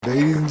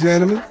Ladies and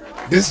gentlemen,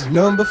 this is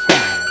number 5.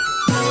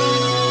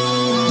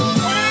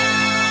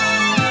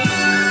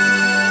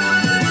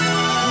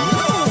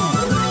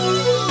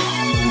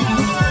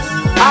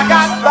 I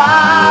got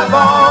 5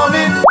 on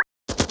it.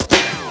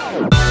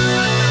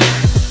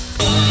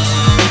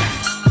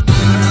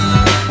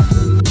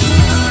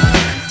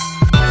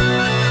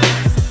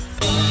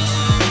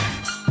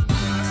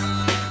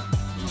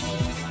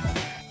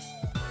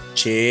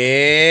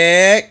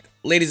 Check.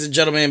 Ladies and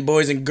gentlemen,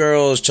 boys and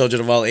girls,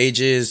 children of all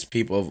ages,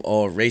 people of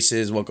all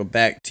races, welcome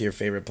back to your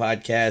favorite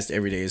podcast.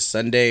 Every day is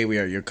Sunday. We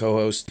are your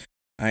co-hosts.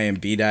 I am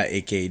B.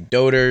 aka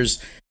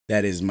Doters.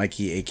 That is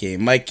Mikey, aka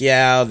Mike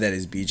Yao. That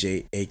is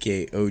BJ,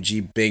 aka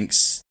OG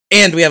Binks.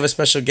 And we have a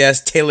special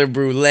guest, Taylor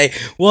Brule.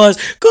 Was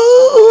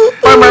good.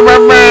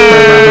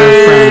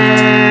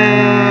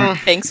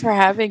 Thanks for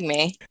having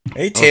me.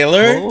 Hey,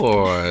 Taylor. Of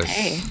course.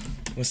 Hey.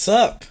 What's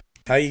up?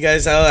 How you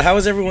guys? How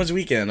was everyone's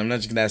weekend? I'm not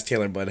just gonna ask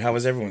Taylor, but how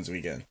was everyone's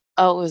weekend?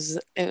 Oh,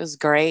 it was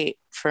great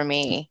for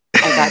me.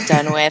 I got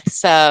done with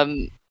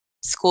some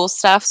school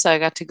stuff, so I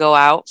got to go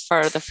out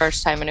for the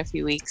first time in a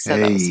few weeks, so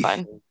that was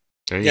fun.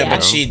 Yeah,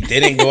 but she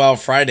didn't go out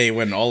Friday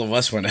when all of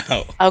us went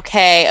out.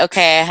 Okay. I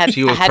had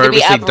to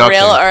be up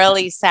real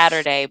early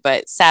Saturday,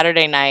 but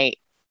Saturday night,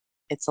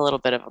 it's a little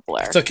bit of a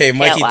blur. It's okay.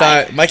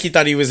 Mikey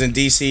thought he was in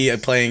DC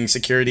playing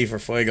security for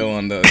Fuego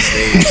on the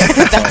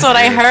stage. That's what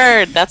I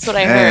heard.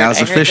 I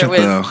was efficient,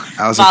 though.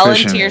 I was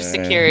volunteer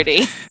efficient.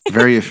 security.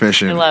 Very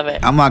efficient. I love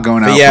it. I'm not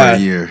going out for a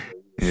year.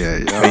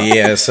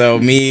 Yeah. So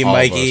me,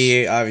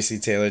 Mikey, obviously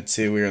Taylor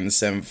too. We were in the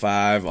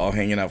 7-5, all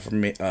hanging out for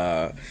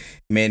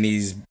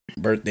Manny's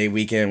birthday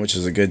weekend, which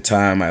was a good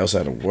time. I also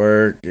had to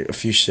work a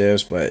few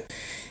shifts, but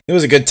it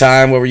was a good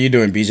time. What were you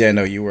doing, BJ? I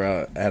know you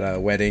were at a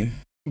wedding.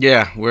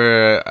 Yeah,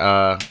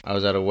 I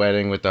was at a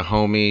wedding with the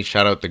homie.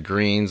 Shout out the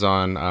Greens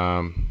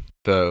on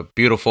the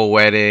beautiful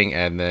wedding,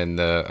 and then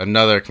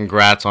another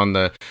congrats on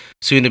the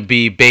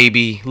soon-to-be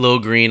baby Lil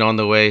Green on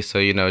the way. So,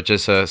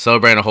 just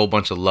celebrating a whole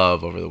bunch of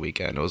love over the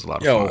weekend. It was a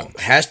lot of fun.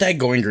 Hashtag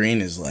going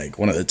green is like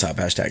one of the top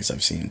hashtags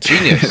I've seen.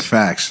 Genius.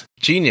 Facts.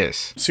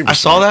 Genius. Super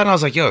saw that and I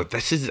was like, yo,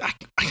 this is... I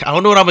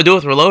don't know what I'm going to do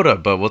with Relota,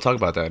 but we'll talk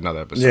about that in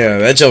another episode. Yeah,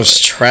 that joke's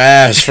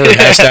trash for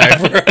hashtag,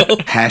 bro.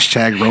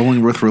 Hashtag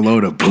rolling with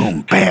Relota.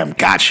 Boom, bam,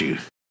 got you.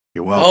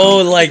 You're welcome.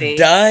 Oh, like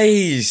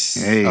dice.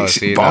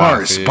 Hey,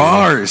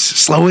 bars.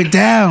 Slow it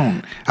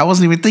down. I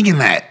wasn't even thinking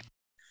that.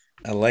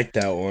 I like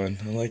that one.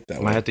 I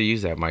might have to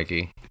use that,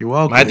 Mikey. You're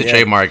welcome. I had to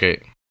trademark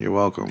it. You're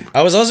welcome.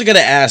 I was also going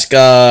to ask,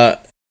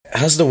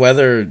 how's the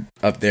weather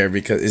up there?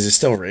 Because is it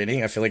still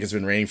raining? I feel like it's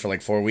been raining for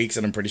like 4 weeks,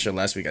 and I'm pretty sure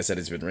last week I said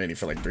it's been raining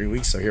for like 3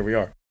 weeks, so here we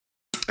are.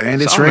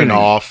 And it's raining.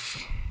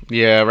 Off.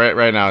 Yeah,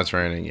 right now it's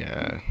raining,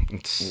 yeah.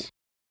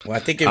 Well, I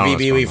think in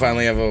VB we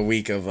finally have a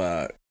week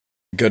of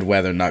good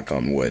weather, knock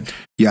on wood.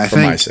 Yeah, I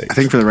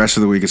think for the rest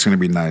of the week it's going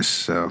to be nice,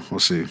 so we'll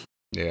see.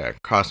 Yeah,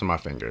 crossing my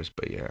fingers,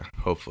 but yeah,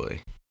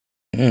 hopefully.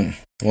 Well,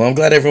 I'm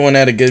glad everyone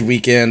had a good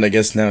weekend. I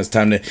guess now it's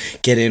time to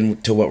get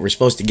into what we're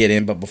supposed to get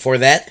in, but before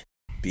that,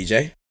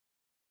 BJ?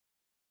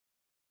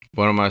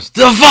 What am I? The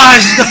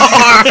 5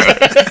 star!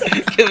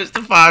 Give us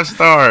the 5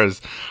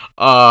 stars.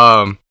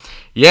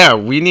 Yeah,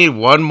 we need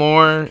one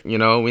more,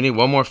 we need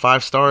one more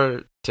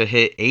 5-star to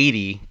hit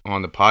 80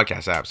 on the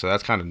podcast app, so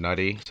that's kind of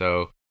nutty.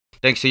 So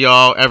thanks to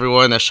y'all,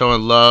 everyone that's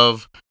showing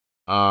love.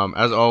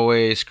 As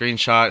always,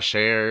 screenshot,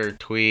 share,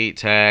 tweet,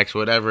 text,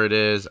 whatever it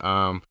is.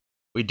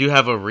 We do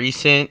have a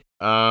recent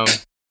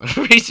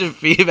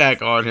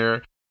feedback on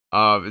here.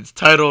 It's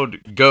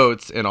titled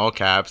 "Goats" in all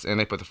caps, and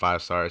they put the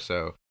 5 stars.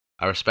 So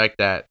I respect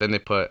that. Then they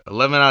put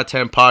 11 out of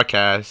 10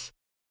 podcasts.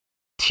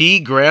 T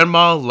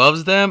grandma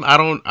loves them. I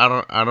don't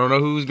know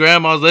whose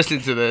grandma's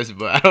listening to this,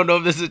 but I don't know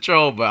if this is a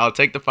troll, but I'll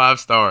take the 5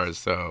 stars.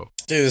 So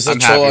dude, this is a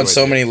troll on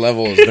so many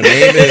levels. The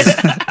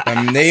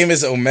name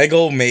is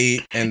Omega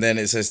Mate, and then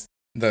it says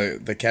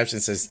the caption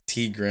says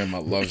T grandma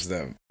loves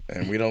them,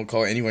 and we don't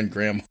call anyone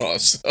grandma,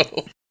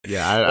 so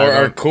yeah, or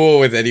are cool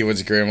with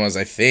anyone's grandmas.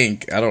 I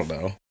think I don't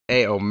know.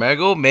 Hey,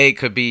 Omega Mate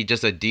could be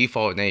just a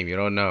default name. You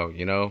don't know.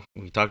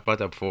 We talked about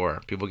that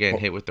before. People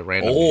getting hit with the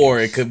random or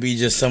names. It could be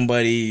just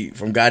somebody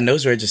from God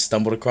knows where just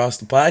stumbled across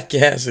the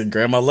podcast and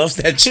grandma loves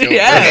that shit.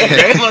 Yeah,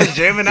 grandma's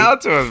jamming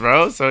out to us,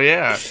 bro. So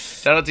yeah,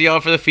 shout out to y'all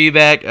for the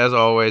feedback as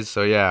always.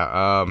 So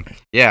yeah,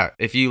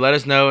 if you let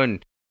us know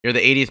and you're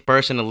the 80th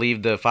person to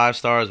leave the 5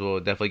 stars,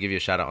 we'll definitely give you a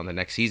shout out on the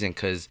next season.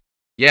 Because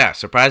yeah,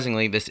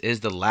 surprisingly, this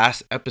is the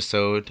last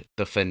episode,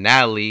 the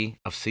finale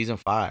of season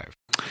 5.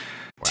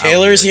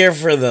 Taylor's here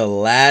for the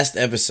last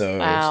episode.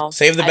 Wow.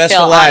 Save the best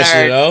for last,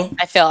 honored.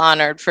 I feel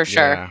honored for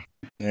sure. Yeah.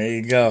 There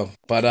you go.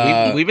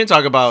 But we've been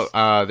talking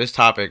about this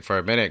topic for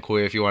a minute,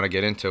 Kui, if you want to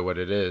get into what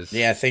it is.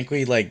 Yeah, I think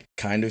we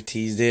kind of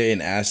teased it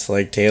and asked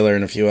Taylor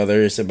and a few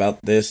others about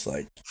this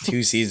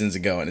 2 seasons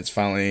ago, and it's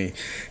finally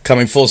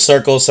coming full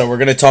circle. So we're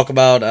gonna talk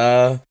about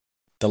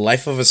the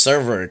life of a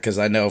server, because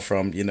I know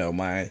from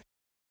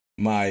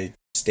my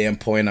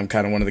standpoint, I'm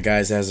kind of one of the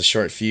guys that has a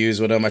short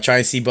fuse with them. I try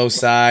and see both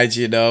sides,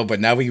 but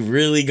now we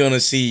really gonna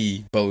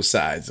see both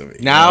sides of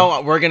it.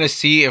 Now we're gonna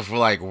see if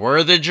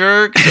we're the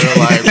jerks or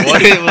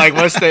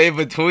what's the in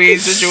between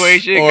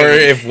situation, or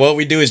if what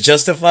we do is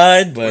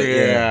justified. But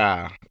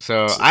yeah.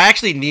 So I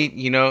actually need,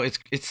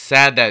 it's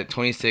sad that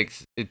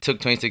it took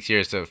 26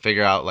 years to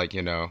figure out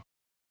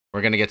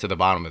we're gonna get to the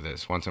bottom of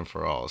this once and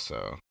for all.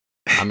 So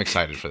I'm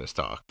excited for this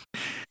talk.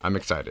 I'm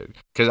excited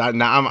because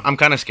I'm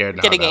kind of scared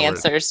now. Getting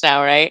answers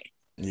now, right?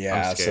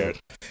 Yeah, so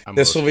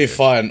this will be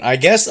fun. I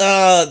guess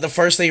the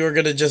first thing we're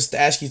gonna just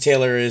ask you,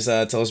 Taylor, is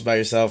tell us about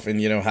yourself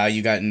and how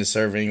you got into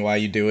serving, why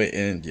you do it,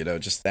 and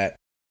just that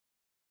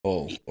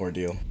whole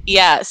ordeal.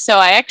 Yeah, so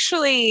I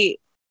actually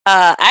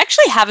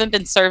haven't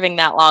been serving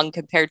that long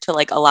compared to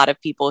a lot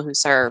of people who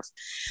serve,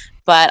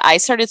 but I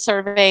started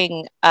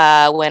serving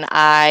when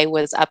I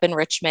was up in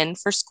Richmond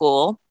for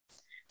school.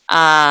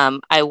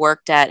 I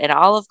worked at an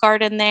Olive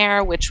Garden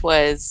there, which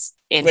was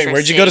interesting. Wait,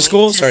 where'd you go to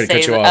school? Sorry to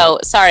cut you off. Oh,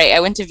 sorry. I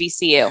went to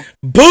VCU.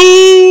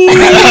 Boo!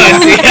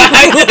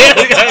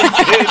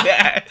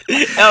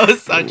 That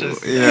was such a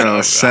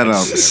set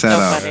up.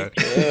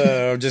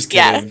 I'm just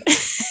kidding. Yeah.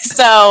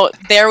 So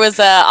there was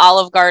a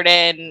Olive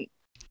Garden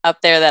up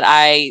there that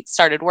I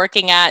started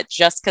working at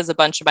just because a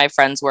bunch of my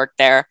friends worked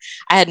there.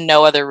 I had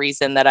no other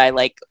reason that I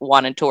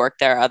wanted to work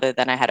there other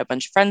than I had a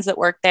bunch of friends that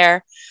worked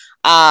there.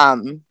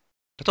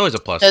 It's always a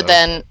plus. So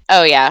then,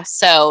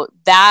 so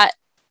that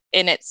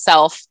in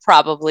itself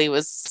probably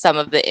was some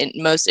of the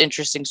most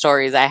interesting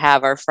stories I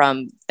have are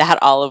from that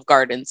Olive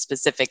Garden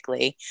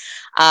specifically.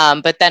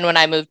 But then when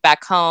I moved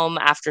back home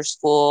after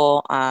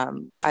school,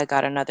 I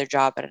got another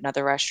job at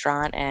another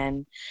restaurant,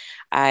 and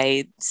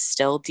I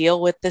still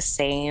deal with the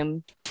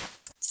same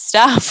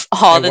stuff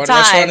all the time. What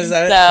restaurant is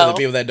that? For the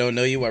people that don't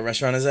know you, what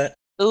restaurant is that?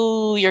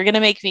 Ooh, you're gonna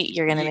make me.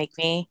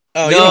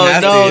 Oh,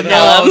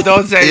 no,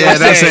 don't say. Yeah,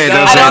 don't say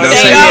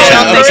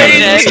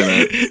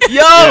it.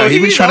 Yo, he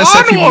was trying to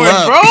set people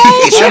up, bro.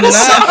 He's trying to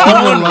set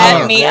people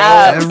Set me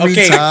up.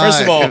 Okay,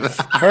 first of all,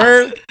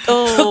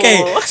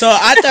 Okay, so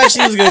I thought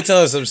she was gonna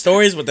tell us some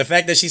stories, but the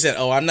fact that she said,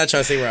 "Oh, I'm not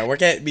trying to say where I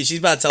work at," she's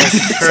about to tell us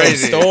some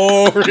stories.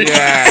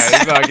 Yeah,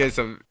 she's about to get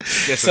some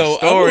stories. So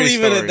I'll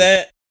leave it at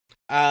that.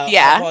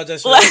 Yeah. I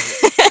apologize for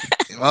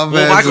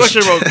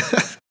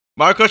that.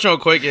 My question real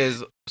quick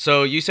is,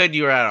 so you said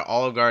you were at an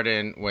Olive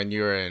Garden when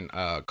you were in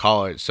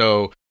college.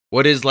 So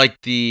what is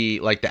the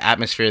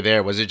atmosphere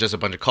there? Was it just a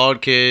bunch of college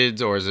kids,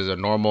 or is it a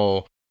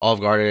normal Olive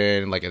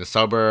Garden in the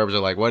suburbs,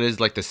 or what is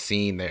the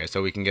scene there,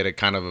 so we can get a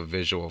kind of a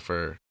visual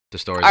for the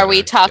stories? Are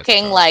we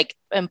talking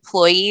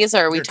employees,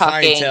 or are we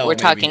talking? We're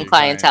talking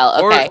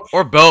clientele. Okay,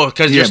 or both,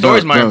 because your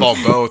stories might involve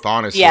both.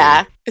 Honestly,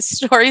 yeah,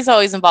 stories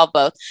always involve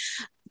both.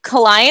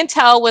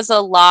 Clientele was a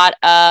lot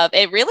of.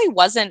 It really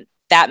wasn't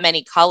that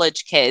many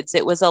college kids.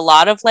 It was a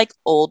lot of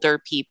older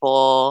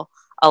people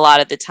a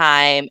lot of the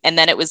time, and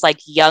then it was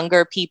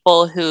younger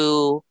people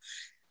who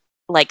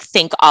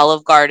think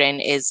Olive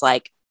Garden is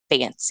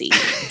fancy.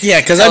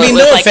 Yeah, because so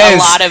no offense, a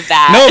lot of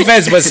that. No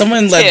offense, but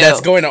someone that's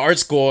going to art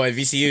school at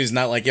VCU is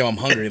not yo, I'm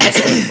hungry, let's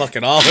go to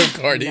fucking Olive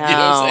Garden. No. You know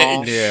what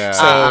I'm saying? Yeah.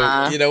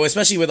 So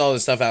especially with all the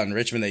stuff out in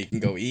Richmond that you can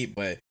go eat,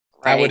 but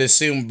I would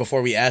assume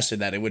before we asked her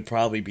that it would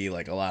probably be a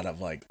lot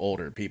of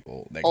older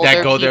people that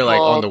go there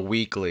on the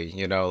weekly,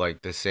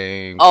 the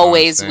same.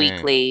 Always constant.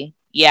 Weekly.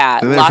 Yeah,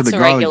 They're lots of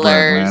regulars.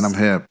 Bread, man, I'm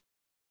hip.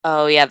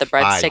 Oh yeah, the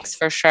breadsticks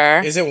for sure.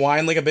 Is it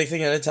wine a big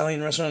thing at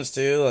Italian restaurants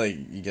too?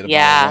 You get a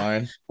bottle of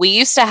wine. We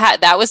used to have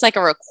that was a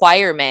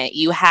requirement.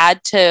 You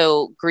had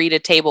to greet a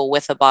table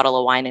with a bottle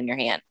of wine in your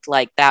hand.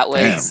 That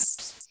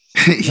was.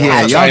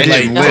 Yeah, y'all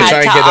did. You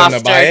had to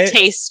offer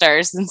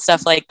tasters and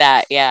stuff like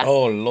that. Yeah.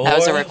 Oh Lord, that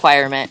was a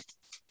requirement.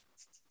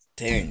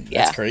 Dang,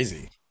 that's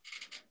crazy.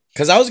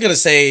 Because I was gonna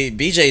say,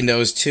 BJ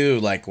knows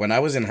too. When I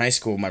was in high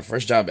school, my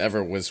first job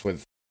ever was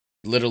with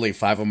literally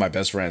 5 of my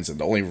best friends, and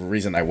the only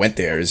reason I went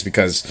there is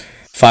because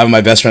 5 of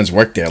my best friends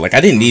worked there. I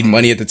didn't need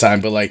money at the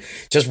time, but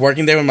just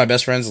working there with my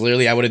best friends,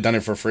 literally, I would have done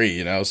it for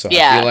free. So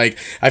yeah.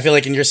 I feel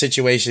like in your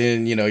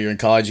situation, you're in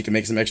college, you can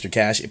make some extra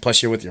cash.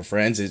 Plus, you're with your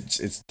friends.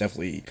 It's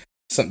definitely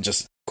something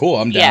just cool.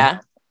 I'm down.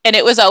 Yeah. And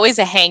it was always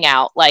a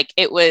hangout.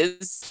 It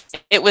was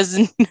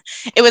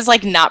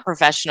not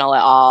professional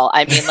at all.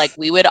 I mean,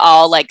 we would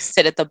all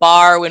sit at the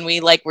bar when we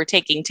were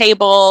taking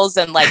tables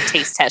and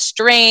taste test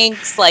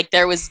drinks.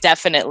 There was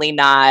definitely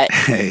not.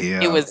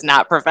 It was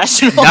not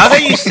professional. Now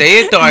that you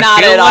say it, though, not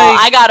I feel at all.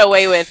 I got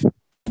away with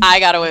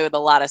a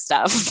lot of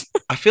stuff.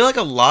 I feel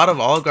a lot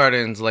of Olive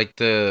Gardens,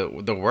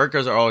 the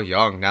workers are all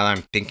young. Now that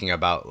I'm thinking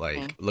about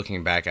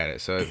looking back at it,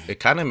 so it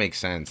kind of makes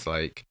sense.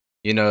 The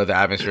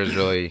atmosphere is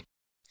really.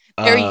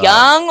 They're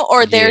young,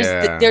 or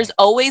there's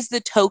always the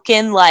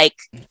token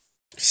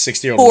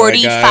 60-year-old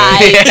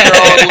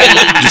 45-year-old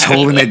lady. Just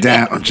holding it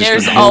down.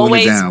 There's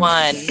always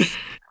one.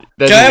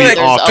 Can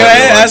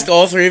I ask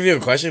all 3 of you a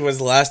question? When's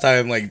the last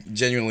time,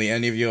 genuinely,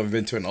 any of you have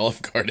been to an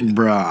Olive Garden?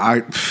 Bro,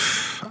 I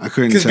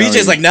couldn't. Because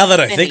BJ's now that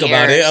I think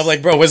about it,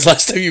 I'm bro, when's the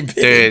last time you've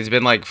been? Dude, it's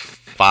been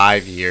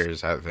 5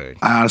 years, I think.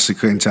 I honestly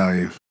couldn't tell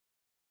you.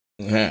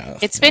 Yeah.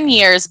 It's been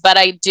years, but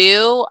I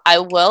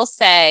will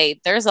say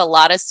there's a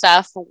lot of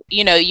stuff,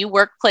 you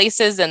work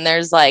places and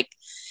there's like,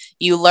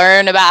 you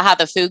learn about how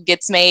the food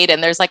gets made.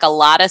 And there's like a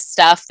lot of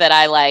stuff that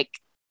I like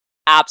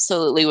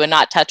absolutely would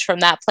not touch from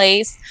that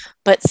place.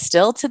 But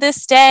still to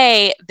this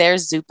day, their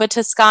zuppa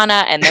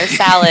Toscana and their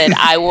salad,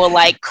 I will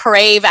like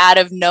crave out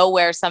of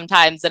nowhere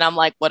sometimes. And I'm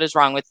like, what is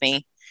wrong with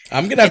me?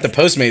 I'm gonna have to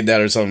Postmate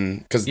that or something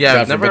because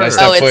I've never. I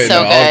stepped foot in so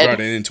the good. Olive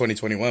Garden in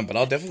 2021, but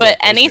I'll definitely. But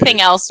anything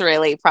else,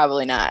 really,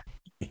 probably not.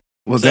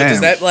 Well, So damn.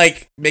 does that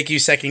like make you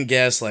second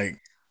guess like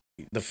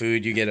the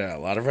food you get at a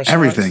lot of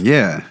restaurants? Everything,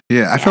 yeah.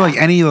 I feel like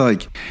any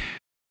like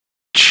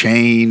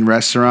chain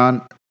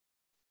restaurant,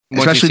 Once you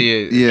especially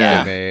see it,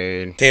 yeah.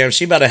 made. Damn,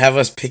 she about to have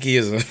us picky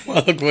as a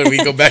fuck when we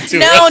go back to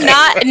No,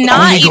 not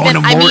only even. going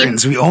to I mean,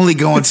 Morton's. We only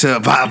go into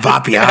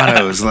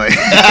Vapiano's. Like,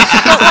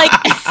 but like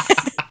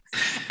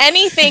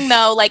anything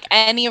though, like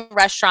any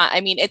restaurant.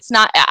 I mean, it's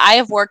not. I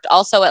have worked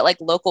also at like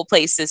local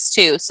places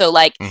too. So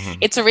like,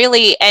 it's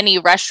really any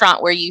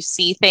restaurant where you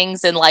see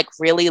things in like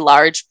really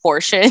large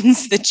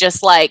portions that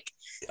just like.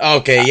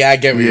 Okay, yeah, I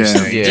get what you're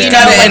saying. Yeah. Just You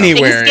kind know, of like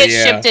anywhere. things get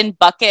Yeah. shipped in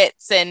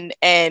buckets and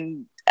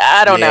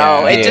I don't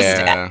know. It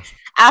Yeah. just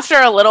after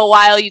a little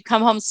while, you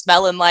come home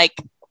smelling like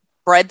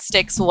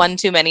breadsticks one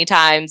too many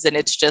times, and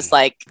it's just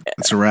like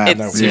it's a wrap.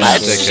 it's too too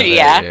much. much. Sick of it,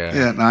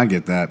 Yeah. No, I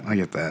get that.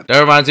 That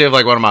reminds me of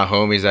like one of my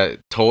homies that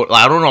told.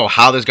 Like, I don't know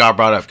how this got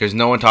brought up because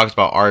no one talks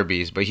about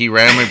Arby's, but he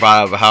randomly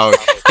brought up how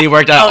he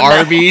worked at Oh, no.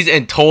 Arby's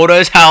and told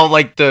us how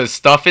like the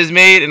stuff is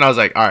made, and I was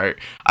like, all right,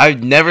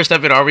 I've never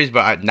stepped in Arby's,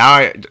 but now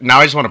I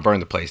just want to burn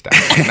the place down.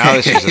 Like, now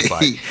this is just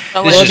like.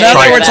 Don't Well, let now me that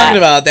try we're that. talking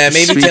about that,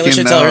 maybe Taylor should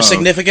Speaking tell her of-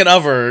 significant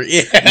other.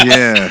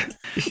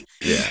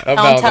 Yeah.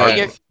 About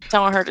that.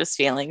 Don't hurt his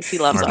feelings. He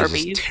loves Arby's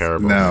is Arby's.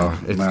 terrible. No,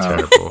 man. It's no,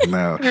 terrible.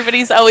 no.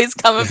 Everybody's always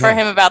coming for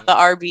him about the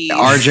Arby's.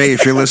 RJ,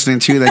 if you're listening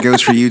too, that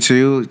goes for you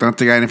too. Don't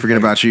think I didn't forget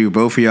about you.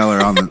 Both of y'all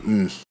are on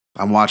the.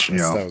 I'm watching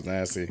That y'all. was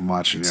nasty. I'm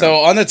watching y'all. So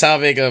on the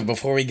topic of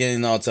before we get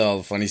into all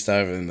the funny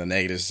stuff and the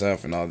negative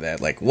stuff and all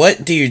that, like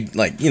what do you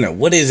like?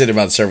 What is it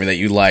about serving that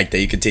you like that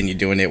you continue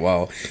doing it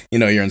while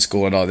you're in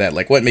school and all that?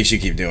 Like what makes you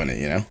keep doing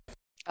it?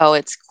 Oh,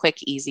 it's quick,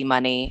 easy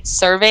money.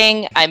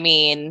 Serving, I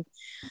mean,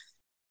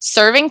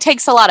 serving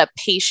takes a lot of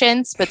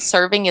patience, but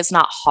serving is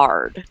not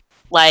hard.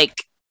 Like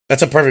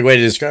That's a perfect way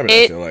to describe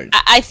it. I feel like.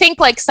 I think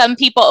like some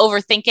people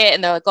overthink it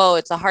and they're like, oh,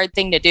 it's a hard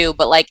thing to do,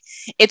 but like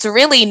it's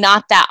really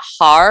not that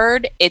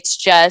hard. It's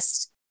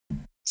just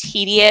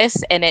tedious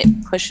and it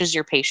pushes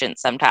your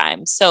patience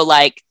sometimes. So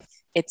like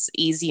it's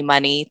easy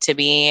money to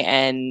me,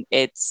 and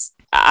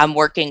I'm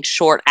working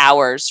short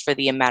hours for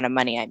the amount of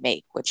money I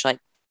make, which like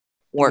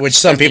works. Which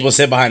some for me. people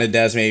sit behind a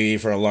desk maybe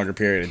for a longer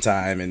period of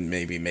time and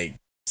maybe make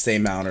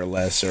same amount or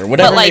less or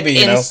whatever. But like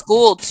maybe, in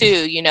school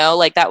too,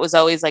 like that was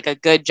always like a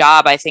good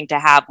job I think to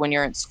have when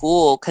you're in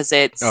school, because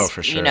it's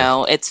for sure.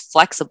 it's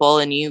flexible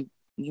and you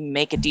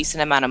make a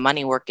decent amount of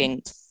money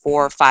working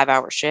 4 or 5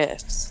 hour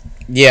shifts.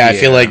 Yeah, I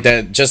feel like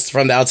that just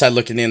from the outside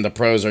looking in, the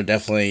pros are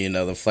definitely,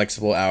 the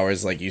flexible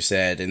hours, like you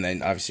said, and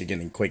then obviously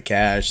getting quick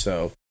cash.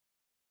 So,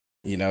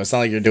 it's not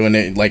like you're doing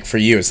it, like for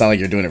you, it's not like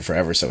you're doing it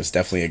forever. So it's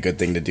definitely a good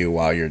thing to do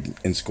while you're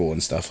in school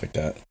and stuff like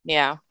that.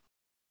 Yeah.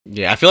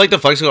 Yeah, I feel like the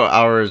flexible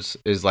hours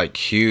is like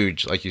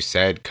huge, like you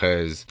said,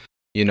 because,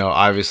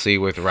 obviously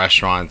with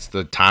restaurants,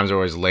 the times are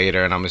always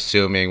later. And I'm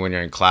assuming when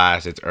you're in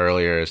class, it's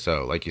earlier.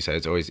 So, like you said,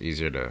 it's always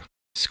easier to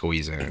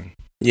squeeze in.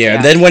 Yeah,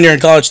 and then when you're in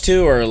college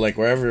too, or like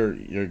wherever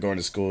you're going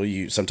to school,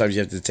 sometimes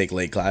you have to take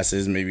late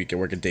classes. Maybe you can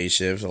work a day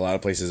shift. A lot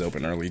of places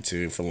open early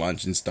too for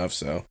lunch and stuff.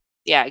 So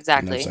Yeah, you know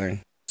exactly. what I'm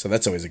saying? So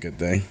that's always a good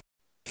thing.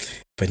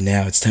 But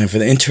now it's time for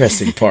the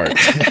interesting part.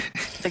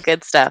 The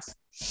good stuff.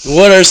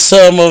 What are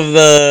some of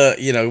the,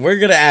 we're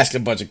going to ask a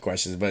bunch of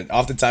questions, but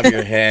off the top of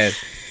your head,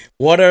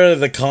 what are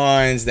the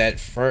cons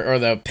or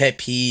the pet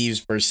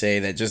peeves per se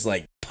that just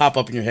like pop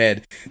up in your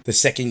head the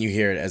second you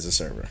hear it as a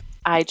server?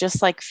 I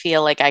just like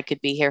feel like I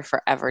could be here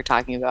forever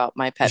talking about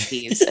my pet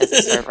peeves as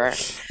a server.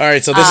 All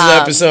right, so this is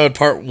episode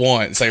part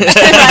 1. So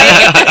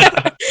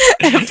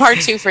Part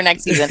 2 for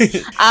next season.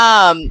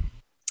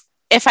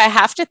 If I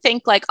have to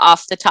think like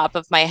off the top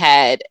of my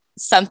head,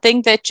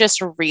 something that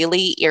just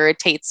really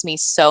irritates me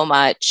so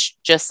much,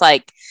 just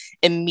like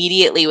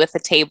immediately with the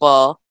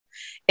table,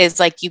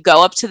 is like you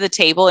go up to the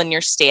table and you're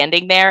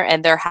standing there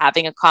and they're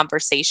having a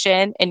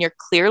conversation and you're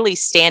clearly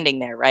standing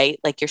there, right?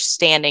 Like you're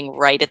standing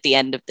right at the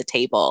end of the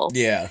table.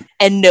 Yeah.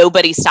 And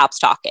nobody stops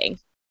talking.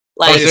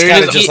 Like it's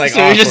kind of just like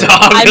I'm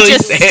awkwardly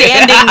just standing.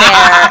 standing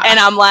there and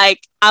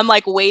I'm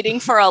like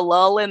waiting for a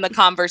lull in the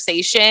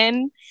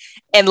conversation.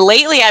 And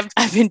lately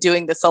I've been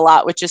doing this a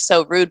lot, which is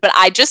so rude, but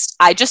I just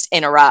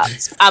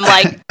interrupt. I'm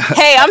like,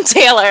 hey, I'm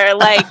Taylor.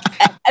 Like,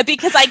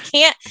 because I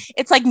can't,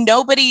 it's like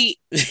nobody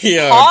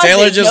pauses.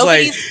 Taylor's just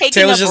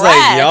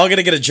like, y'all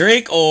gonna get a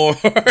drink or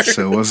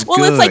So what's well,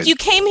 good? it's like you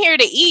came here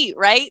to eat,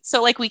 right?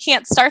 So like we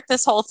can't start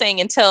this whole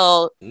thing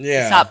until you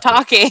stop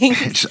talking.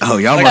 Oh,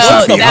 y'all Like,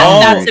 must So not be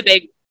that's hungry. a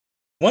big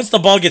once the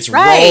ball gets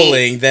Right.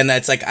 rolling, then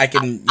it's like I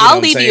can. I'll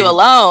leave you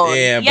alone.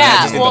 Yeah, but I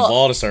Yeah, just need the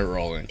ball to start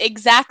rolling.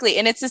 exactly.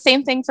 And it's the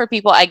same thing for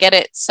people. I get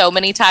it so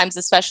many times,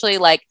 especially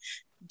like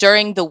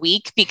during the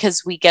week,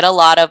 because we get a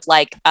lot of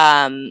like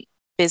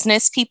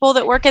business people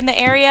that work in the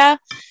area.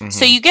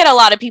 So you get a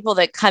lot of people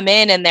that come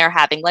in and they're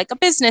having like a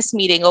business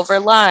meeting over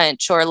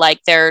lunch, or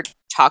like they're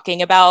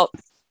talking about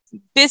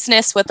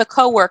business with a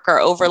coworker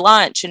over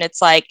lunch. And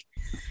it's like,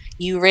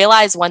 you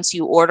realize once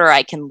you order,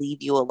 I can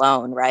leave you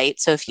alone, right?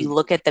 So if you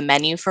look at the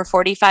menu for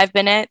 45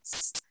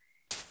 minutes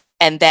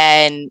and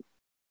then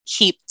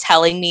keep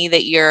telling me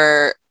that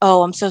you're,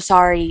 oh, I'm so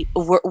sorry,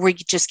 we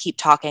just keep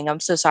talking, I'm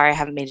so sorry, I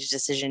haven't made a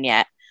decision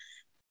yet.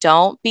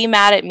 Don't be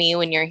mad at me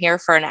when you're here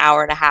for an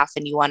hour and a half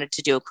and you wanted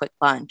to do a quick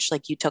lunch.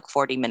 Like, you took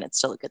 40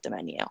 minutes to look at the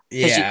menu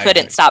because you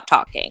couldn't stop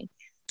talking.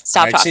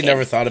 I actually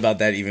never thought about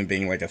that even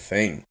being like a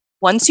thing.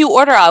 Once you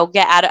order, I'll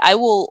get at it. I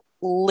will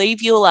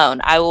leave you alone.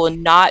 I will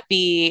not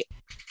be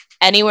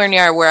anywhere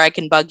near where I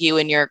can bug you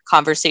in your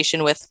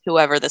conversation with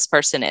whoever this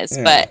person is.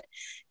 Yeah. But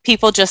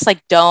people just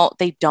like don't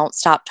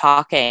stop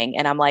talking.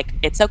 And I'm like,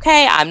 it's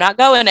okay. I'm not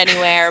going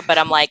anywhere. But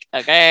I'm like,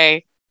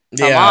 okay,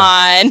 come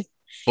on.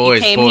 Boys,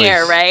 you came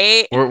here,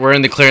 right? We're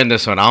in the clear in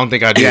this one. I don't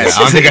think I do that. I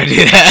don't think I do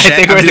that. I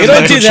think we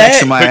don't do that.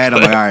 Checks in my head.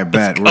 I'm like, all right,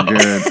 bet we're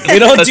good. We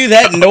don't do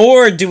that,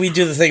 nor do we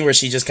do the thing where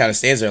she just kind of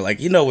stands there,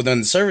 like, you know, when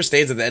the server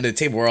stays at the end of the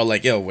table, we're all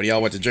like, yo, what do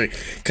y'all want to drink?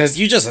 Because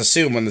you just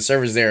assume when the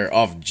server's there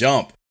off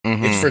jump,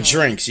 it's for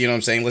drinks. You know what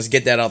I'm saying? Let's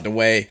get that out the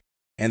way,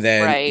 and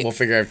then we'll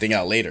figure everything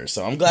out later.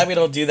 So I'm glad we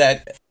don't do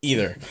that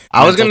either.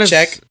 I was gonna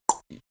say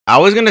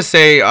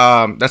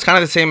that's kind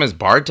of the same as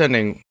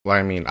bartending. Well,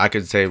 I mean, I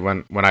could say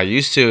when I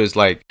used to is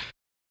like.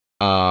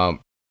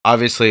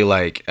 Obviously,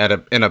 like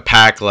in a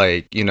pack,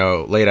 like, you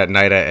know, late at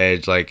night at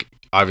Edge, like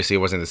obviously it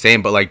wasn't the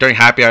same, but like during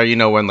happy hour, you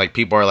know, when like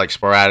people are like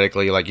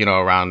sporadically, like, you know,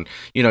 around,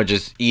 you know,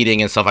 just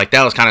eating and stuff like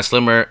that, was kind of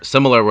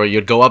similar where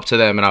you'd go up to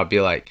them and I'd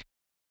be like,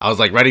 I was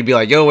like ready to be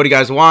like, yo, what do you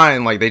guys want?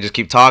 And like they just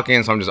keep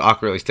talking, so I'm just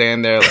awkwardly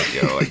standing there, like,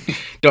 yo,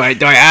 like,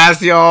 do I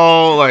ask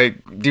y'all, like,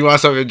 do you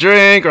want something to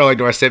drink, or like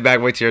do I sit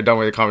back, wait till you're done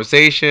with the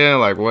conversation?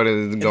 Like, what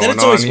is going on here?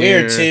 It's always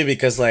weird too,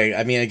 because like,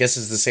 I mean, I guess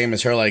it's the same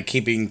as her, like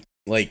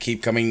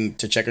keep coming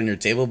to check on your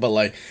table, but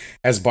like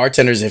as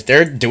bartenders, if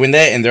they're doing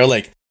that and they're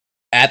like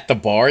at the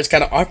bar, it's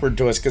kind of awkward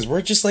to us because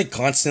we're just like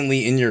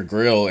constantly in your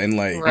grill and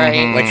like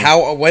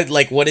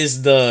like what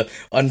is the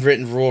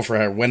unwritten rule for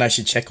her when I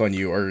should check on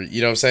you, or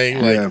you know what I'm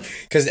saying, like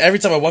because every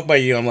time I walk by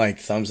you I'm like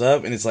thumbs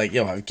up, and it's like,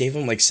 yo, I gave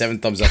him like 7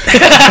 thumbs up. You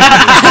know what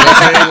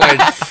I'm saying? Like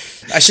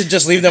I should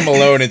just leave them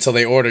alone until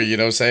they order, you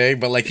know what I'm saying?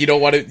 But like you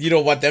don't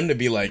want them to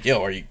be like,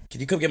 yo,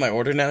 can you come get my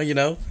order now, you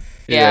know?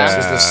 Yeah, it's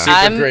just a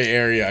super gray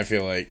area, I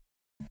feel like.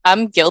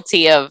 I'm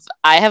guilty of,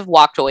 I have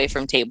walked away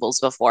from tables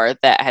before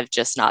that have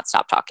just not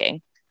stopped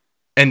talking.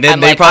 And then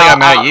they probably got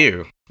mad at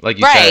you, like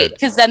you said. Right,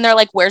 because then they're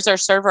like, where's our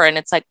server? And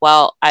it's like,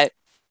 well,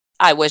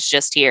 I was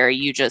just here.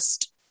 You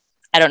just,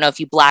 I don't know if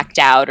you blacked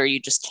out or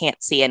you just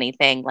can't see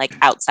anything like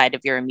outside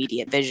of your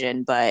immediate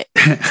vision, but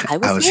I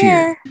was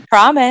here.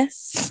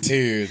 Promise.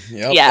 Dude,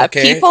 yep, yeah,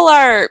 okay. People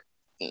are...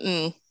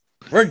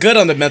 We're good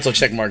on the mental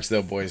check marks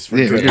though, boys.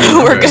 We're good.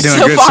 We're good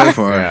so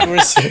far.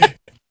 Yeah.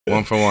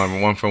 One for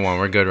one.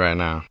 We're good right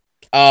now.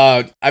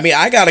 I mean,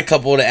 I got a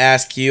couple to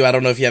ask you. I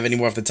don't know if you have any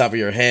more off the top of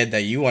your head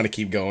that you want to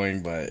keep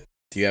going, but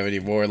do you have any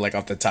more like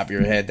off the top of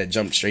your head that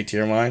jumped straight to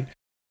your mind?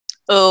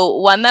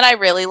 Oh, one that I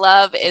really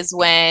love is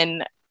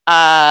when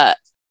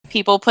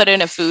people put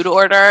in a food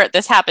order.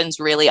 This happens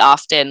really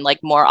often, like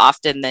more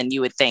often than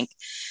you would think.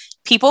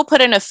 People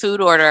put in a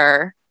food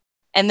order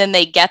and then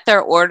they get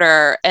their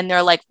order and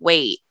they're like,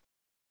 wait,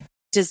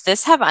 does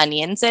this have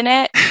onions in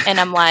it? And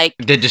I'm like,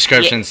 the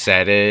description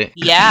said it.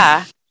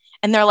 Yeah.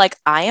 And they're like,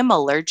 I am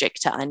allergic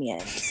to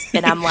onions.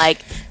 And I'm like,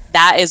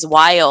 that is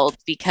wild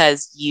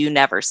because you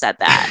never said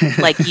that.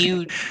 Like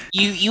you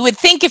would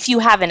think if you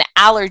have an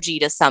allergy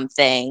to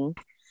something,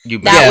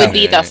 that would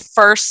be the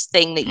first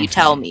thing that you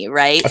tell me,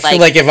 right? I feel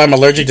like if I'm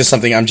allergic to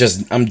something,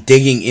 I'm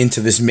digging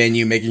into this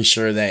menu, making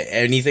sure that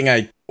anything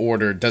I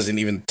order doesn't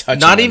even touch.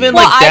 Not even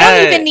well, like that.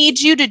 I don't even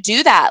need you to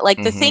do that.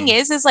 Like the thing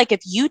is like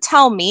if you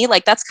tell me,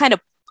 like that's kind of,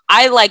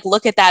 I like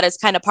look at that as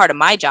kind of part of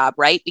my job,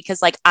 right?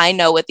 Because like I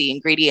know what the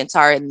ingredients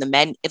are in the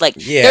menu. Like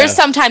there's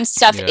sometimes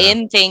stuff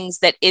in things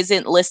that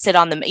isn't listed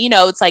on the, you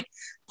know, it's like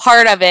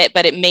part of it,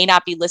 but it may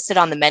not be listed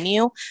on the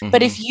menu.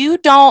 But if you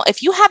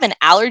have an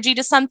allergy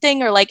to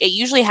something, or like it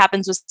usually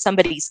happens with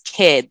somebody's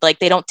kid, like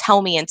they don't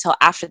tell me until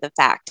after the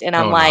fact. And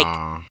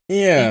I'm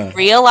you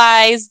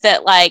realize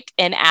that like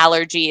an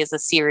allergy is a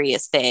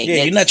serious thing.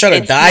 Yeah, you're not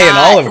trying to die in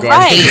Olive Garden.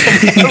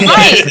 Right.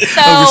 Right.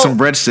 So over some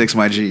breadsticks,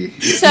 my G.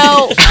 So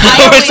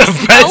over some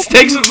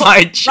breadsticks,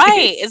 my G.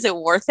 Right. Is it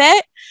worth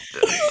it?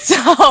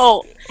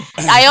 So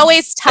I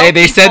always tell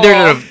they said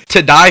they're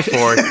to die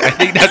for. I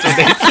think that's what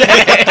they said.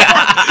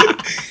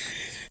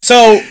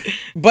 So,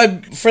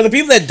 but for the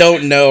people that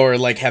don't know or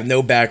like have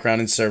no background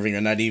in serving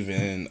or not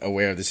even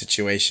aware of the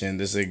situation,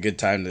 this is a good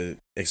time to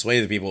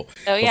explain to people.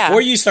 Oh, yeah.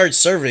 Before you start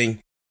serving,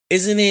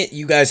 isn't it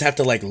you guys have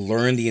to like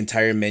learn the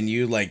entire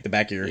menu like the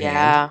back of your Yeah.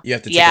 hand? You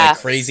have to take like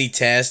crazy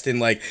test and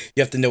like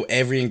you have to know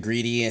every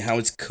ingredient, how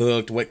it's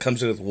cooked, what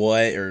comes with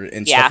what,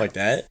 and Yeah. stuff like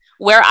that.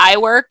 Where I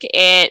work,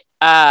 it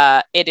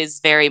is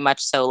very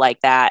much so like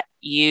that.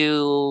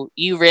 You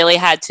really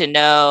had to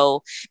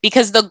know,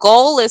 because the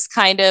goal is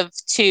kind of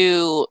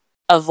to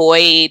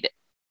avoid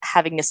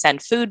having to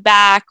send food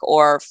back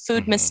or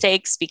food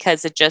mistakes,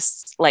 because it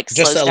just like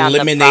slows down the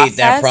eliminate process.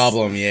 that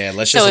problem. Yeah,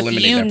 let's just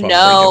eliminate that problem.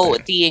 So if you know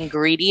the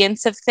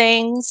ingredients of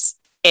things,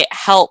 it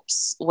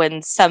helps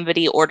when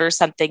somebody orders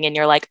something and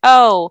you're like,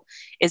 oh,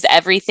 is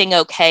everything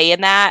okay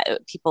in that?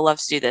 People love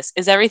to do this.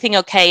 Is everything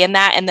okay in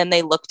that? And then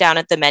they look down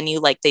at the menu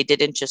like they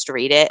didn't just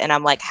read it. And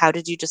I'm like, how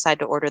did you decide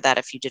to order that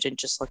if you didn't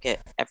just look at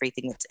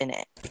everything that's in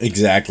it?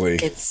 Exactly.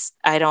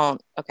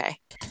 Okay.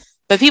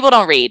 But people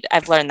don't read.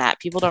 I've learned that.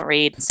 People don't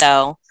read.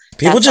 So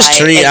people just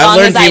treat, I've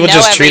learned people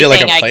just treat it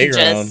like a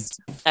playground.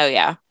 Oh,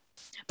 yeah.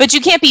 But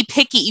you can't be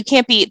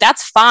picky.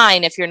 That's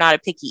fine if you're not a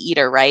picky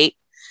eater, right?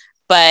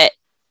 But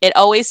it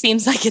always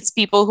seems like it's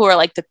people who are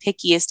like the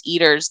pickiest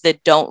eaters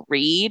that don't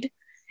read.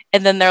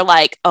 And then they're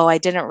like, oh, I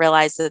didn't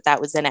realize that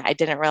was in it. I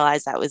didn't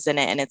realize that was in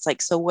it. And it's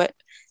like, so what?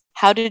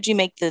 How did you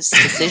make this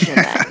decision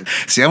then?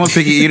 See, I'm a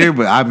picky eater,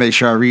 but I make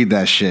sure I read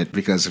that shit,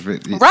 because if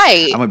it,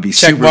 right, I'm gonna be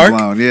check super mark?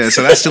 blown. Yeah,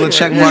 so that's still a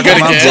check mark in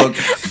my book.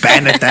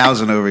 Banned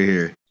 1,000 over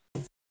here.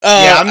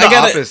 Yeah, I'm the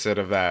opposite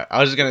of that. I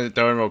was just gonna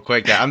throw in real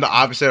quick that I'm the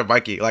opposite of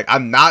Mikey. Like,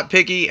 I'm not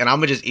picky, and I'm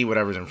gonna just eat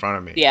whatever's in front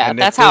of me. Yeah,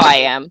 that's how I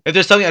am. If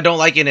there's something I don't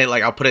like in it,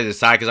 like I'll put it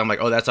aside because I'm like,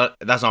 oh,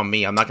 that's on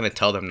me. I'm not gonna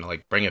tell them to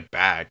like bring it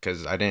back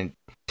because I didn't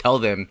tell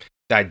them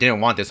that I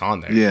didn't want this on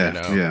there. Yeah, you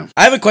know? yeah.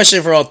 I have a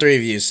question for all three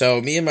of you. So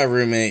me and my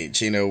roommate,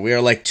 Chino, we are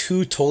like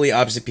two totally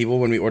opposite people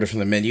when we order from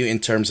the menu in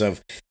terms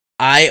of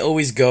I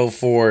always go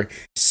for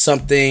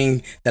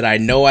something that I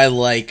know I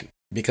like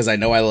because I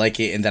know I like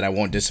it and that I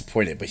won't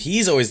disappoint it. But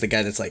he's always the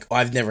guy that's like, oh,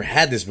 I've never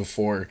had this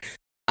before.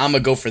 I'm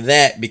gonna go for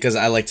that because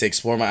I like to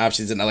explore my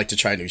options and I like to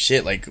try new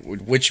shit. Like,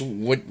 what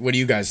do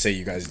you guys say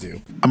you guys do?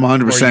 I'm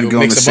 100%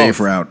 going the safe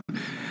route,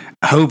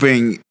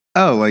 hoping.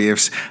 Oh, like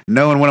if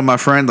knowing one of my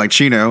friends, like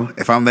Chino,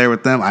 if I'm there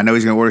with them, I know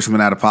he's gonna order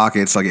something out of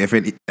pocket. It's like if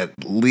it at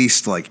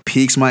least like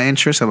piques my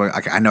interest, I'm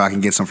like, I know I can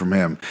get some from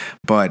him.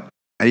 But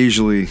I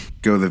usually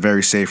go the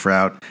very safe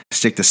route,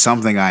 stick to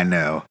something I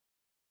know,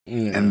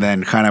 and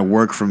then kind of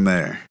work from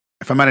there.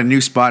 If I'm at a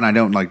new spot and I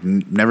don't like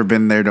never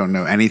been there, don't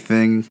know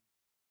anything,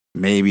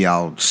 maybe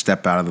I'll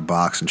step out of the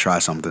box and try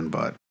something.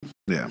 But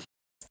yeah.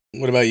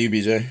 What about you,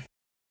 BJ?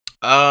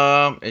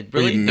 It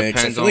really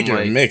depends on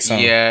like mix, huh?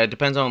 Yeah, it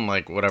depends on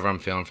like whatever I'm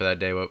feeling for that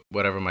day,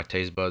 whatever my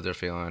taste buds are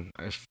feeling.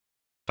 If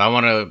I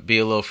want to be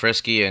a little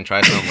frisky and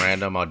try something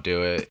random, I'll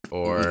do it,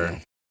 or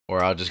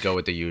I'll just go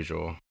with the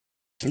usual.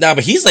 Nah,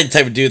 but he's like the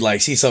type of dude like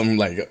see something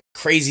like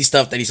crazy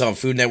stuff that he saw on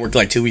Food Network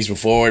like 2 weeks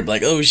before,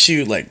 like oh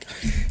shoot, like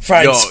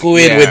fried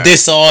squid with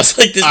this sauce,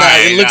 like this.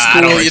 It looks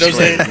cool, you know what I'm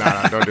saying?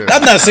 No, don't do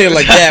that. I'm not saying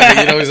like that,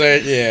 but you know what I'm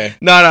saying? Yeah.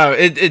 No,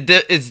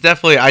 it's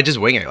definitely I just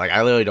wing it. Like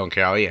I literally don't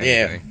care. I'll eat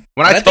anything. Yeah.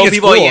 When I tell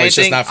people cool, eat anything, it's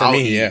just not for I'll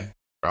me. Eat. Yeah,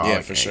 Bro,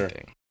 yeah, for sure.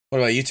 What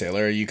about you,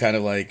 Taylor? Are you kind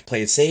of like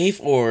play it safe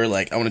or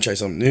like I want to try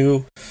something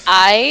new?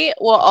 I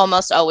will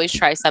almost always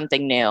try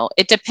something new.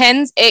 It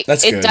depends. It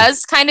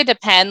does kind of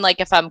depend. Like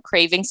if I'm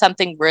craving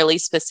something really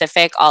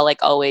specific, I'll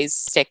like always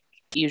stick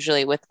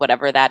usually with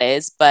whatever that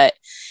is. But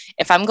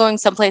if I'm going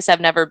someplace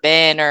I've never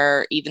been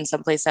or even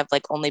someplace I've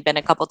like only been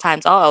a couple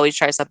times, I'll always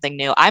try something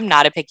new. I'm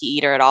not a picky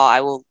eater at all.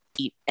 I will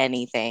eat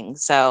anything.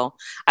 So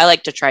I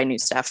like to try new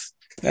stuff.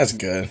 That's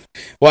good.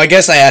 Well, I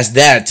guess I asked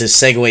that to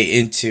segue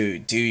into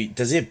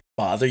does it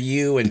bother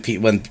you when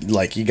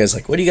like you guys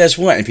like what do you guys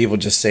want and people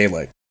just say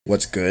like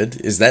what's good?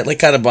 Is that like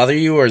kind of bother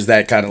you or is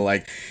that kind of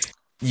like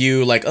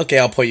you like okay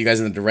I'll point you guys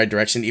in the right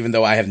direction even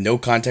though I have no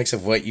context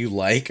of what you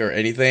like or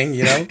anything,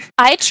 you know?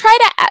 I try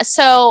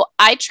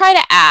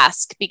to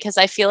ask because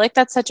I feel like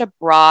that's such a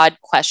broad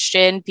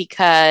question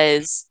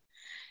because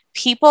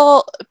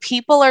people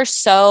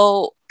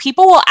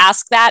will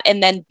ask that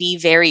and then be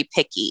very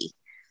picky.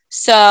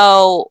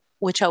 So,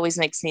 which always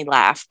makes me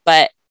laugh,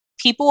 but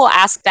people will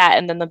ask that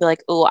and then they'll be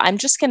like, oh, I'm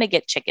just going to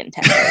get chicken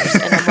tenders.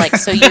 And I'm like,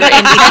 so your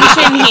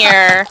intention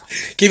here.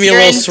 Give me a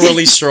little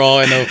swirly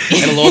straw and a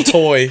little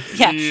toy.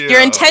 Yeah.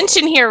 Your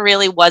intention here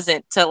really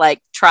wasn't to like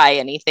try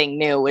anything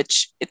new,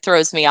 which it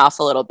throws me off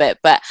a little bit.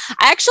 But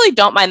I actually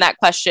don't mind that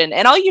question.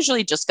 And I'll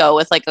usually just go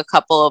with like a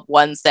couple of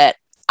ones that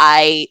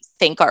I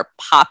think are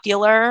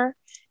popular.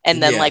 And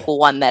then like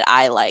one that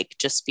I like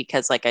just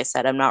because, like I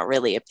said, I'm not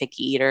really a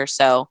picky eater.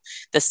 So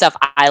the stuff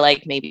I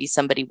like, maybe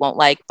somebody won't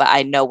like, but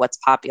I know what's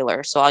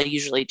popular. So I'll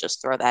usually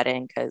just throw that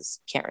in because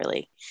can't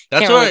really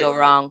go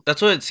wrong. That's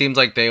what it seems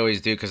like they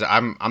always do. Cause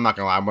I'm not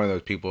gonna lie. I'm one of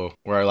those people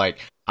where like,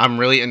 I'm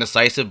really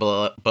indecisive,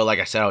 but like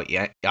I said,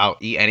 I'll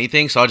eat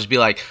anything. So I'll just be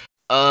like,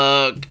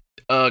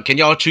 can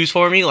y'all choose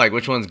for me? Like,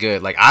 which one's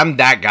good? Like, I'm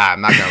that guy.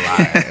 I'm not gonna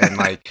lie. And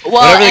like,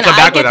 whatever they come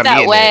back with, I'm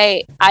eating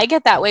it. I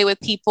get that way with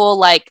people.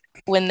 Like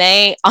when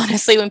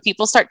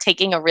people start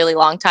taking a really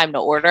long time to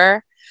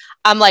order,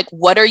 I'm like,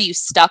 what are you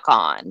stuck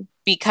on?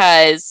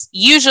 Because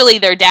usually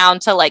they're down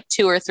to like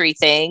 2 or 3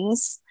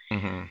 things.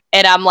 Mm-hmm.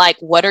 And I'm like,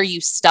 what are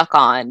you stuck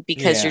on?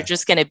 Because Yeah. you're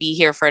just going to be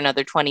here for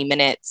another 20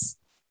 minutes,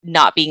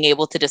 not being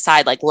able to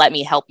decide, like, let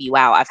me help you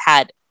out. I've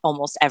had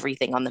almost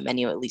everything on the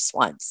menu at least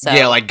once. So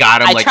Yeah, like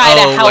got him. I like, try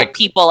to help like,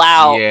 people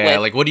out. Yeah,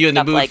 with like what are you in the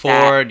stuff mood like for?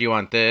 that. Do you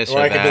want this Or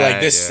or I could be like,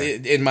 that? this,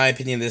 Yeah. in my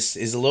opinion, this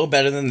is a little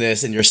better than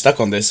this, and you're stuck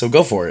on this, so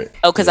go for it.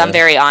 Oh, because Yeah. I'm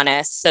very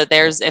honest. So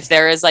if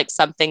there is like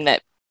something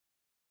that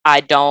I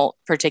don't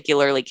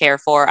particularly care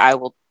for, I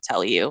will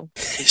tell you.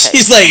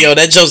 She's like, yo,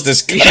 that joke's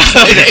disgusting.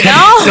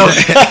 No, you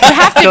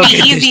have to Don't be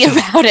get this easy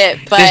joke. about it.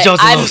 This But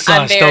joke's a little I'm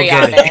sus, very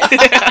don't get honest.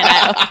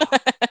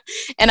 it.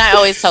 And I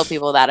always tell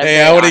people that. I'm Hey,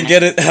 very I wouldn't honest.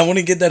 get it. I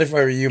wouldn't get that if I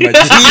were you, my G.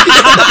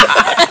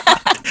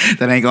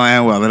 That ain't gonna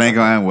end well. That ain't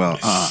gonna end well.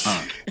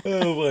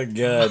 Oh my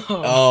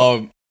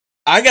god.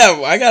 I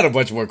got a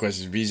bunch more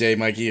questions. BJ,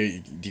 Mikey,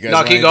 do you guys? No,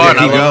 want keep anything? going.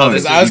 Keep I love going.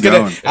 this. I was Keep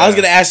gonna going. I was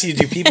gonna ask you,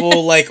 do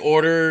people like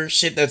order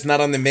shit that's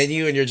not on the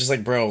menu, and you're just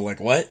like, bro, like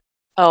what?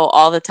 Oh,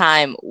 all the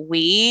time.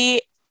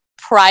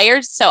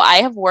 So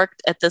I have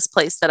worked at this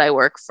place that I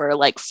work for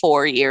like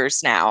 4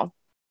 years now.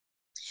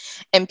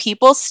 And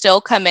people still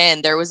come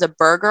in. There was a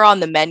burger on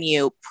the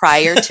menu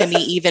prior to me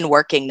even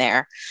working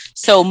there.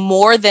 So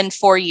more than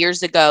 4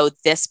 years ago,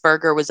 this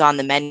burger was on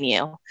the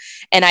menu.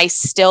 And I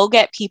still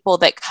get people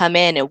that come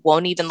in and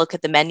won't even look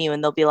at the menu,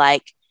 and they'll be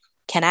like,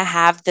 can I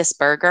have this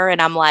burger?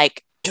 And I'm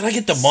like, Can I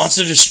get the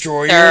Monster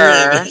Destroyer?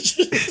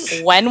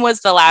 Sir. When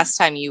was the last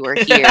time you were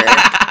here?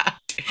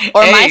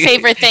 Or my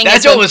favorite thing that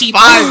is joke when was people-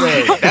 5,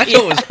 man. That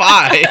joke was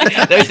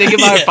 5. They're thinking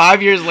about it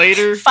 5 years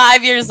later.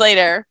 5 years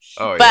later.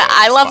 Oh, But yeah,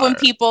 I it's love when fire.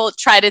 people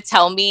try to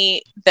tell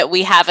me that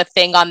we have a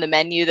thing on the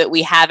menu that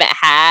we haven't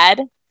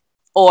had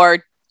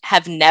or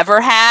have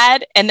never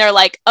had. And they're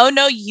like, oh,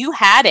 no, you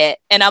had it.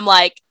 And I'm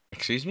like,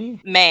 Excuse me?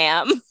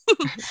 ma'am,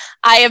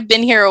 I have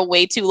been here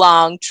way too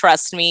long.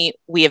 Trust me,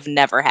 we have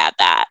never had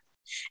that.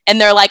 And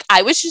they're like,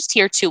 I was just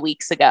here 2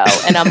 weeks ago.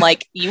 And I'm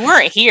like, you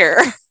weren't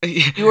here.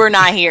 You were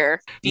not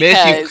here. Miss,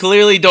 you because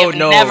clearly we don't have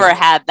know. Never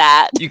had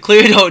that. You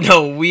clearly don't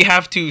know. We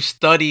have to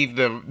study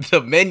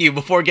the menu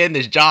before getting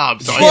this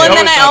job. So Well, I know and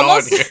then it's not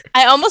on here.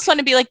 I almost want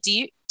to be like, do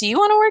you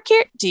want to work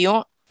here? Do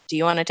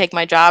you want to take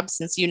my job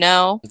since you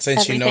know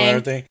Since you know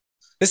everything.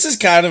 This is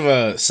kind of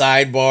a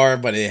sidebar,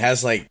 but it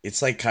has like,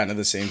 it's like kind of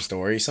the same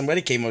story.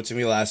 Somebody came up to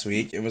me last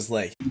week. It was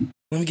like,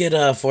 let me get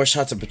 4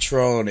 shots of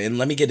Patron and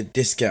let me get a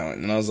discount.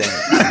 And I was like,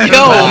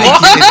 Yo,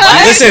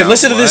 what?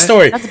 listen to this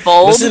story. That's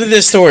bold. Listen to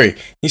this story.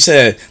 He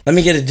said, let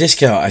me get a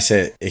discount. I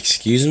said,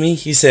 excuse me?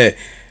 He said,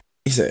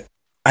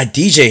 I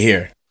DJ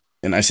here.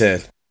 And I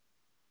said,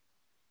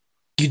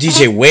 you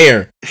DJ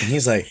where? And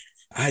he's like,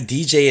 I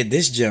DJ at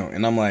this joint.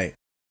 And I'm like,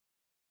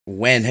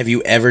 when have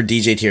you ever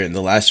DJ'd here in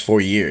the last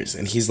 4 years?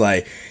 And he's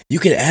like, you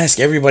could ask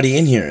everybody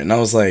in here. And I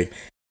was like,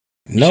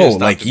 no, should've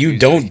stopped like the you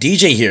music. don't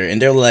DJ here.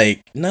 And they're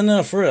like,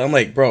 no, for real. I'm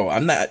like, bro,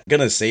 I'm not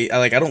gonna say,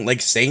 I don't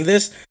like saying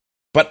this,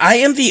 but I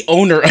am the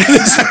owner of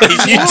this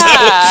place.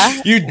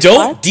 Yeah. You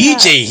don't What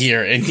DJ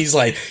here. And he's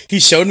like, he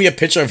showed me a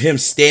picture of him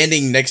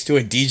standing next to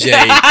a DJ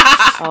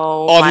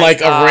Oh, on my like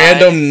God. a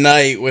random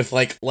night with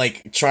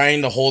like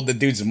trying to hold the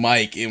dude's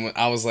mic. And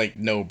I was like,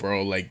 no,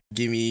 bro, like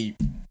give me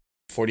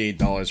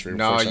 $48 for your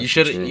No, 4 you shots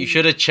should of Patron. you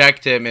should have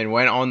checked him and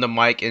went on the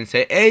mic and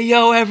said, "Hey,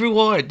 yo,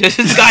 everyone, this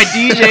is guy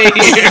DJ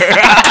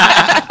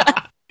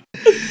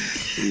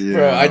here."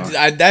 Bro,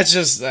 I that's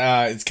just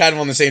it's kind of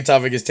on the same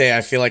topic as Tay.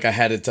 I feel like I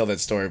had to tell that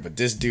story, but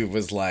this dude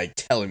was like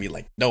telling me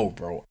like, no,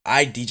 bro,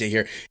 I DJ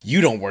here.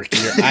 You don't work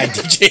here. I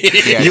DJ here.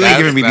 Yeah, You ain't that's-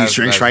 giving me these that's-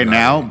 drinks that's right not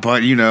now, it.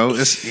 but you know,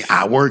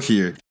 I work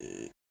here.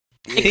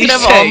 It could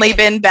have only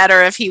been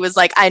better if he was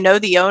like, I know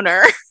the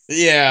owner.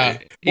 Yeah.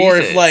 He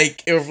Or said-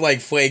 if like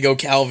Fuego,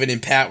 Calvin,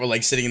 and Pat were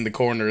like sitting in the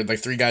corner, like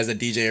 3 guys that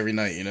DJ every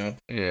night, you know?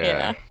 Yeah.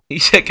 Yeah. He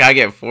said, "Can I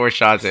get 4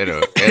 shots in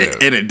a?"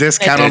 And a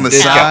discount A on the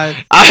discount.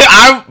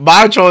 side.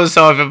 My troll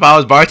self, if I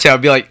was bartender,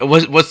 I'd be like,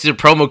 "What's your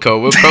promo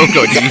code? What promo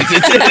code do you use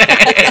it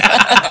today?"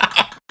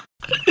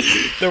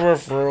 The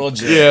referral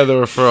joke. Yeah, the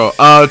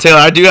referral. Taylor,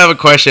 I do have a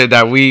question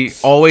that we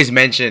always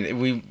mention.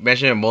 We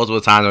mention it multiple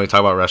times when we talk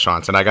about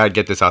restaurants, and I gotta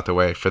get this out the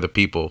way for the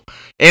people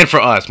and for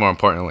us, more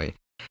importantly.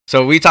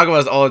 So we talk about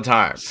this all the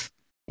time.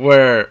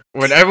 Where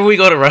whenever we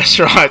go to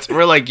restaurants,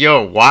 we're like,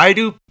 "Yo, why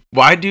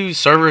do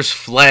servers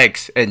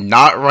flex and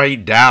not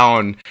write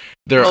down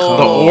the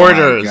Oh my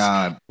orders?"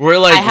 God. We're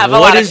like, I have a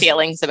what lot is- of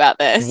feelings about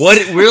this.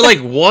 We're like,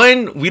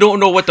 one, we don't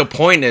know what the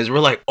point is. We're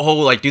like, oh,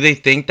 like, do they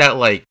think that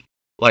like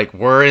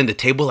we're in the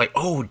table like,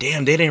 oh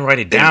damn, they didn't write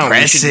it down.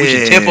 We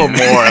should tip them more.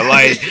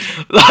 like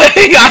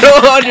I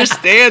don't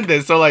understand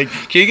this. So like,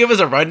 can you give us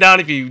a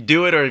rundown if you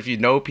do it or if you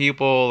know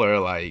people or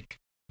like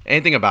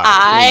anything about it?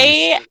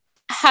 Please? I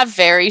have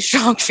very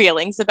strong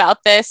feelings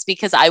about this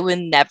because I would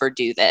never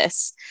do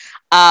this.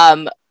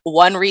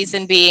 One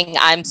reason being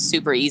I'm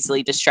super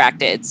easily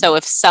distracted. So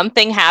if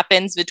something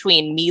happens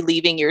between me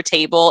leaving your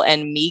table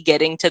and me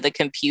getting to the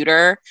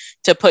computer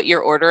to put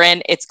your order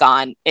in, it's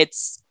gone.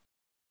 It's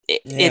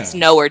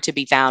nowhere to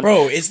be found.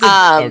 Bro, it's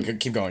the okay,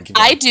 keep going.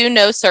 I do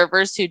know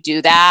servers who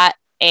do that.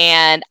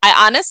 And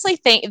I honestly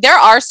think there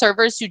are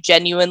servers who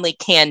genuinely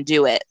can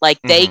do it. Like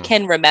they Mhm.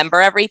 can remember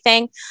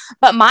everything.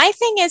 But my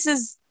thing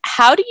is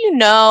how do you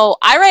know?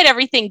 I write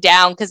everything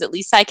down because at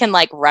least I can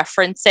like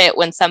reference it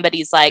when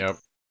somebody's like,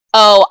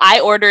 oh, I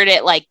ordered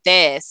it like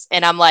this.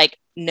 And I'm like,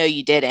 no,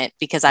 you didn't,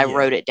 because I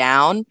wrote it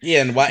down.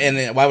 Yeah, and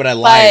why would I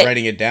lie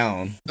writing it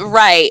down?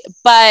 Right.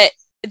 But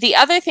the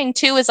other thing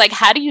too is like,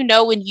 how do you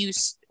know when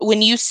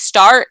you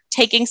start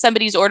taking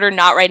somebody's order,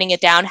 not writing it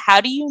down,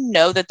 how do you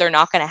know that they're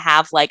not going to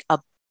have like a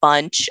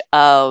bunch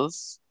of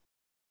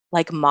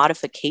like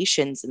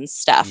modifications and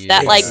stuff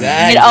that like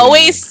it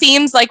always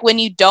seems like when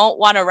you don't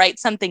want to write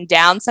something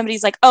down,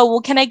 somebody's like, oh, well,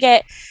 can I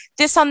get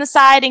this on the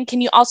side, and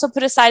can you also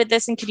put a side of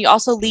this, and can you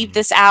also leave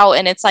this out?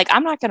 And it's like,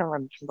 I'm not gonna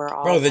remember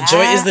all. Bro, the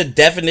joy is the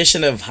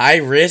definition of high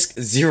risk,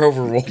 zero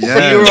reward.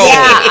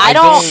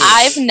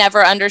 I've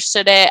never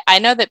understood it. I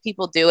know that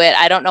people do it.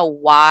 I don't know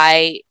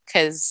why,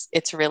 because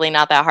it's really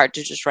not that hard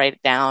to just write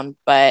it down.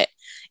 But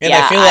and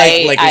I feel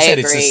like you said,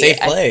 it's a safe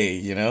play,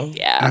 you know?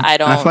 Yeah, I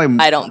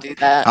don't do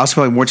that. I also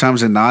feel like more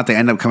times than not, they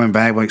end up coming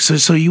back like,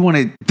 so you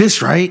wanted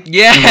this, right?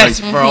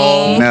 Yes, like,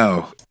 bro.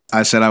 No.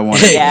 I said I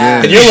wanted this.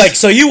 And you're like,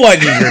 so you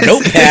wanted your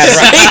notepad,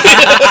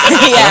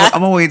 right? Yeah.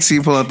 I'm gonna wait till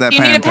you pull up that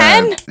pen.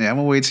 Yeah, I'm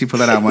gonna wait till you pull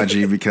that out, my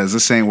G, because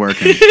this ain't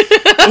working.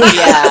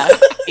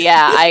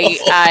 Yeah.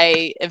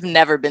 I have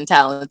never been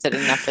talented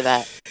enough for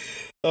that.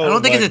 I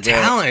don't think it's a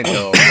talent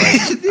though. Like,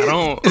 I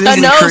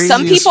don't. No,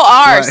 some people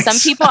are. Some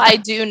people I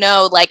do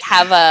know like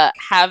have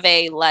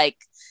a like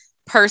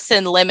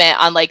person limit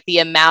on like the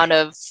amount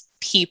of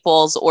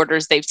people's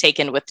orders they've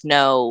taken with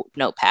no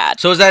notepad.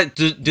 So is that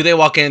do they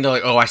walk in and they're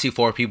like, oh, I see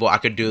 4 people, I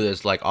could do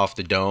this like off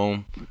the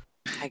dome?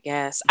 I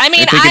guess. I mean,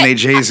 they're thinking they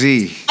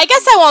Jay-Z. I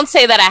guess I won't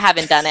say that I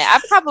haven't done it.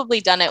 I've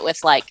probably done it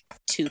with like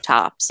 2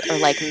 tops or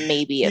like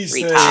maybe a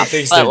 3 top.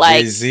 But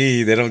like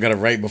Jay-Z, they don't gotta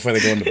write before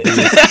they go in the booth.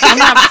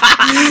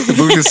 The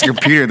booth is a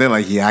computer. They're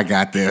like, yeah, I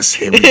got this.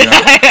 Here we go.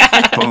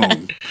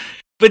 Boom.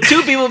 But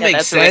 2 people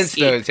makes sense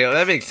though, Taylor.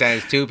 That makes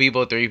sense. 2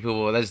 people, 3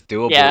 people, that's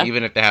doable,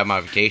 even if they have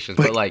modifications.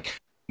 But like,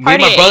 me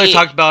and my brother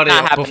talked about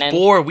it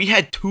before. We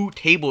had 2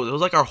 tables. It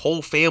was like our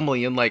whole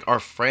family and like our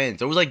friends.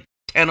 There was like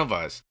 10 of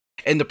us.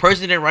 And the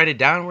person didn't write it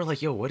down. We're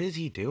like, yo, what is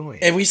he doing?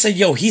 And we said,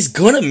 yo, he's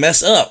gonna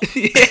mess up.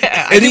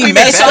 Yeah. And he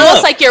messed up. It's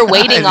almost like you're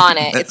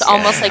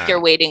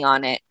waiting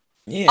on it.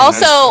 Yeah,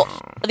 also,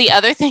 the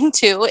other thing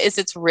too is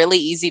it's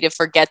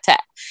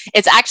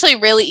actually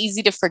really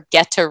easy to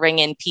forget to ring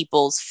in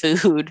people's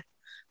food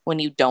when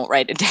you don't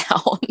write it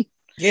down.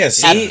 Yeah,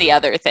 see? That's the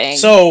other thing.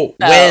 So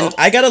when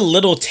I got a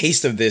little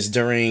taste of this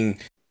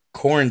during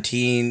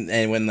quarantine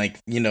and when like,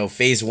 you know,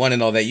 phase 1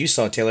 and all that you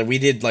saw, Taylor, we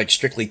did like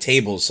strictly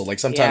tables. So like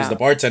sometimes the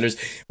bartenders,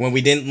 when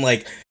we didn't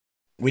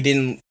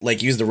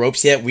use the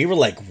ropes yet, we were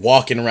like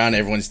walking around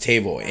everyone's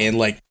table. And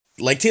like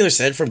Taylor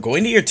said, from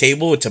going to your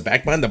table to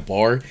back behind the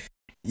bar,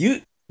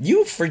 you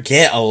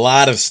forget a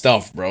lot of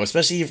stuff, bro.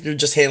 Especially if you're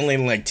just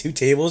handling like 2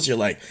 tables. You're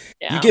like,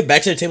 you get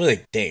back to the table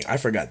like, dang, I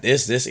forgot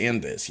this,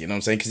 and this. You know what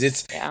I'm saying? Because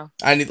it's,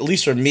 at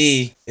least for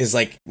me, is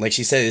like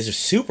she said, it's just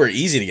super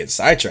easy to get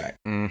sidetracked.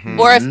 Mm-hmm.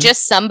 Or if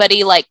just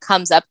somebody like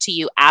comes up to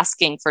you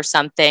asking for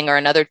something, or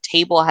another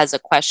table has a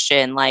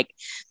question, like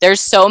there's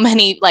so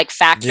many like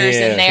factors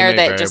in there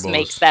that just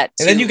makes that.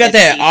 And then you got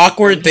that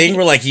awkward thing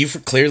where like you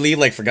clearly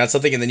like forgot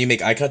something, and then you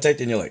make eye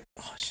contact, and you're like,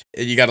 oh shit.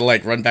 And you gotta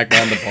like run back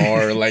down the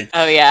bar, or, like,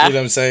 oh yeah, you know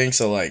what I'm saying?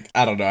 So like,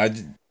 I don't know,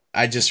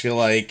 I just feel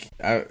like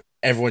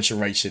everyone should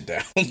write shit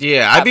down.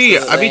 Yeah, I'd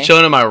be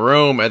chilling in my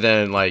room, and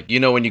then like, you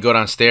know, when you go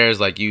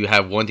downstairs, like you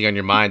have one thing on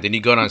your mind, then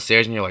you go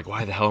downstairs and you're like,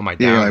 why the hell am I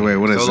down? Yeah, like, wait,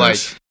 what is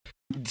this?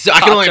 So I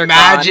can only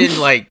imagine,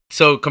 like,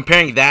 so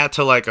comparing that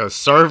to like a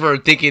server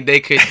thinking they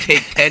could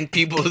take 10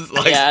 people's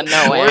like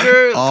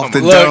orders off the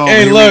dome.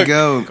 Hey, here we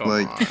go.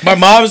 Like, my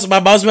mom's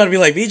about to be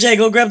like, BJ,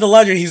 go grab the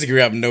laundry. He's like,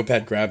 grab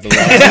notepad, grab the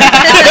laundry.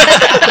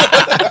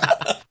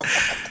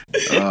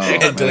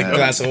 And a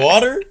glass of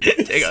water.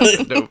 Take out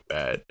the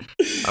notepad.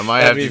 I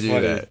might have to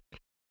do that.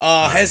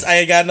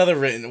 I got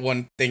another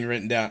one thing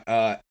written down.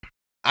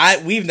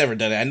 We've never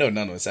done it. I know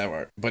none of us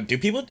ever. But do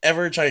people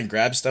ever try and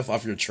grab stuff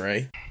off your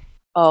tray?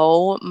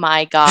 Oh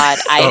my god,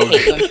 I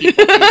hate when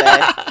people do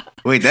that.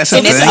 Wait, that's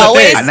a thing?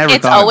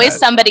 It's always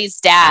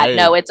somebody's dad.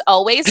 No, it's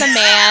always a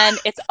man.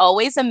 It's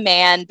always a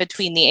man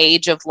between the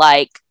age of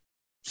like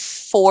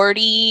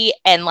 40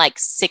 and like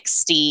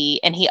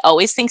 60, and he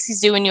always thinks he's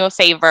doing you a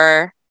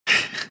favor.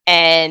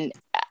 And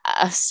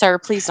sir,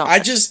 please don't. I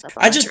just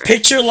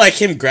picture like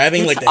him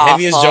grabbing like the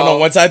heaviest joint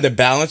on one side, the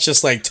balance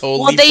just like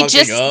totally.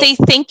 Well, they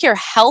think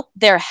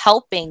they're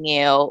helping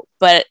you,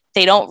 but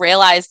they don't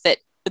realize that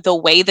the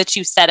way that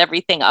you set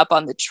everything up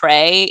on the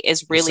tray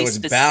is really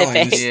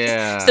specific.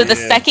 Yeah, so the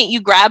second you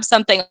grab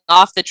something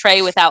off the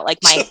tray without like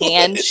my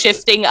hand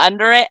shifting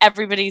under it,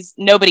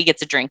 nobody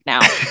gets a drink now.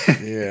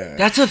 Yeah,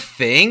 that's a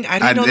thing. I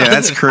didn't know that.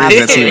 That's crazy.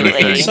 That's even a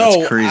thing.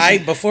 So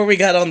crazy. Before we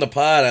got on the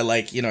pod,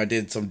 I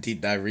did some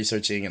deep dive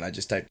researching, and I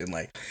just typed in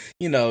like,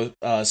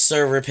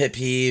 server pet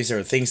peeves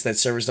or things that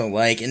servers don't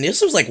like, and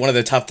this was like one of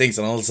the top things,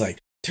 and I was like,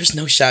 there's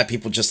no shot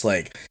people just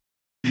like,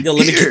 yo,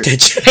 let me get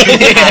that shit.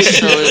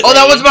 Oh,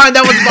 that was mine.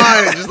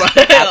 Just like,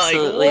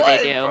 absolutely,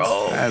 like, they do.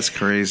 Bro? That's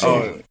crazy.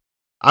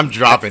 I'm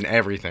dropping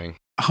everything.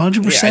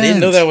 100%. Yeah, I didn't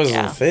know that was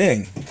Yeah. a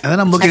thing. And then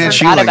I'm looking I at you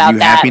forgot like, about you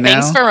that. happy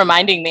now? Thanks for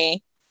reminding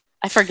me.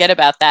 I forget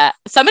about that.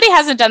 Somebody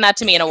hasn't done that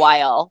to me in a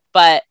while,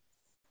 but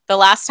the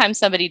last time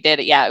somebody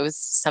did it, it was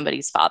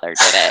somebody's father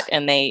did it,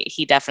 and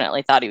he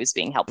definitely thought he was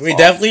being helpful. We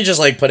definitely just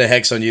like put a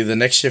hex on you. The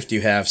next shift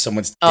you have,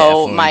 someone's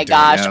Oh definitely my doing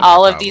gosh! it. Yeah,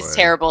 All of probably. these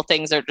terrible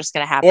things are just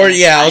gonna happen. Or It's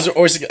yeah, I fine.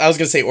 was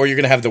gonna say, or you're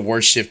gonna have the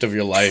worst shift of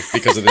your life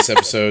because of this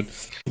episode.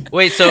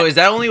 Wait, so is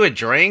that only with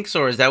drinks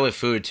or is that with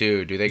food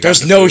too? Do they? got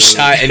There's the no food?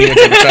 shot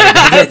anyone's ever trying to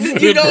bring their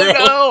food, You don't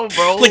bro. know,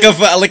 bro.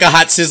 Like a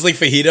hot sizzling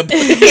fajita.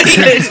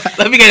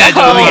 Let me get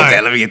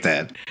that. Let me get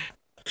that.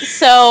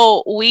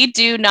 So we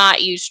do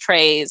not use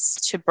trays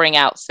to bring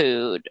out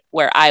food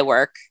where I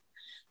work.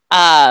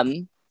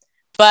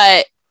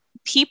 But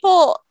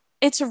people,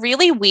 it's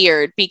really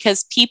weird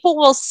because people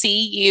will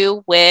see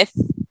you when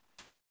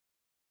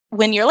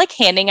you're like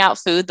handing out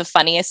food, the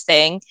funniest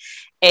thing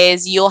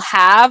is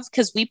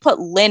because we put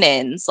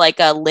linens, like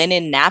a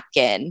linen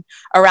napkin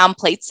around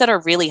plates that are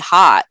really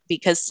hot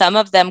because some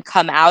of them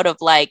come out of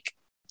like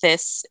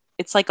this,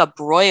 it's like a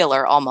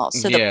broiler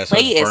almost. So the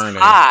plate is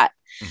hot.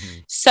 Mm-hmm.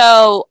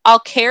 So I'll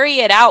carry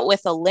it out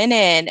with a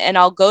linen and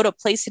I'll go to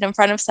place it in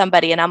front of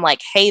somebody and I'm like,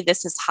 hey,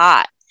 this is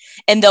hot.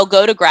 And they'll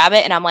go to grab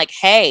it and I'm like,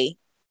 hey,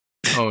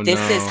 this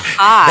is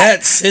hot.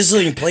 That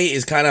sizzling plate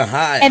is kind of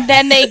hot. And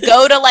then they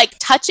go to like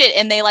touch it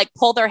and they like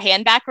pull their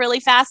hand back really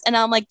fast. And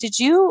I'm like, did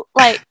you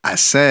like, I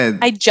said,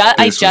 I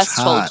just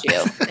told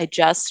you. I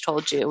just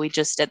told you. We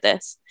just did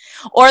this.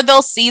 Or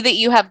they'll see that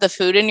you have the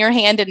food in your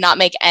hand and not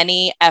make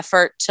any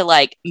effort to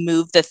like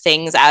move the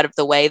things out of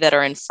the way that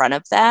are in front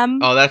of them.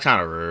 Oh, that's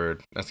kind of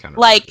rude. That's kind of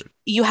like rude.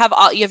 you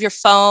have your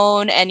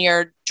phone and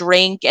your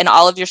drink and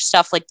all of your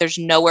stuff. Like there's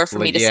nowhere for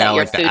me to set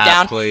your food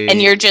down,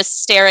 and you're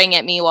just staring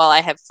at me while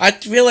I have. I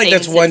feel like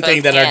that's one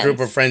thing that hands. our group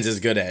of friends is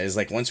good at. Is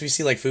like once we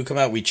see like food come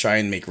out, we try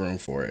and make room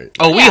for it.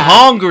 Oh, we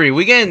hungry.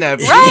 We getting that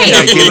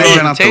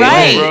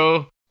right,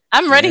 bro.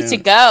 I'm ready to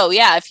go.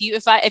 Yeah,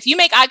 if you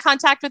make eye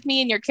contact with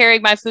me and you're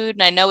carrying my food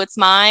and I know it's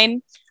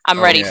mine, I'm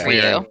ready for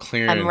you.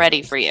 I'm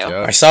ready for you.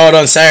 I saw it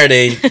on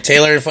Saturday.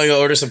 Taylor and Fuego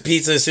ordered some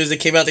pizza. As soon as they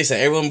came out, they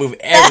said, "Everyone move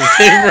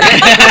everything."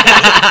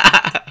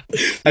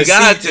 You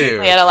got to.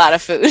 We had a lot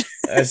of food.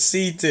 I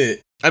seen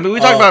it. I mean, we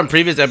talked about in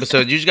previous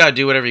episodes. You just gotta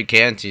do whatever you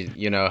can to,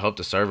 help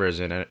the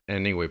servers in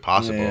any way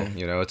possible.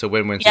 Yeah. It's a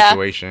win-win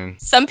situation.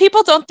 Some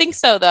people don't think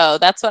so, though.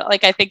 That's what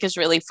I think is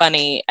really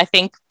funny. I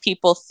think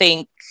people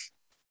think.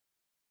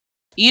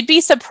 You'd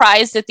be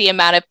surprised at the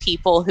amount of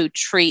people who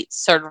treat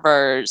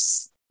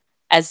servers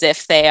as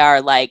if they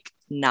are like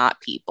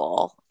not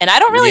people. And I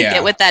don't really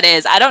get what that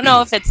is. I don't know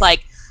if it's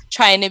like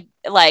trying to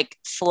like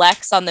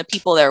flex on the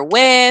people they're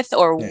with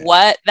or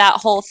what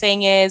that whole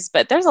thing is,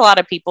 but there's a lot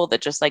of people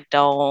that just like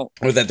don't,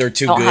 or that they're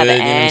too don't good. have You know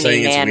what I'm any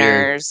saying?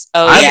 manners.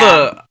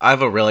 I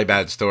have a really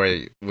bad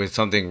story with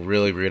something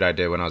really rude I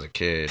did when I was a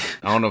kid.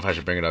 I don't know if I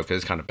should bring it up because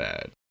it's kind of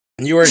bad.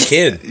 You were a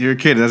kid. You're a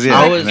kid. That's it.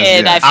 I was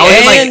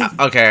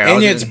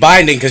it's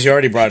binding because you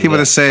already brought it. People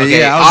that say,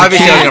 okay, I was a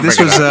kid. This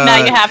was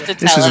now you have to tell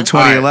this was in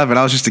 2011.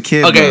 I was just a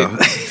kid. Okay,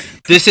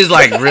 this is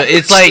like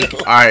it's like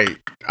all right.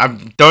 I'm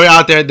throwing it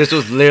out there. This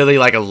was literally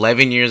like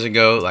 11 years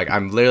ago. Like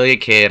I'm literally a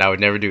kid. I would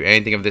never do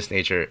anything of this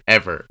nature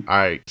ever. All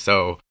right,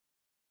 so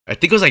I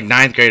think it was like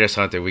 9th grade or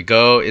something. We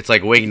go. It's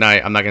like wing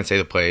night. I'm not gonna say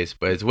the place,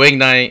 but it's wing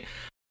night.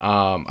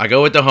 I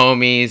go with the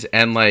homies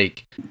and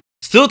like.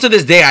 Still to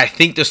this day, I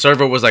think the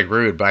server was like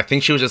rude, but I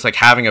think she was just like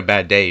having a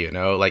bad day,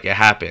 like it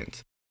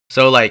happens.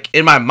 So like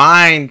in my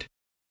mind,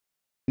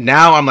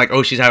 now I'm like,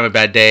 oh, she's having a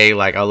bad day,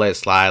 like I'll let it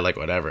slide, like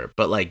whatever.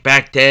 But like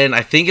back then,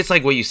 I think it's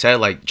like what you said,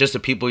 like just the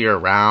people you're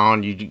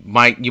around, you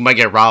might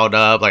get riled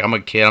up. Like I'm a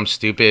kid, I'm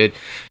stupid,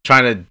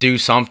 trying to do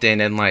something,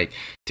 and like,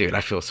 dude,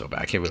 I feel so bad.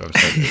 I can't believe I'm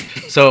saying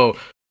this. So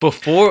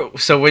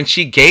when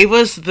she gave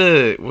us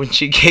the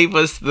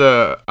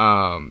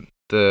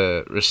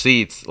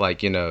receipts,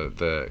 like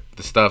the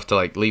stuff to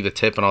like leave the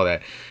tip and all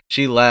that,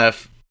 she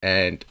left,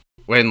 and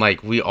when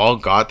like we all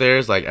got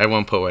theirs, like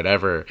everyone put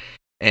whatever,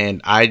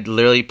 and I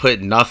literally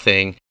put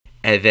nothing,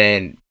 and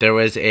then there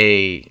was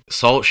a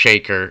salt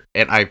shaker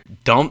and I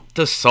dumped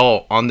the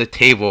salt on the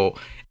table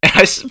and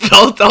I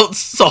spelled out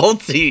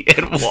salty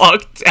and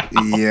walked out.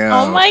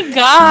 Oh my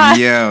god.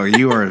 Yo,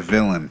 you are a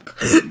villain.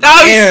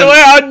 I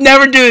swear I'd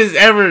never do this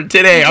ever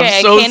today. Okay,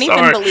 I'm so I can't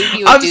sorry. even believe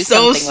you would I'm do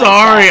so something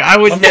sorry. like that. I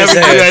would never do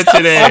that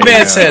today. My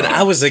man said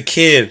I was a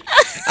kid.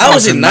 I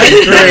was in 9th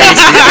grade.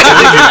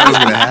 That was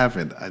gonna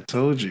happen. I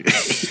told you.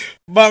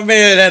 My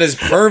man had his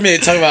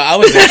permit talking about I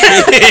was a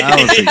kid.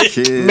 I was a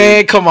kid.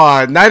 Man, come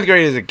on. 9th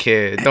grade is a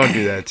kid. Don't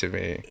do that to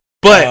me.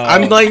 But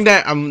I'm like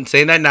that. I'm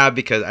saying that now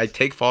because I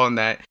take fault in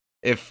that.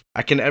 If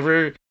I can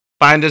ever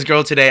find this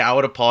girl today, I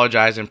would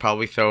apologize and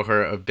probably throw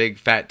her a big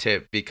fat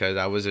tip because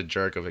I was a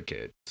jerk of a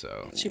kid.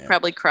 So she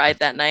probably cried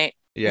that night.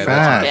 Yeah,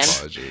 that's my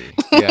apology.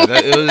 Yeah,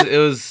 it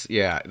was.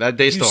 Yeah, that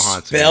day still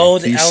haunts me.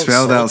 You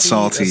spelled out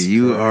salty.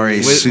 You are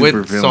a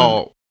super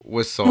villain.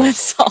 With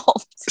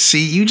salt.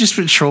 See, you just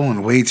been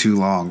trolling way too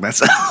long.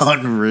 That's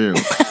unreal.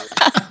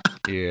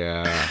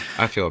 Yeah,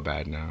 I feel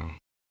bad now.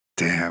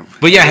 Damn.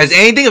 But yeah, has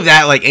anything of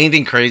that, like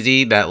anything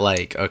crazy that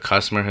like a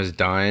customer has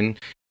done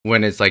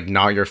when it's like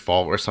not your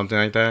fault or something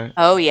like that?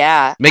 Oh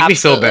yeah. Make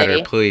absolutely. me feel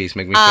better, please.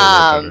 Make me feel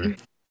better.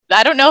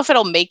 I don't know if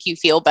it'll make you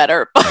feel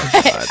better, but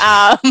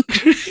Oh,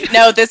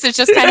 no, this is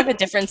just kind of a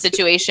different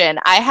situation.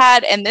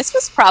 And this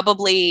was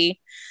probably,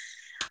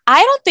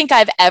 I don't think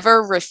I've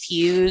ever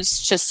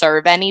refused to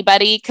serve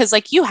anybody because,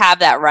 like, you have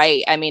that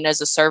right. I mean,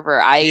 as a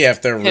server,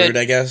 if they're rude,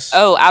 I guess.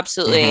 Oh,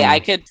 absolutely. Mhm. I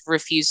could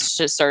refuse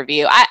to serve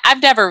you.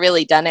 I've never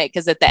really done it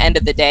because at the end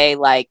of the day,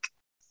 like,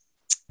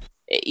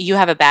 you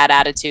have a bad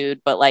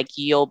attitude, but like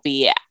you'll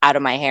be out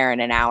of my hair in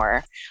an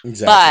hour.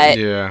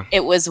 Exactly. But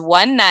it was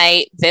one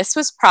night. It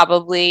was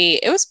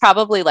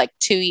probably like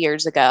 2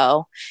 years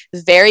ago.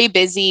 Very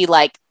busy,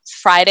 like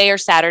Friday or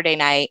Saturday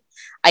night.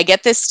 I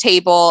get this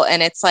table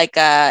and it's like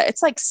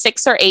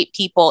 6 or 8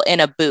 people in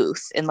a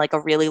booth, in like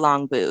a really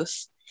long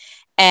booth.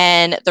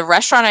 And the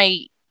restaurant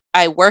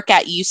I work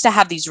at used to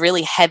have these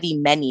really heavy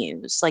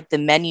menus. Like the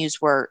menus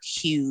were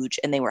huge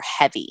and they were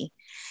heavy.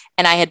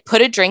 And I had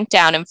put a drink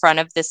down in front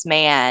of this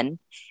man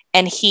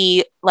and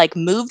he like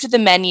moved the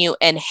menu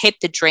and hit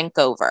the drink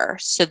over.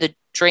 So the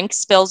drink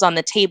spills on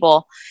the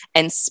table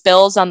and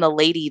spills on the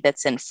lady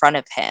that's in front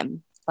of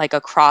him, like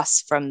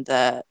across from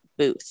the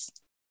booth.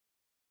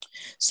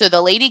 So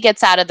the lady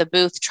gets out of the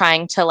booth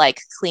trying to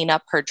like clean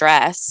up her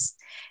dress.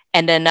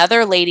 And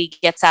another lady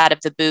gets out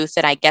of the booth.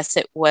 And I guess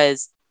it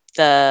was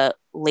the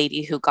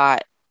lady who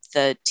got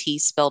the tea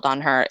spilled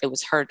on her. It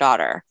was her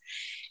daughter.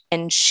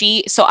 And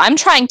so I'm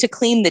trying to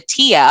clean the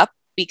tea up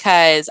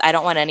because I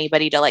don't want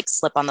anybody to like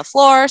slip on the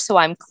floor. So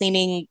I'm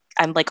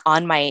like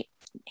on my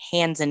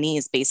hands and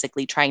knees,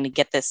 basically trying to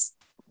get this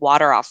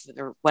water off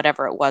or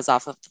whatever it was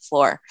off of the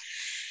floor.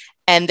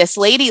 And this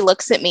lady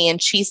looks at me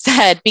and she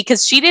said,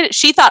 because she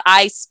thought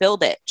I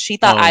spilled it. She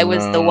thought I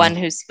was the one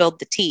who spilled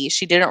the tea.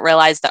 She didn't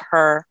realize that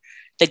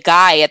the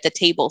guy at the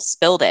table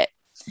spilled it.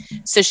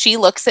 So she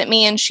looks at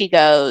me and she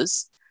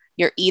goes,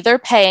 "You're either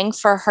paying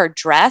for her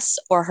dress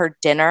or her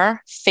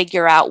dinner.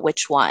 Figure out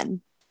which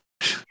one."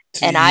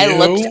 And I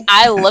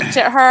looked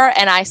at her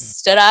and I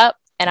stood up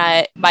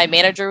and my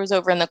manager was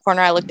over in the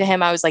corner. I looked at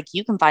him. I was like,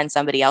 "You can find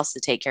somebody else to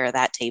take care of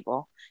that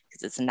table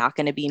because it's not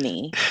going to be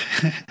me."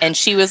 And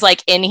she was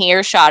like in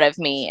earshot of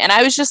me. And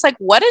I was just like,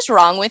 "What is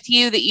wrong with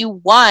you that you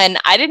won?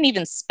 I didn't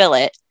even spill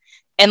it."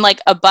 And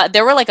like,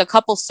 there were like a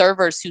couple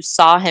servers who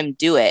saw him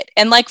do it.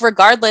 And like,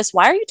 regardless,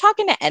 why are you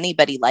talking to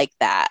anybody like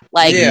that?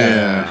 Like,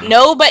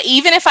 no, but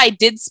even if I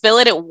did spill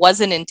it, it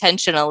wasn't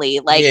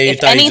intentionally. Like,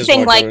 if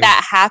anything like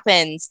that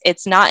happens,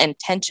 it's not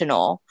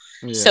intentional.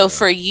 Yeah. So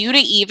for you to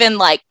even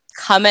like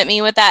come at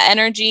me with that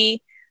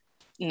energy,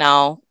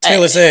 no.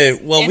 Taylor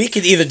said, "Well, we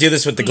could either do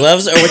this with the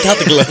gloves or without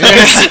the gloves."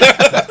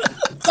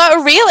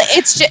 But really,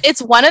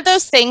 it's one of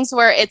those things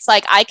where it's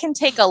like, I can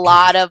take a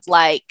lot of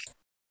like,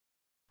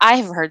 I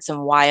have heard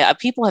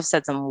people have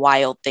said some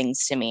wild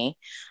things to me,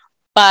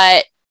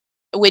 but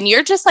when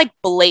you're just like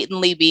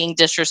blatantly being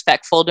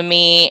disrespectful to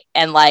me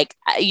and like,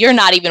 you're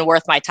not even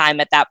worth my time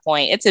at that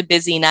point. It's a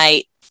busy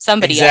night.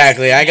 Somebody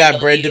exactly. I got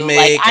bread to make.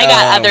 Like, I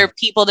got other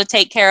people to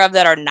take care of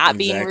that are not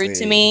being rude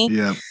to me.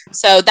 Yeah.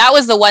 So that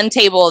was the one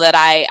table that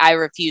I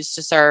refused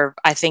to serve,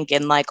 I think,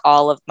 in like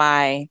all of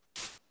my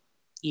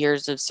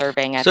years of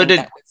serving.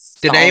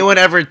 Did anyone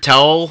ever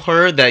tell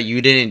her that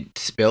you didn't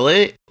spill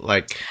it?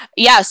 Like,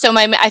 yeah. So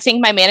I think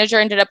my manager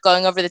ended up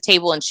going over the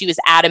table, and she was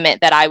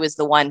adamant that I was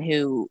the one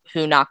who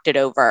knocked it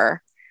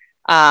over.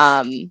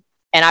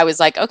 And I was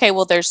like, okay,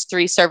 well, there's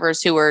 3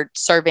 servers who were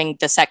serving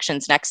the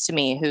sections next to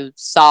me who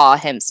saw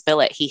him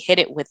spill it. He hit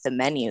it with the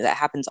menu. That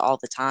happens all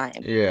the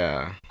time.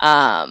 Yeah.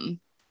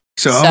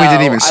 So homie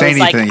didn't even say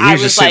anything. He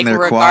was just sitting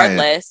there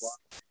quiet.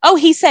 Oh,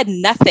 he said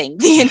nothing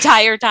the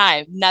entire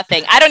time.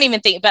 Nothing. I don't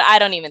even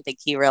think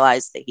he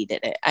realized that he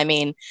did it. I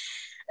mean,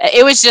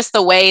 it was just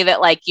the way that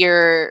like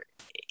you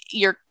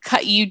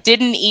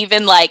didn't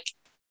even like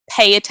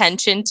pay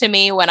attention to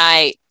me when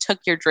I took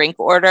your drink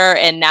order,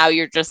 and now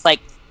you're just like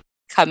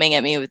coming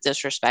at me with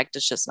disrespect.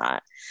 It's just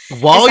not.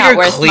 While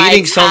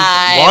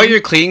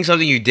you're cleaning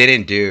something you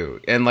didn't do,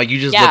 and like you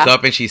just look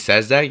up and she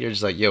says that, you're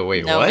just like, "Yo,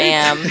 wait, no, what?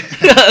 Ma'am.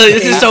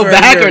 This is so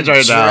backwards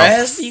right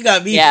now." You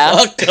got me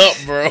fucked up,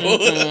 bro.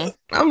 Mm-hmm.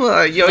 I'm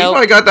like, yo, you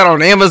might have got that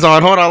on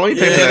Amazon. Hold on, let me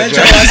pay for that.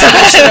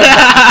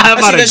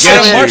 I see that shit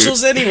at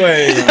Marshalls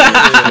anyway.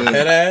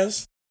 Head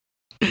ass.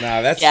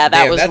 Nah, that's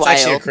wild.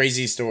 Actually a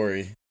crazy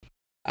story.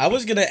 I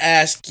was gonna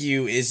ask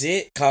you, is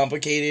it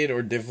complicated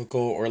or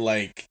difficult, or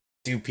like,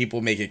 do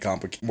people make it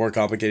more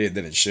complicated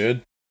than it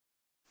should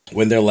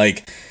when they're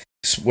like,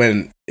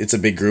 when it's a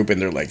big group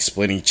and they're like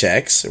splitting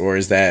checks, or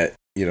is that,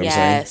 you know what I'm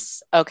saying?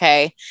 Yes.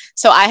 Okay.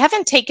 So I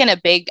haven't taken a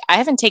big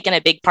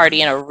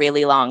party in a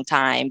really long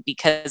time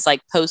because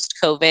like post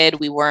COVID,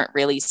 we weren't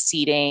really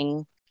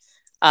seating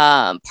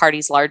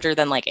parties larger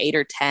than like 8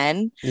 or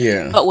 10.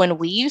 Yeah. But when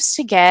we used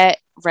to get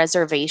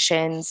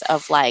reservations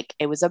of like,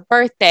 it was a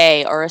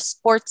birthday or a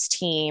sports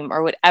team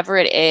or whatever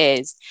it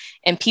is,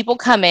 and people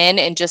come in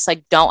and just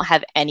like don't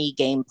have any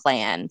game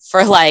plan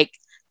for like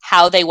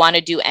how they want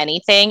to do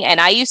anything. And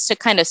I used to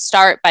kind of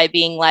start by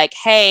being like,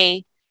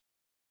 hey,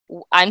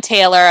 I'm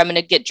Taylor. I'm going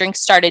to get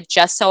drinks started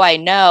just so I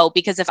know,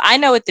 because if I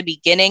know at the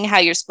beginning how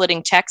you're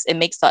splitting checks, it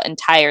makes the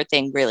entire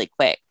thing really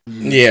quick.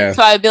 Yeah.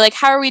 So I would be like,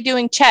 how are we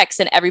doing checks?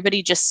 And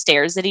everybody just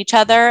stares at each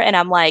other. And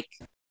I'm like,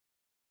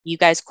 you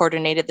guys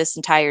coordinated this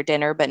entire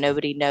dinner, but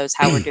nobody knows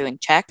how we're doing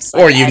checks.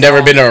 Or you've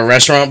never been to a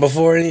restaurant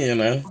before, you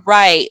know?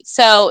 Right.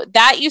 So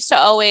that used to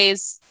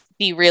always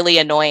be really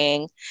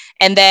annoying.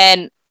 And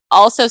then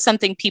also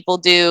something people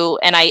do,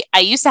 and I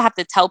used to have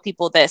to tell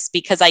people this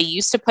because I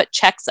used to put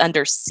checks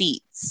under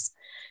seats.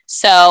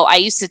 So I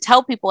used to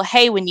tell people,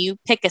 hey, when you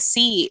pick a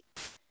seat,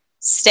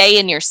 stay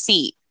in your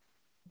seat.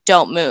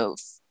 Don't move.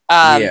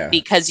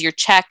 Because your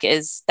check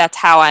that's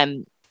how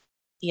I'm,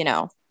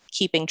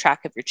 keeping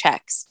track of your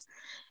checks.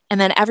 And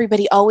then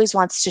everybody always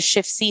wants to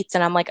shift seats.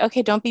 And I'm like,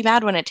 okay, don't be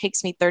mad when it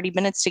takes me 30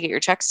 minutes to get your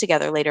checks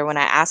together later when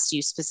I asked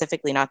you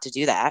specifically not to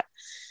do that.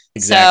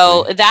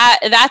 Exactly. So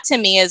that to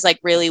me is like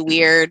really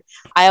weird.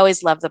 I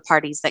always love the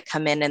parties that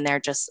come in and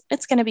they're just,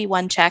 it's going to be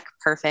one check.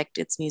 Perfect.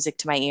 It's music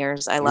to my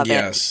ears. I love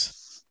it.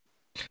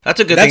 That's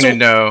a good thing to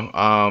know.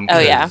 Oh,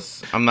 yeah.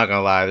 I'm not going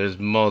to lie. There's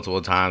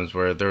multiple times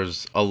where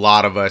there's a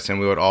lot of us and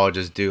we would all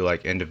just do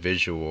like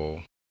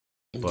individual.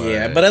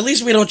 But at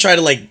least we don't try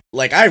to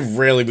like I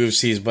rarely move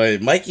seats, but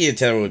Mikey and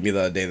Taylor with me the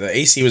other day. The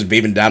AC was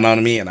beaming down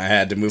on me and I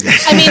had to move my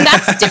seat. I mean,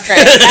 that's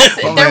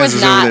different. There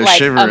was not like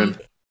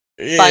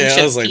bunch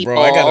I was of like, people.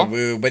 bro, I gotta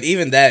move. But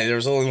even that, there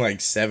was only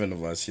like 7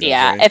 of us.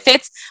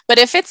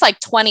 If it's like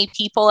 20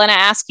 people and I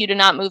ask you to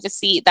not move a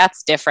seat,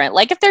 that's different.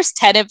 Like if there's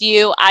 10 of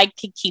you, I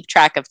could keep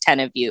track of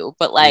 10 of you.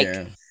 But like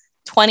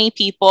 20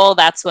 people,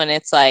 that's when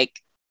it's like,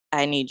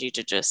 I need you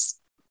to just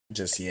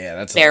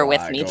that's bear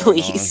with me,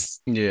 please.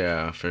 On.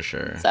 Yeah, for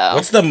sure. So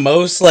what's the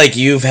most like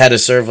you've had to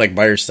serve like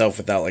by yourself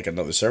without like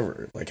another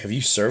server? Like, have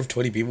you served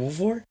 20 people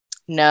before?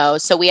 No,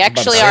 so we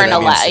actually aren't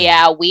allowed.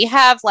 Yeah, we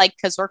have like,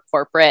 because we're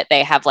corporate,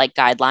 they have like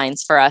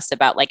guidelines for us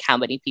about like how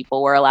many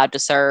people we're allowed to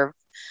serve.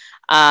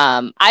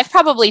 I've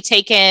probably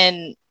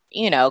taken,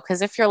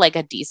 because if you're like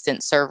a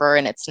decent server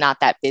and it's not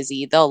that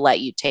busy, they'll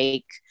let you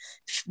take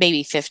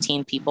maybe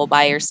 15 people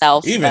by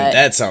yourself. Even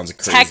that sounds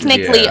crazy.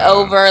 Technically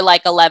over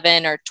like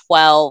 11 or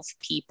 12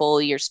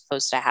 people, you're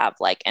supposed to have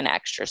like an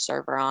extra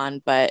server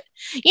on. But,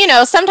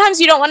 sometimes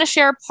you don't want to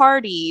share a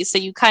party. So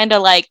you kind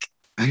of like,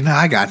 no,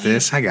 I got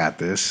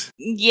this.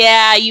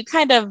 Yeah, you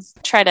kind of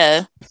try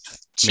to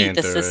cheat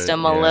the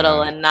system a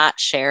little and not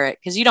share it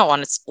because you don't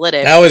want to split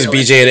it. That was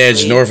BJ at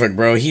Edge Norfolk,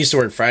 bro. He used to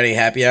work Friday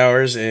happy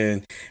hours,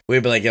 and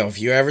we'd be like, yo, if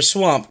you're ever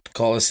swamped,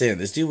 call us in.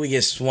 This dude would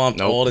get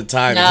swamped all the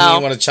time. No. He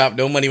didn't want to chop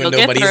no money with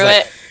nobody.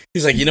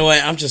 He's like, you know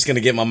what? I'm just going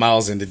to get my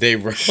miles in today,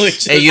 bro.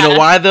 Hey, you know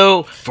why,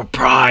 though? For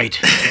pride.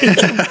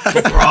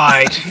 For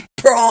pride.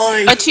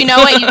 But you know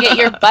what? You get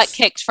your butt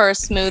kicked for a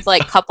smooth,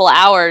 like, couple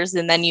hours,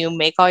 and then you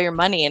make all your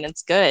money, and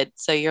it's good.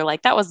 So you're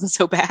like, that wasn't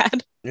so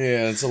bad.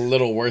 Yeah, it's a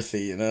little worth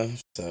it,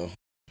 So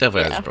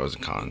definitely has pros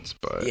and cons,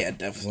 but... Yeah,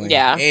 definitely.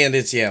 Yeah. And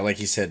it's, like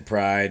he said,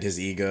 pride,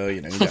 his ego.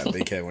 You got a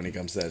big head when it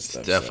comes to that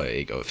stuff. It's definitely an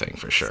ego thing,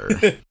 for sure.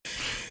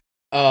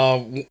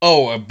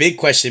 A big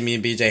question me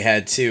and BJ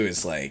had too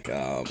is like,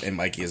 and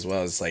Mikey as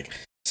well, is like,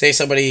 say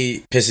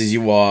somebody pisses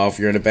you off,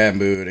 you're in a bad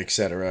mood,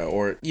 etc.,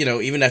 or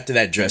even after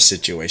that dress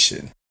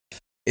situation,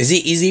 is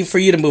it easy for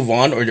you to move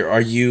on, or are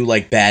you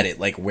like bad at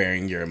like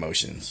wearing your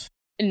emotions?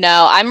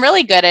 No, I'm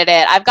really good at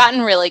it. I've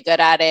gotten really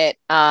good at it.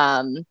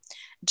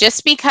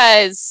 Just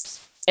because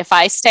if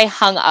I stay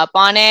hung up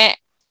on it,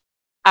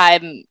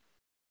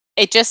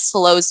 it just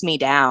slows me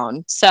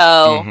down.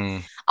 So.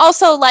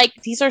 Also, like,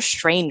 these are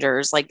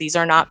strangers. Like, these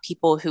are not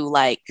people who,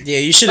 like... Yeah,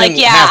 you shouldn't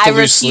have to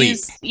lose sleep.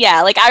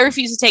 Yeah, like, I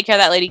refuse to take care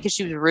of that lady because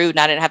she was rude and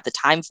I didn't have the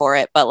time for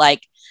it. But,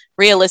 like,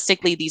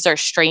 realistically, these are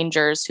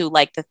strangers who,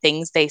 like, the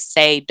things they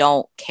say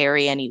don't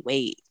carry any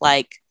weight.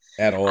 Like...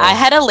 At all. I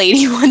had a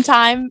lady one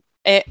time...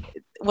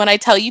 when I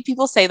tell you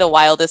people say the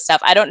wildest stuff,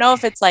 I don't know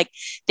if it's, like,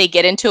 they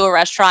get into a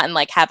restaurant and,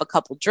 like, have a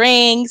couple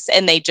drinks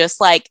and they just,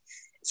 like...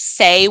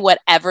 say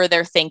whatever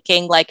they're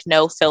thinking, like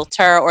no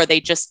filter, or they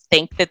just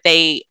think that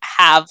they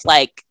have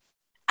like,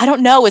 I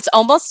don't know, it's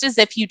almost as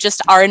if you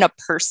just aren't a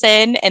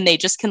person and they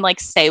just can like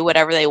say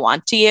whatever they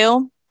want to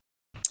you.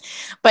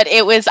 But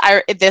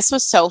this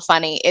was so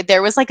funny.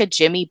 There was like a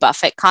Jimmy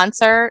Buffett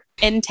concert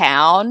in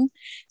town.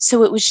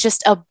 So it was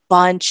just a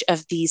bunch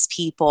of these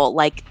people.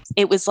 Like,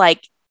 it was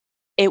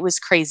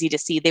crazy to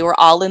see. They were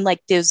all in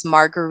like those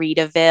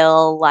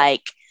Margaritaville,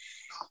 like,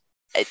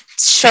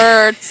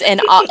 shirts and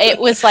all. I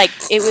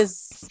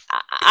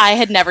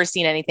had never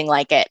seen anything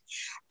like it.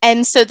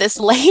 And so this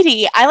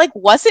lady, I like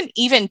wasn't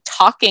even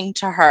talking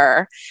to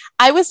her.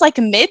 I was like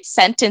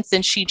mid-sentence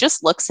and she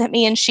just looks at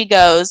me and she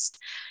goes,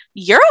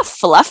 "You're a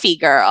fluffy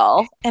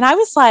girl." And I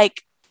was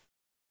like,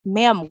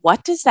 "Ma'am,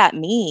 what does that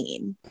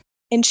mean?"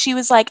 And she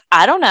was like,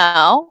 "I don't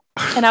know."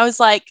 And I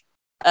was like,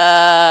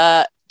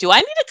 do I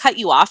need to cut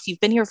you off? You've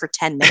been here for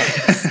 10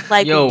 minutes.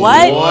 Like, yo,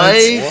 what?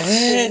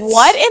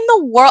 What in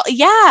the world?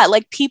 Yeah,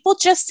 like people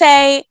just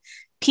say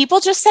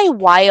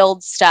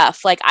wild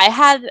stuff. Like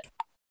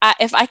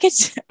if I could,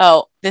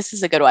 this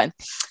is a good one.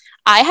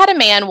 I had a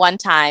man one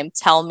time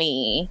tell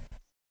me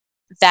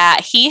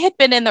that he had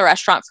been in the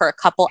restaurant for a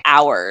couple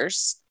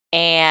hours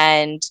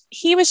and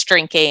he was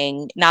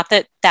drinking. Not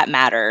that that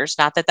matters,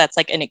 not that that's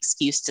like an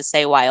excuse to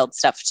say wild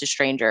stuff to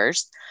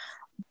strangers,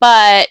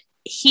 but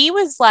he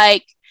was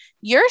like,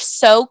 "You're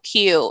so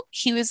cute."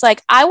 He was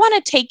like, "I want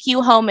to take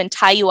you home and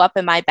tie you up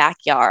in my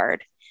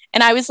backyard."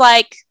 And I was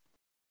like,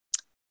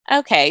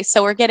 okay,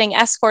 so we're getting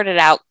escorted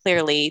out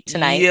clearly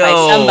tonight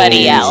by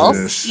somebody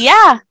else.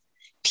 Yeah.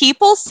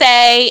 People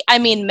say, I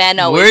mean, men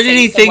always. Where did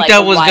he think like, that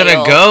was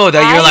gonna go?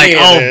 That you're like,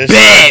 oh,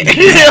 bet. The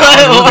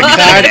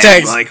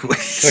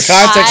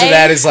context of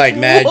that is like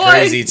mad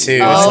crazy too.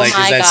 Oh, it's like,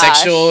 is that gosh.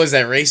 sexual? Is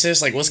that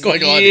racist? Like, what's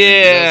going on?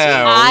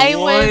 Yeah. I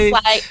was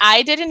like,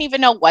 I didn't even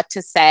know what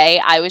to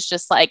say. I was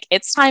just like,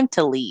 it's time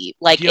to leave.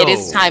 Like, it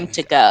is time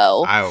to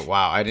go.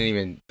 Wow. I didn't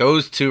even,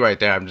 those two right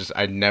there.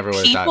 I never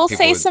would have thought people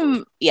say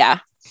some, yeah.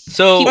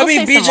 So, People I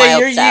mean, say some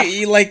BJ, wild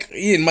you like,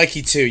 you and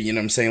Mikey too, you know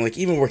what I'm saying? Like,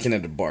 even working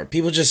at a bar,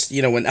 people just,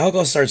 you know, when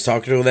alcohol starts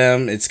talking to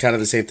them, it's kind of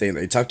the same thing.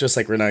 They talk to us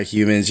like we're not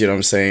humans, you know what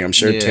I'm saying? I'm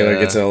sure Taylor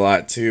gets it a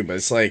lot too, but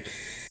it's like,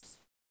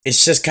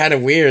 it's just kind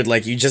of weird.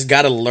 Like, you just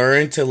got to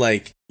learn to,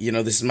 like, you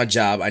know, this is my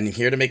job. I'm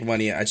here to make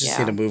money. I just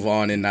need to move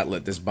on and not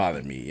let this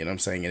bother me, you know what I'm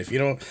saying? And if you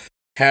don't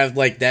have,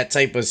 like, that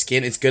type of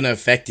skin, it's going to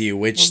affect you,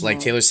 which, like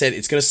Taylor said,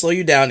 it's going to slow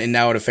you down, and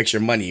now it affects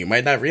your money. You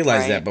might not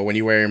realize that, but when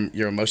you wear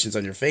your emotions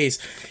on your face,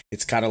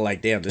 it's kind of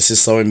like, damn, this is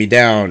slowing me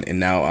down, and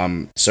now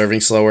I'm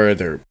serving slower,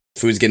 their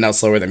food's getting out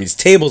slower, that means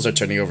tables are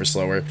turning over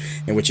slower,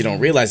 and what you don't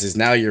realize is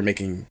now you're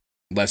making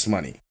less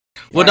money.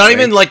 Well, not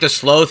even like the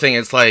slow thing.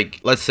 It's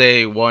like, let's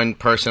say one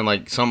person,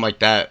 like something like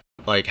that,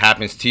 like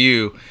happens to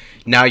you.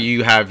 Now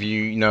you have,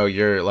 you know,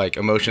 your like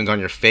emotions on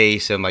your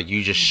face, and like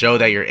you just show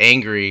that you're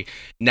angry.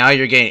 Now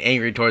you're getting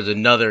angry towards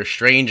another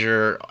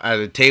stranger at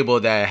a table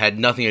that had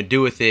nothing to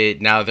do with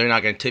it. Now they're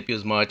not going to tip you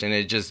as much, and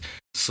it just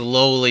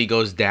slowly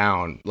goes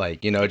down.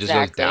 Like, you know, it just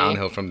goes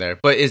downhill from there.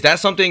 But is that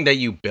something that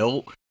you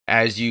built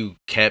as you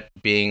kept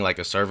being like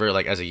a server,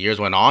 like as the years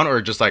went on, or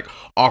just like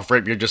off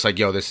rip, you're just like,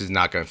 yo, this is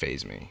not going to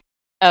faze me?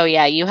 Oh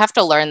yeah, you have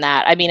to learn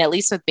that. I mean, at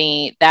least with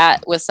me,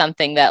 that was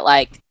something that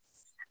like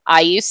I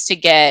used to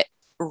get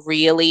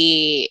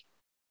really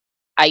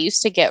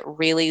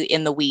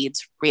in the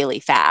weeds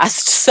really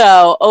fast.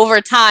 So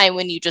over time,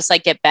 when you just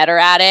like get better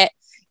at it,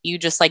 you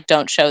just like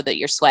don't show that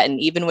you're sweating,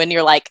 even when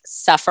you're like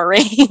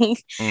suffering.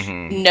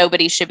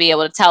 Nobody should be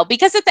able to tell,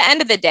 because at the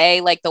end of the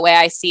day, like the way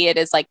I see it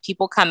is like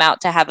people come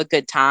out to have a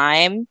good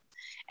time.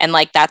 And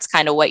like, that's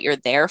kind of what you're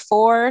there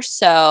for.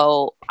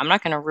 So I'm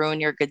not going to ruin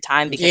your good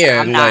time because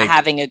I'm not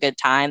having a good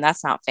time.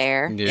 That's not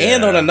fair. Yeah.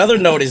 And on another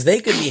note is they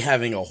could be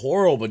having a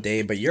horrible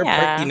day, but your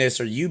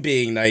perkiness or you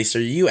being nice or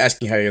you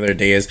asking how their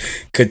day is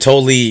could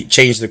totally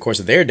change the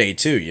course of their day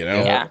too, you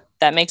know? Yeah.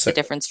 That makes a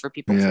difference for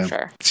people for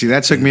sure. See,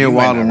 that took me a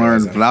while to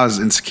learn, but I was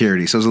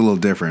insecurity, so it was a little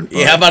different. But.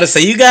 Yeah, I'm about to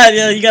say you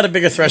got a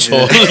bigger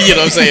threshold, you know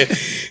what I'm saying?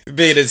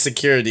 Being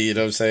insecurity, you know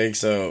what I'm saying?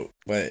 So,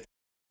 but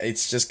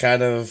it's just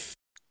kind of,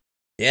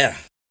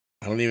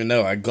 I don't even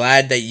know. I'm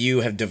glad that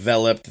you have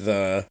developed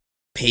the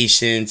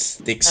patience,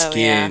 thick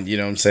skin, you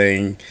know what I'm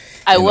saying?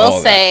 I will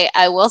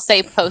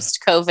say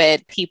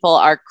post-COVID, people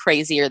are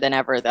crazier than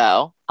ever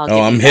though.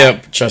 I'm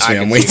hip. Trust me,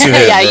 I'm way too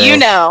hip. Yeah, bro. you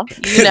know.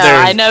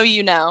 I know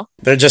you know.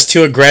 They're just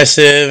too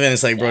aggressive, and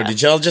it's like, bro, did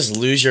y'all just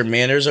lose your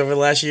manners over the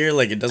last year?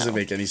 Like, it doesn't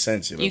make any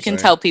sense. You know you can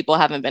tell people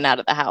haven't been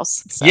out of the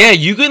house. So. Yeah,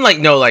 you can like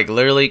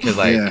literally, because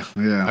like,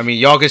 I mean,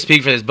 y'all can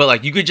speak for this, but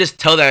like, you could just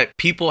tell that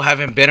people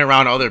haven't been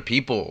around other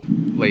people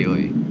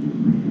lately.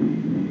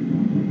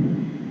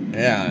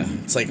 Yeah,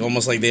 it's like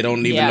almost like they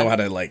don't even know how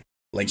to like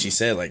she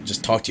said, like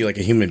just talk to you like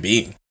a human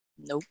being.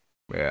 Nope.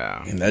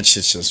 Yeah, and that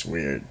shit's just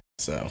weird.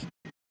 So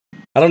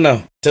I don't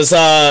know. Just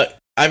I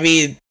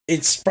mean,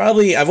 it's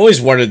probably I've always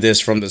wondered this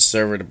from the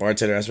server to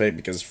bartender aspect,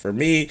 because for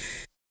me,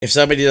 if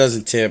somebody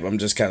doesn't tip, I'm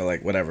just kind of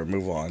like whatever,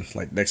 move on.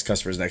 Like next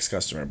customer is next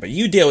customer. But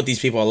you deal with these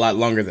people a lot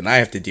longer than I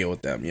have to deal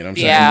with them. You know what I'm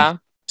saying? Yeah.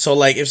 So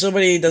like, if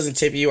somebody doesn't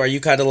tip you, are you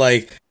kind of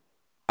like,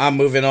 I'm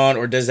moving on,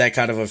 or does that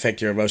kind of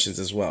affect your emotions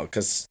as well?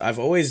 Because I've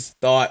always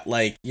thought,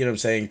 like, you know what I'm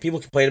saying, people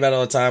complain about it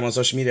all the time on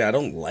social media. I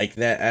don't like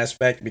that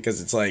aspect, because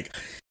it's like,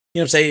 you know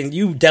what I'm saying,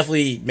 you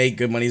definitely make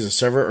good money as a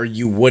server, or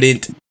you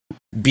wouldn't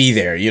be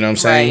there, you know what I'm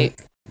saying?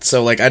 Right.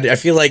 So, like, I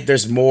feel like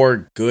there's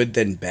more good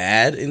than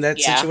bad in that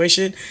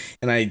situation,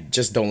 and I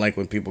just don't like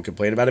when people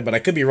complain about it, but I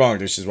could be wrong,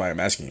 which is why I'm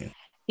asking you.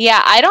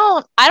 Yeah, I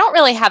don't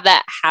really have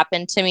that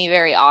happen to me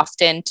very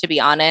often, to be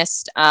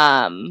honest.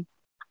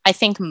 I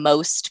think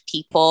most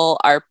people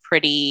are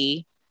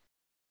pretty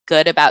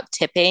good about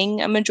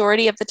tipping a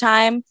majority of the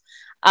time.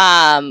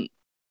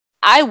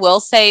 I will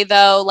say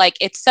though, like,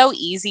 it's so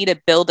easy to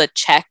build a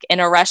check in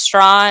a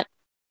restaurant,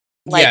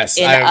 like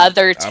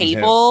other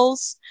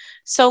tables.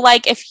 So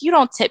like, if you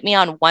don't tip me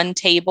on one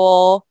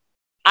table,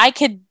 I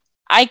could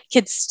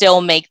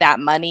still make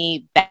that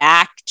money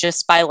back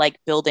just by like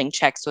building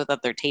checks with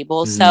other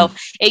tables. So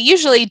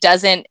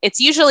it's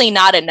usually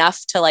not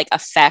enough to like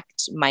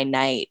affect my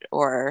night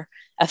or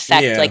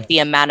affect like the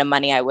amount of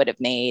money I would have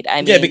made. I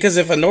mean, yeah, because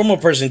if a normal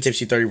person tips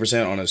you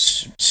 30% on a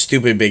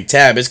stupid big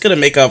tab, it's gonna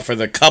make up for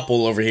the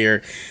couple over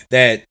here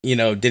that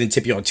didn't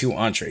tip you on 2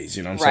 entrees.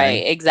 You know what I'm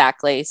saying? Right,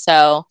 exactly.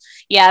 So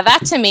yeah,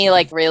 that to me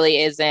like really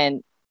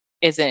isn't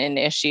an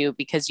issue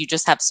because you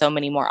just have so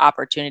many more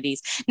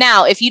opportunities.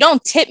 Now, if you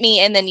don't tip me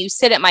and then you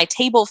sit at my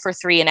table for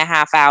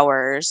 3.5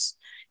 hours,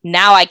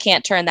 now I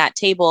can't turn that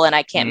table and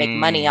I can't make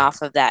money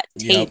off of that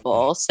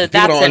table. Yep. So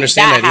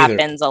that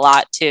happens a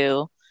lot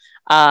too.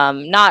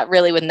 Not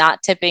really with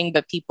not tipping,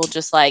 but people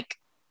just like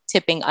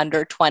tipping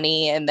under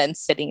 20 and then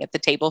sitting at the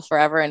table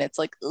forever. And it's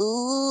like,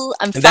 ooh,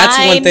 I'm fine.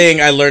 That's one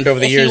thing I learned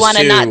over the years. If you want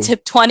to not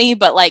tip 20,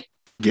 but like,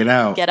 get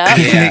out. Get up.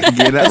 Yeah.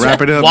 Get up. Wrap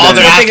it up. While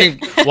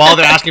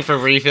they're asking for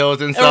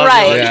refills and stuff.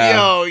 Right. Like, yeah.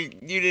 Yo, you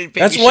didn't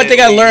pay. That's one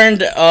thing I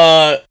learned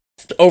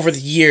over the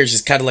years.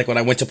 Is kind of like when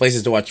I went to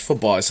places to watch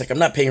football. It's like I'm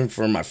not paying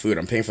for my food.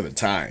 I'm paying for the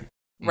time.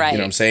 Right. You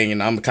know what I'm saying?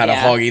 And I'm kind of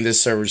hogging this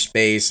server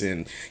space,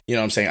 and you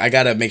know what I'm saying? I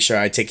got to make sure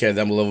I take care of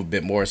them a little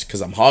bit more because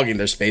I'm hogging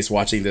their space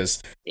watching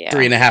this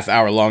 3.5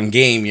 hour long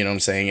game, you know what I'm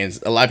saying? And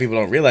a lot of people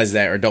don't realize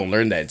that or don't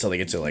learn that until they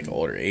get to like an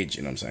older age,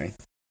 you know what I'm saying?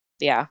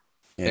 Yeah.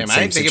 Yeah, I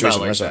didn't think about it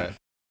like that.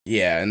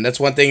 Yeah, and that's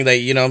one thing that,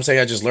 you know what I'm saying,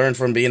 I just learned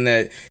from being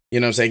that, you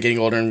know what I'm saying, getting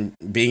older and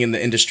being in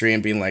the industry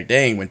and being like,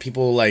 dang, when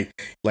people like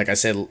I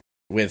said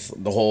with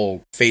the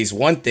whole phase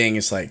 1 thing,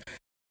 it's like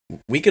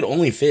we could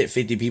only fit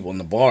 50 people in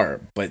the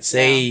bar, but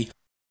say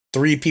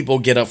 3 people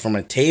get up from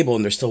a table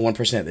and there's still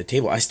 1% at the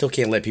table, I still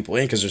can't let people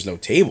in because there's no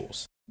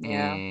tables.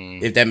 Yeah.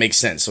 If that makes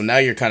sense. So now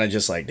you're kind of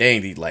just like,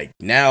 dang, like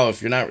now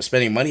if you're not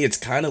spending money, it's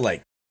kind of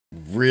like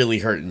really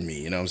hurting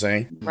me, you know what I'm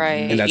saying?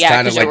 Right. And that's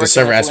kind of like the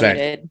server aspect.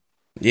 Limited.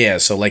 Yeah,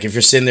 so like if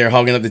you're sitting there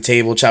hogging up the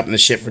table, chopping the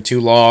shit for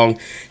too long,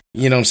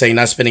 you know what I'm saying,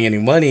 not spending any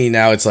money,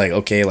 now it's like,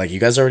 okay, like you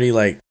guys already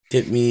like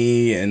tipped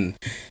me and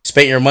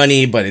spent your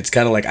money, but it's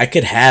kind of like I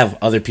could have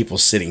other people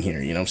sitting here,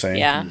 you know what I'm saying?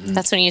 Yeah,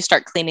 that's when you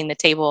start cleaning the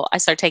table. I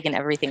start taking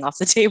everything off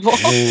the table.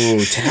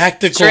 Ooh,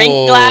 tactical. Drink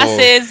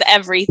glasses,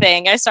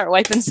 everything. I start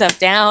wiping stuff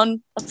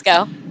down. Let's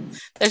go.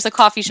 There's a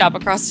coffee shop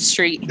across the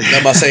street.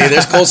 I'm about to say,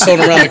 there's Cold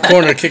Stone around the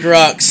corner, kick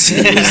rocks,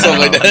 stuff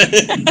like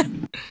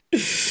that.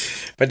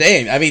 But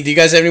dang, I mean, do you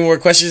guys have any more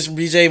questions from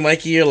BJ,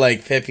 Mikey, or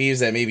like pet peeves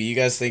that maybe you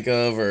guys think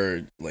of,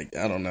 or like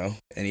I don't know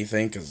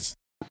anything? Because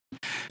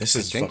this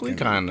is I think we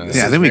kind of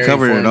I think we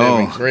covered it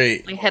all.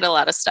 Great, we hit a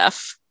lot of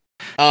stuff.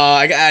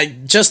 I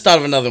just thought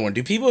of another one.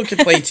 Do people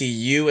complain to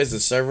you as a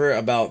server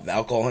about the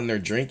alcohol in their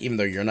drink, even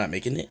though you're not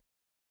making it?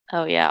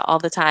 Oh yeah, all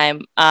the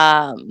time.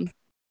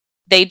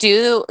 They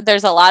do.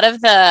 There's a lot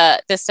of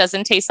this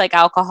doesn't taste like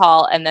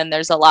alcohol, and then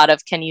there's a lot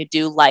of can you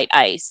do light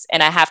ice?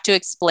 And I have to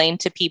explain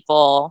to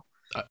people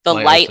the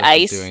light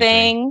ice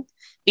thing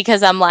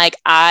because I'm like,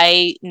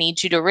 I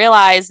need you to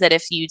realize that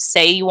if you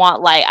say you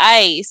want light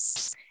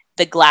ice,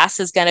 the glass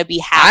is going to be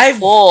half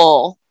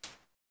full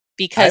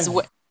because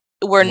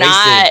we're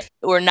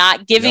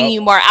not giving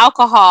you more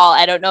alcohol.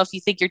 I don't know if you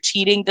think you're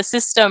cheating the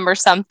system or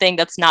something.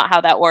 That's not how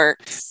that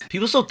works.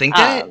 People still think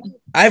that.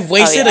 I've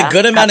wasted a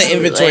good amount of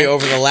inventory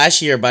over the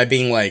last year by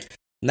being like,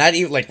 not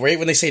even like right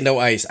when they say no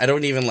ice, I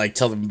don't even like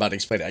tell them about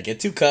explaining. I get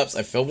 2 cups,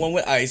 I fill one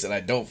with ice, and I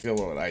don't fill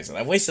one with ice. And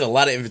I've wasted a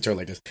lot of inventory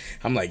like this.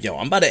 I'm like, yo,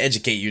 I'm about to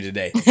educate you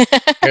today.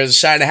 Here's a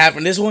shot and a half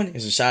in this one.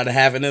 Here's a shot and a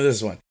half into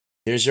this one.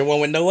 Here's your one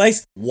with no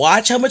ice.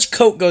 Watch how much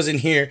Coke goes in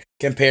here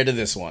compared to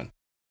this one.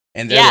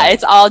 And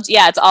it's all juice.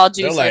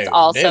 Like, it's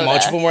all they soda.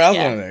 multiple more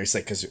alcohol in there. It's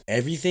like because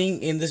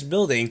everything in this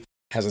building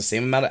has the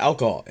same amount of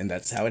alcohol, and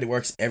that's how it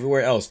works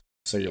everywhere else.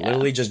 So you're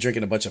literally just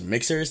drinking a bunch of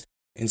mixers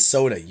and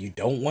soda. You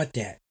don't want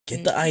that.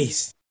 Get the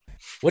ice.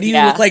 What do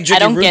you look like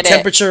drinking room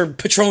temperature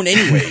Patron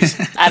anyways?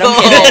 I don't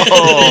get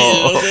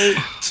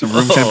it. Some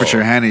room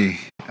temperature Henny.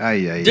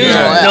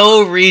 There's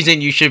no reason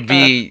you should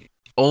be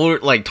older,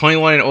 like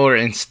 21 and older,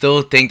 and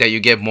still think that you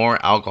get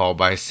more alcohol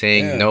by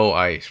saying no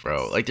ice,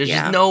 bro. Like there's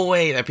just no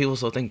way that people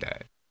still think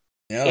that.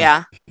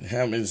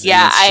 It's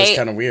just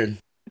kind of weird.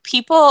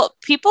 People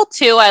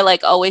too, I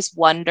like always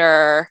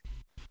wonder.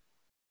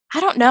 I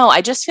don't know.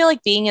 I just feel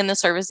like being in the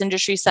service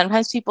industry,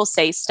 sometimes people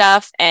say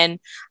stuff, and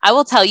I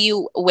will tell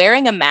you,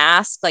 wearing a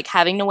mask, like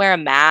having to wear a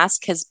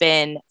mask has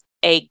been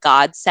a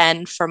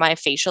godsend for my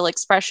facial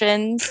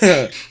expressions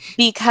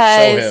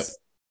because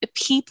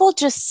people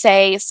just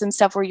say some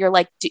stuff where you're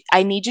like,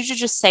 I need you to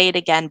just say it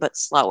again, but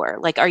slower.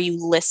 Like, are you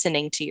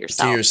listening to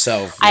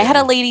yourself? I had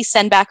a lady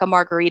send back a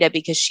margarita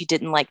because she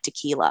didn't like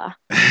tequila.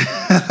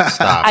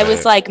 I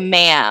was like,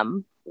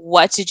 ma'am,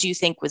 what did you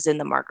think was in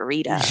the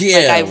margarita? Yeah.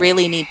 Like, I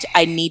really need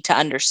to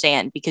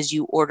understand because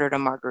you ordered a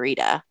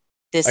margarita.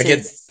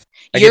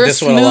 You're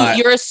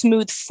a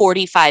smooth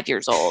 45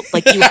 years old.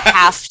 Like, you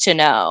have to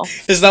know.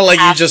 It's not like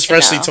you just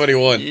freshly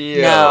 21.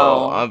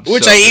 No.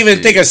 Which I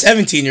even think a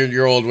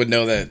 17-year-old would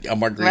know that a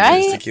margarita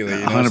is tequila.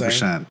 You know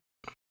 100%.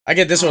 I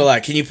get this one a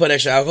lot. Can you put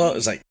extra alcohol?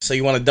 It's like, so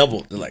you want to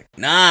double? They're like,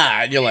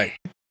 nah. And you're like,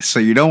 so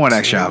you don't want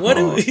extra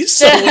alcohol.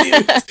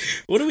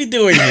 What are we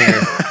doing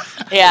here?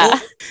 Yeah.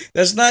 Well,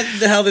 that's not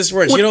how this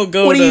works. You don't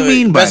go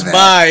to Best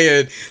Buy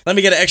and let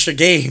me get an extra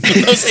game.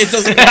 It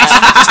doesn't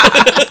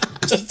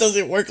just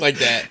doesn't work like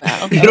that.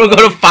 No. You don't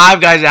go to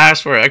Five Guys and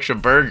ask for an extra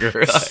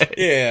burger.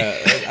 Yeah,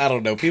 I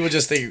don't know. People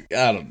just think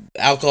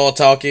alcohol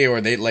talking,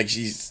 or they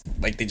she's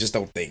like they just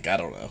don't think. I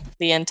don't know.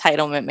 The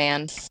entitlement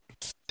man.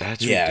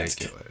 That's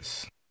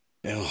ridiculous.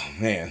 Oh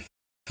man.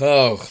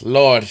 Oh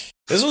Lord,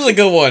 this was a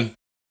good one.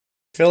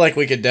 I feel like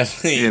we could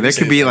definitely. Yeah, there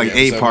could be like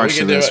 8 parts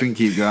to this. We can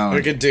keep going.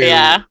 We could do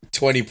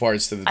 20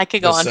 parts to the. I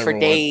could go on for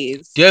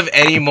days. Do you have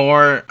any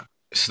more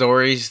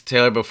stories,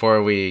 Taylor,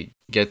 before we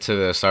get to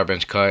the Star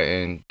Bench cut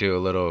and do a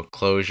little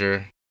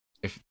closure?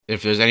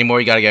 If there's any more,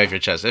 you gotta get off your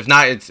chest. If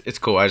not, it's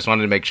cool. I just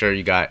wanted to make sure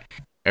you got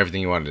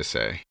everything you wanted to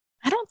say.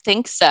 I don't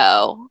think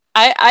so.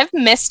 I've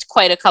missed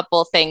quite a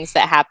couple things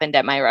that happened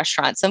at my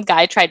restaurant. Some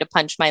guy tried to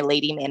punch my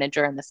lady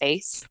manager in the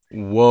face.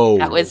 Whoa.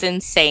 That was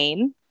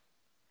insane.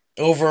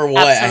 Over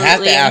what? Absolutely I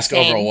have to ask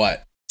insane. over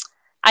what?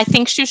 I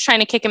think she was trying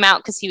to kick him out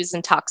because he was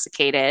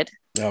intoxicated.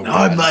 Oh, No,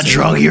 I'm not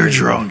drunk. You're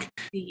drunk.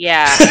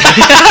 Yeah.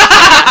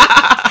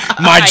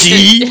 My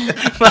G.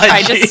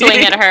 Tried to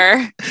swing at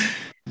her.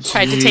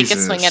 Tried to take a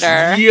swing at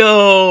her.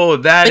 Yo,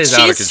 that But is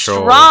out of she's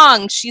control.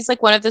 strong. She's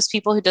like one of those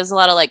people who does a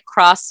lot of like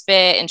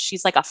CrossFit, and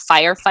she's like a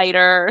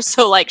firefighter.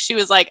 So like she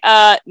was like,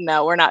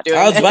 no, we're not doing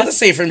I was this. about to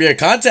say, from your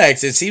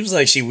contacts, it seems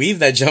like she weaved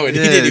that joint and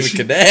he didn't even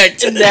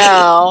connect.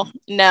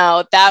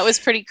 No, that was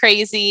pretty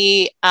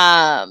crazy.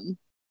 I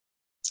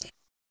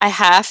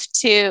have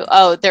to.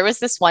 Oh, there was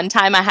this one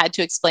time I had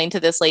to explain to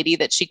this lady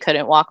that she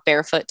couldn't walk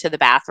barefoot to the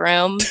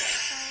bathroom.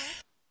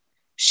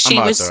 She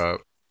was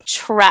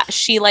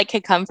she like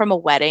had come from a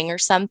wedding or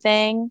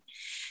something,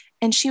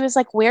 and she was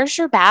like, "Where's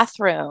your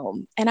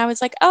bathroom?" And I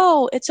was like,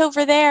 "Oh, it's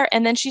over there."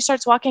 And then she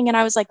starts walking, and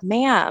I was like,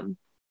 "Ma'am,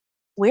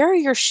 where are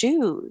your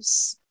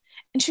shoes?"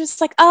 And she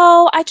was like,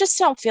 "Oh, I just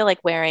don't feel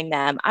like wearing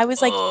them." I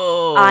was like,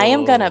 I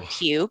am gonna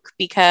puke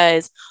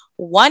because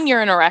 1,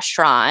 you're in a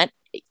restaurant.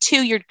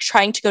 2, you're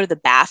trying to go to the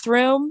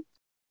bathroom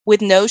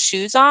with no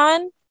shoes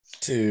on.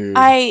 Dude.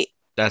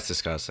 That's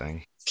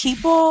disgusting.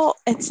 People,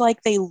 it's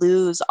like they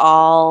lose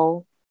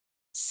all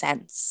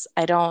sense.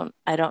 I don't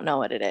know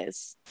what it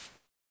is.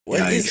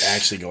 What is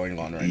actually going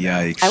on right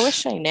Yikes. now? I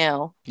wish I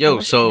knew.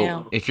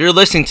 If you're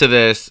listening to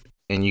this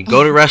and you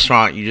go to a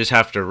restaurant, you just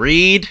have to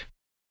read,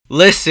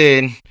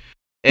 listen,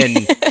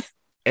 and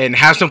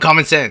have some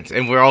common sense,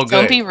 and we're all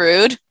good. Don't be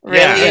rude.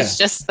 Really, it's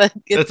just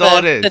that's all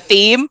it is. The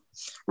theme.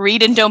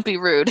 Read and don't be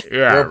rude.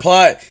 Yeah.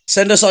 Reply.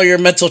 Send us all your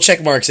mental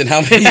check marks and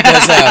how many you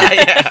guys have.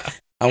 Yeah.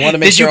 I want to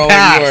make sure all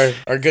of you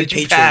are good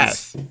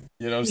patrons.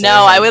 You know what I'm saying?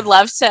 No, I would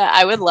love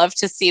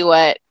to see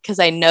what, because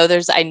I know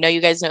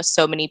you guys know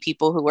so many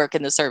people who work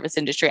in the service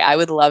industry. I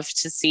would love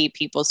to see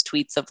people's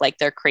tweets of like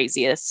their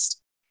craziest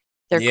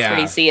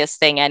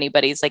thing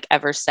anybody's like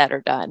ever said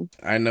or done.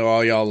 I know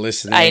all y'all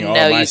listening. I know all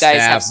my you guys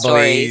have staff,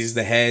 stories. buddies,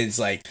 the heads,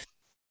 like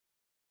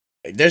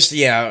there's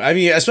I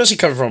mean, especially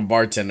coming from a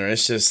bartender,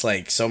 it's just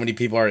like so many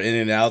people are in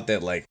and out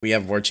that like we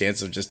have more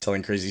chance of just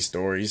telling crazy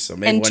stories. So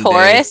maybe and one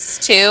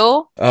tourists day,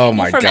 too. Oh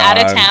my from god!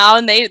 From out of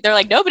town, they're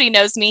like, nobody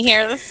knows me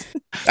here.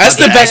 That's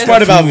the best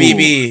part about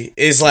VB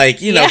is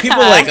like, you know, people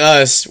like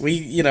us,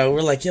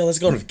 we're like, yo, let's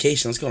go on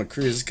vacation, let's go on a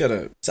cruise, let's go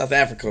to South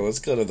Africa, let's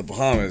go to the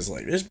Bahamas.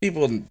 Like, there's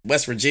people in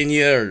West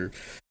Virginia or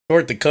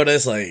North Dakota.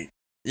 It's like,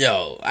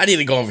 yo, I need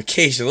to go on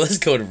vacation. Let's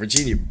go to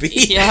Virginia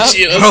Beach. Yep.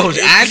 You know? Bro,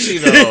 actually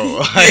though,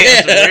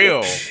 it's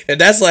real.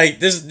 And that's like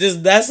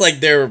that's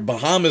like their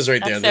Bahamas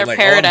right there. They're like,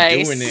 paradise.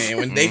 Oh, I'm doing it. And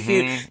when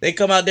they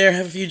come out there,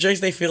 have a few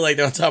drinks, they feel like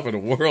they're on top of the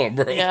world,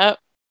 bro. Yep.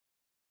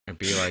 It'd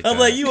be like I'm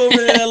like, you over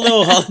there that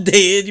little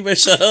Holiday Inn, you better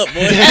shut up,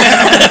 boy.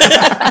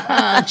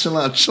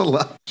 Chill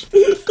out.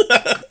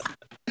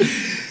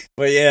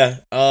 But yeah,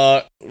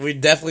 we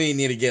definitely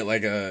need to get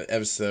like a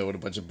episode with a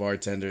bunch of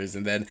bartenders,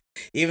 and then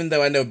even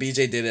though I know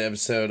BJ did an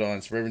episode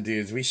on Suburban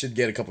Dudes, we should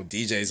get a couple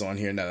DJs on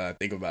here now that I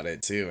think about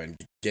it too, and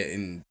get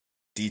in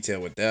detail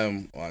with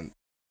them on,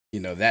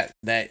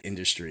 that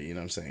industry. You know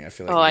what I'm saying? I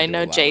feel like. Oh, I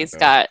know Jay's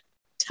got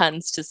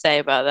tons to say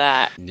about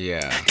that.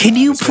 Yeah. Can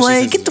you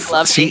play? Get the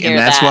fuck. See, and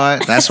that's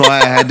why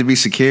I had to be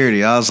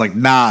security. I was like,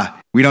 nah,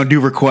 we don't do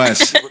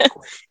requests.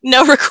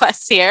 No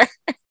requests here.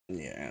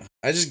 Yeah.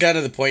 I just got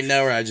to the point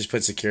now where I just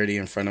put security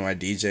in front of my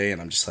DJ and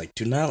I'm just like,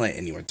 do not let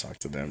anyone talk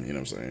to them. You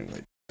know what I'm saying?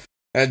 Like,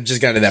 I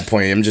just got to that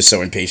point. I'm just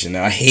so impatient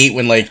now. I hate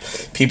when like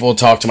people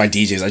talk to my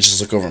DJs. I just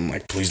look over and I'm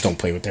like, please don't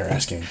play what they're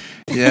asking.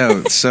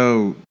 Yeah.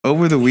 So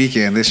over the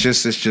weekend, this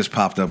just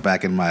popped up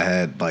back in my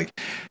head. Like,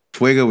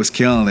 Fuego was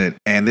killing it,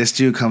 and this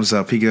dude comes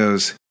up. He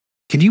goes,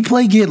 "Can you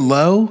play Get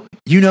Low?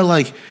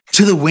 Like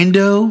to the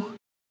window,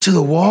 to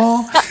the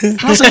wall." I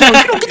was like, "No,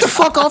 you don't get the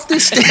fuck off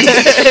this stage."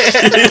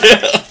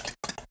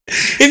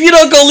 If you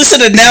don't go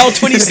listen to Now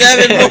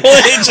 27, boy.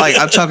 Like,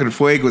 I'm talking to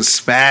Fuego was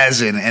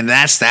spazzing, and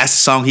that's the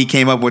song he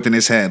came up with in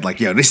his head.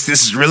 Like, yo, this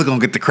is really gonna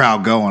get the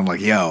crowd going.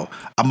 Like, yo,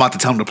 I'm about to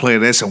tell them to play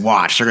this and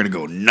watch. They're gonna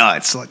go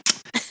nuts. Like,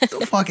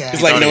 the fuck out.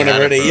 It's like no one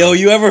ever heard it. Yo,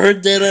 you ever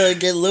heard that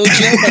Get Low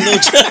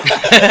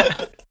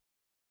Jump?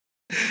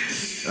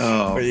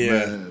 Oh,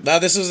 yeah. man. No,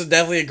 this was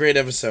definitely a great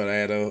episode. I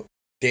had a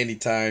dandy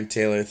time.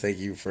 Taylor, thank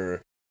you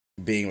for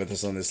being with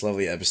us on this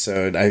lovely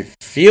episode. I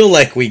feel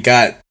like we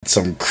got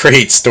some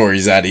great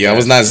stories out of you. I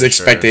was not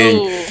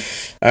expecting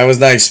I was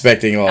not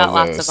expecting all Got of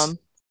lots those. of them.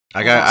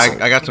 I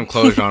got some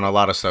closure on a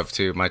lot of stuff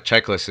too. My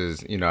checklist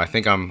is, I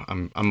think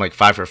I'm like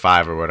 5 for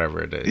 5 or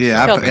whatever it is.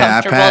 Yeah, You I feel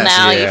comfortable passed.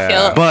 now. Yeah. You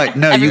feel But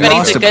no, you everybody's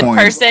lost a the good point.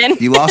 person.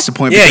 You lost the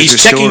point. Yeah, because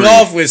he's your checking story.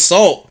 off with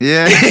salt.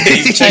 Yeah,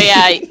 So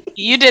yeah,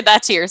 you did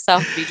that to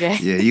yourself,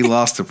 BJ. yeah, you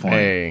lost the point.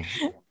 Hey.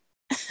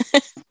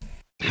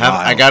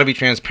 I gotta be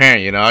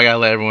transparent, I gotta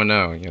let everyone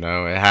know,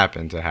 it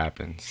happens.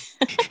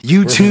 You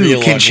We're too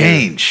real can on here.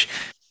 change.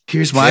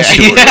 Here's my Yeah.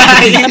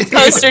 story. A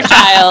poster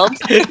child.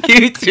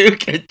 You too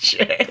can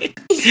change.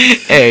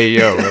 Hey,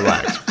 yo,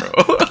 relax, bro.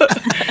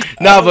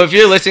 No, but if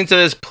you're listening to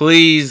this,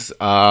 please,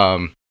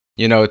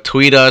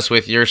 tweet us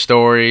with your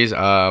stories.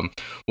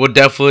 We'll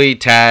definitely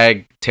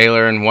tag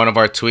Taylor in one of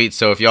our tweets.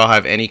 So if y'all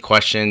have any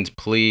questions,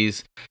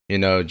 please,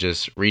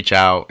 just reach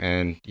out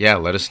and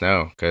let us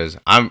know. Cause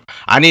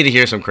I need to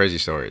hear some crazy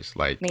stories.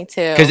 Like, Me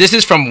too. cause this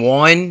is from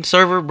one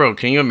server, bro.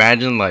 Can you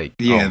imagine? Like,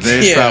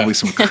 There's probably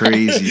some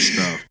crazy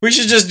stuff. We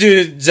should just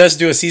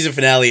do a season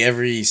finale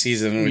every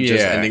season, with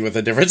just Yeah. ending with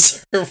a different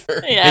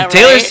server. Yeah, And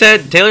Taylor right?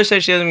 said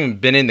she hasn't even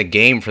been in the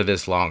game for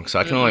this long, so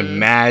I can only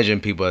imagine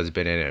people that's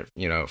been in it,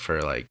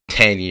 for like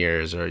 10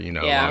 years or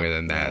Yeah. longer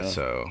than that. Yeah.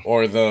 So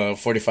Or the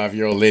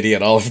 45-year-old lady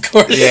at Olive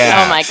Garden.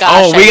 yeah. Oh my gosh!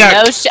 Oh, we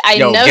got. I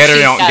know get her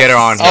she's on. got Get her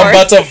on. stories. I'm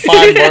about to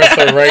find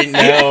Martha right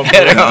now.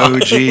 Get her The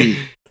on. OG.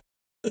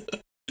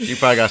 You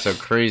probably got some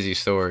crazy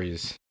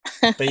stories.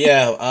 But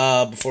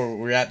yeah, before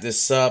we wrap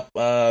this up,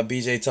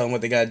 BJ, tell them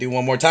what they gotta do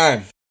one more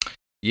time.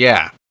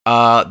 Yeah.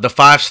 The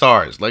 5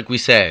 stars, like we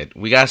said,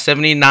 we got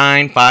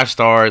 79 5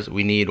 stars.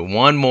 We need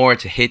one more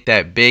to hit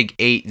that big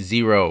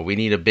 80. We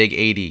need a big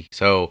 80.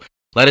 So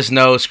let us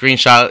know.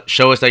 Screenshot.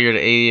 Show us that you're the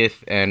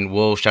 80th, and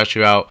we'll shout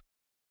you out.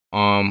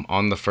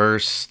 On the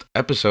first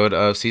episode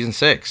of season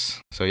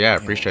 6. So yeah,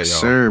 appreciate y'all.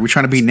 Sir, we're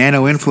trying to be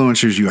nano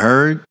influencers, you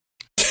heard?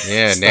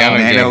 Yeah, Stop. Nano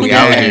Nano Gang, we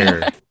out Gang.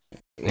 here.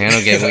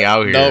 Nano Gang, we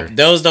out here. Nope,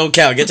 those don't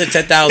count. Get to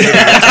 10,000.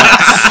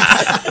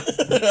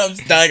 I'm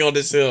dying on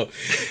this hill.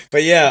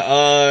 But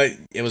yeah,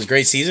 it was a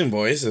great season,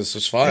 boys. This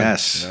was fun.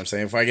 Yes. You know what I'm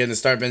saying? Before I get into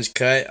start bench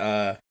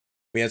cut,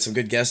 we had some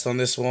good guests on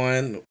this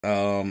one.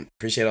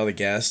 Appreciate all the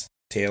guests.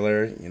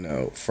 Taylor,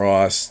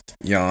 Frost,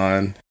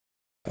 Jan.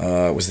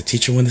 Was the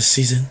teacher one this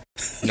season?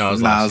 No, it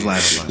was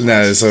last season.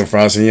 No, so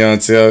Frost and Jan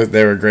too.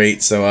 They were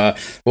great. So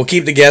we'll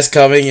keep the guests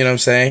coming, you know what I'm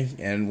saying?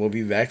 And we'll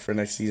be back for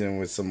next season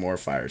with some more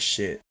fire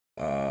shit.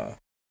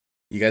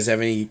 You guys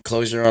have any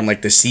closure on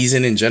like the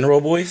season in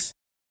general, boys?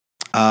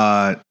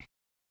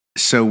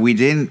 So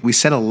we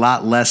said a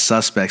lot less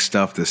suspect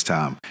stuff this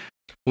time.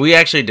 We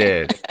actually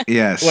did.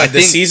 Yes. Like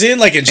the season,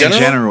 like in general?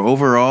 In general,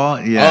 overall,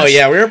 yes. Oh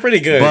yeah, we were pretty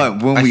good.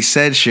 But when we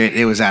said shit,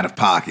 it was out of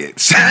pocket.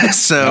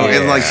 So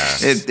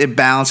it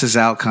balances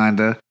out kind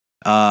of.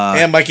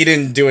 And Mikey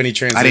didn't do any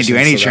transitions. I didn't do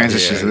any so that was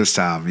transitions good. this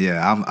time.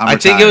 Yeah, I'm I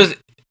think retired.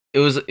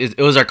 it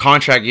was our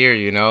contract year,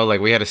 like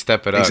we had to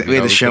step it up. We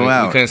had to show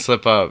out. We couldn't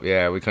slip up.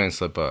 Yeah, we couldn't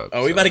slip up.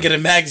 Oh, we about to get a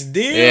max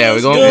deal. Yeah, we're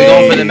Let's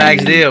going for the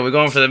max deal. We're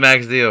going for the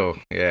max deal.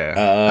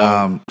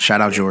 Yeah.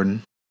 Shout out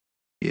Jordan.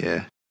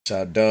 Yeah.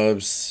 Shout out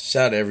Dubs.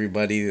 Shout out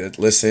everybody that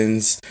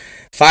listens.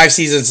 5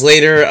 seasons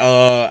later,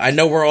 I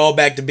know we're all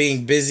back to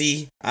being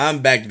busy. I'm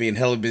back to being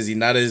hella busy.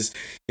 Not as,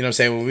 you know what I'm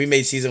saying, when we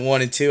made season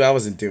 1 and 2, I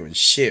wasn't doing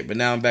shit. But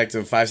now I'm back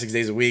to 5-6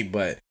 days a week.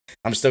 But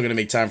I'm still going to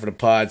make time for the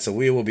pod. So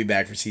we will be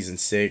back for season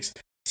 6.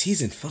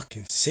 Season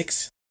fucking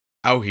 6?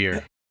 Out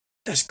here.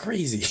 That's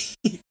crazy.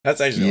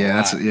 That's actually a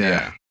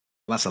lot.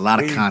 That's a lot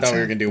of We content. thought we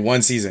were going to do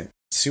 1 season.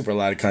 Super a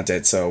lot of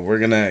content. So we're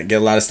going to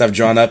get a lot of stuff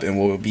drawn up and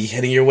we'll be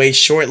heading your way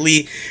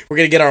shortly. We're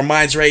going to get our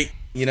minds right,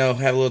 have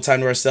a little time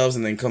to ourselves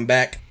and then come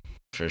back.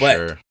 For But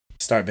sure.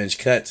 start bench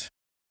cut.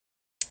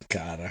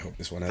 God, I hope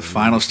this one has The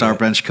final start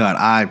bench cut.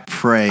 I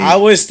pray. I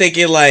was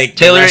thinking like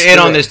Taylor, you're in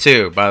restaurant- on this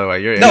too, by the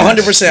way. You're in No, on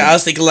 100%. this. I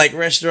was thinking like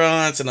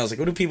restaurants, and I was like,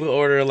 what do people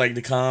order? Like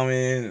the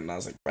common, and I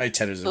was like, probably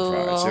tenders and fries.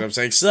 You know what I'm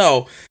saying?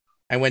 So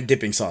I went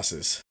dipping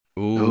sauces,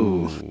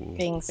 Ooh.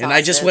 and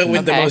I just went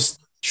with the most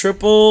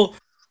triple,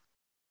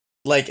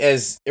 like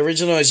as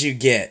original as you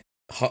get,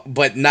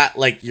 but not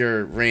like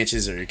your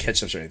ranches or your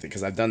ketchups or anything,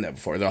 because I've done that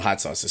before. They're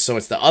hot sauces. So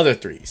it's the other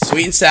 3: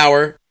 sweet and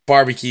sour,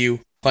 barbecue,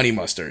 honey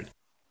mustard.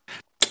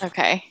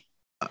 Okay.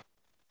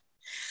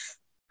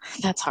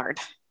 That's hard.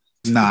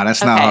 Nah,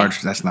 that's not Okay. hard.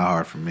 That's not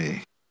hard for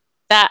me.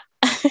 That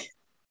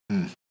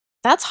Hmm.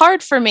 That's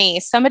hard for me.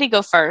 Somebody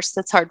go first.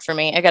 That's hard for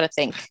me. I gotta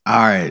think. All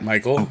right, I'm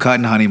Michael,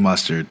 cutting honey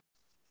mustard.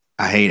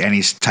 I hate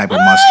any type of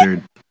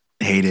mustard.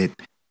 Hate it.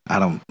 I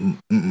don't.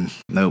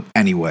 Nope.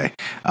 Anyway,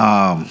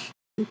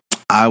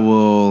 I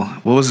will.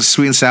 What was it?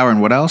 Sweet and sour,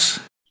 and what else?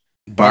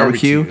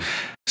 Barbecue.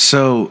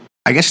 So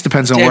I guess it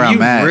depends on where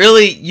I'm at.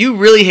 You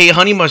really hate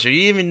honey mustard. You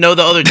didn't even know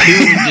the other two.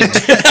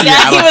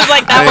 Yeah, he was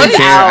like, that I was didn't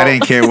care. out. I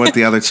didn't care what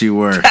the other 2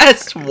 were.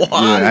 That's wild.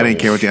 Yeah, I didn't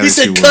care what the other He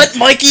 2 said, were. "Cut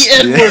Mikey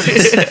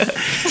Edwards."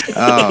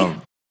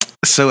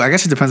 So I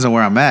guess it depends on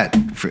where I'm at.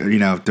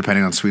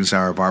 Depending on sweet and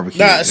sour barbecue.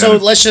 Nah, so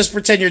let's just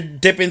pretend you're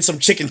dipping some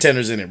chicken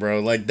tenders in it,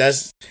 bro. Like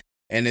that's,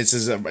 and it's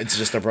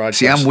just a broad.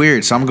 See, I'm question.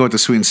 weird, so I'm gonna go with the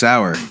sweet and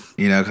sour.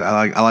 'Cause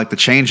I like the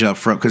change up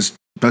from because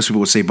most people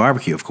would say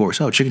barbecue, of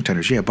course. Oh, chicken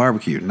tenders, yeah,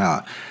 barbecue.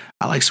 Nah,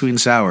 I like sweet and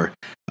sour.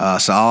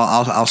 So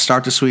I'll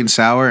start the sweet and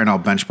sour, and I'll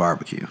bench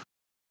barbecue.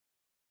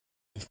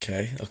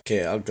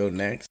 Okay, I'll go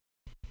next.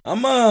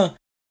 I'm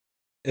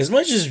as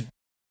much as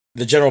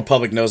the general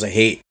public knows I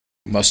hate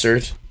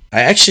mustard,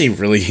 I actually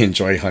really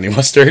enjoy honey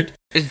mustard.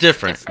 It's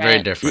different.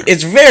 Very different.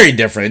 It's very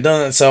different.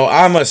 So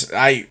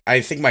I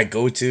think my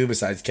go-to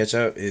besides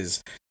ketchup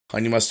is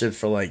honey mustard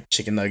for like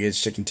chicken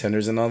nuggets, chicken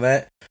tenders, and all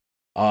that.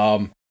 So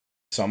I'm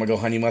gonna go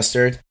honey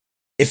mustard.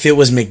 If it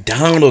was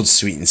McDonald's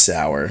sweet and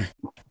sour,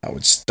 I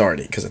would start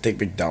it because I think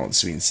McDonald's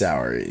sweet and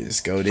sour is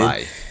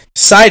goated.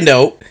 Side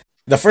note: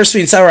 the first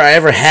sweet and sour I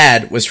ever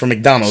had was from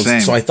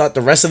McDonald's, so I thought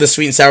the rest of the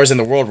sweet and sours in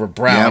the world were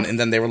brown, and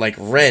then they were like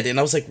red, and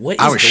I was like, "What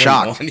is going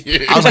shocked. on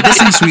here?" I was like,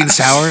 "This is sweet and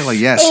sour." Like,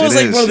 yes, I was it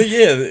like,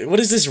 is. "Bro, what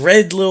is this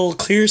red little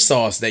clear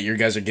sauce that you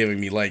guys are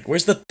giving me? Like,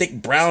 where's the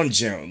thick brown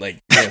jam? Like,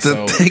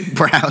 thick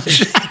brown."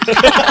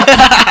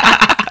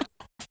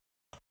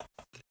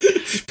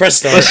 Press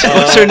start.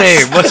 What's her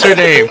name? What's her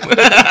name?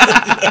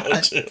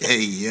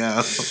 Hey,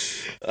 yo.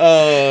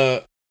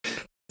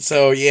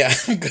 So yeah,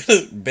 I'm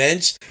gonna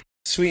bench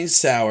sweet and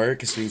sour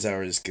because sweet and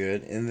sour is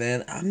good, and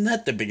then I'm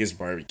not the biggest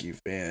barbecue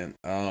fan.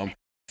 I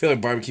feel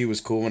like barbecue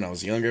was cool when I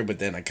was younger, but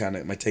then my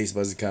taste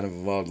buds kind of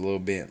evolved a little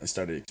bit. And I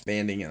started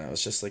expanding, and I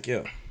was just like,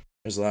 yo,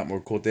 there's a lot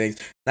more cool things.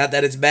 Not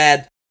that it's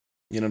bad,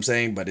 you know what I'm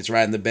saying, but it's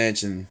riding the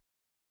bench, and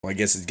well, I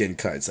guess it's getting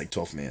cut. It's like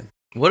 12th man.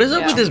 What is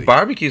up with this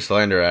barbecue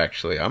slander?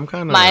 Actually, I'm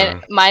kind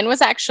of mine was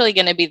actually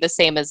going to be the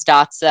same as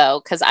Dot's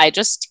though, because I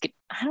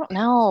don't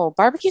know.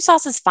 Barbecue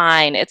sauce is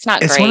fine. It's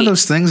not. It's great. one of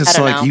those things. It's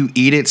like you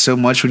eat it so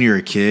much when you're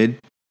a kid,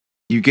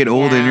 you get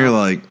older and you're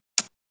like,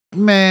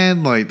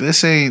 man, like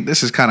this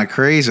is kind of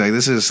crazy. Like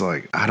this is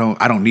like I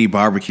don't need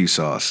barbecue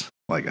sauce.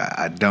 Like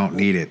I don't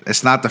need it.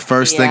 It's not the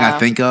first thing I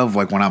think of.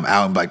 Like when I'm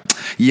out and like,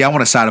 yeah, I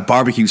want a side of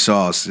barbecue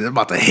sauce. It's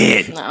about to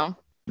hit.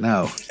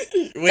 No.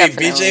 Wait,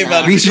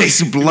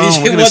 BJ's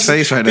blown. Look at his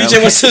face right now.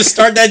 BJ wants to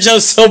start that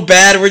joke so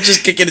bad, we're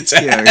just kicking its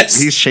ass.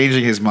 Yeah, he's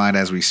changing his mind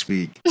as we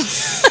speak.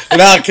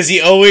 No, because he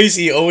always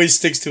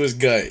sticks to his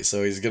gut,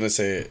 so he's gonna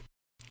say it.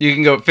 You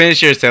can go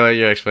finish yours, Taylor,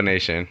 your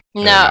explanation.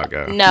 No,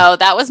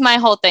 that was my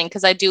whole thing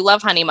because I do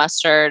love honey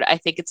mustard. I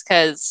think it's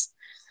because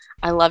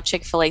I love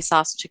Chick-fil-A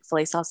sauce.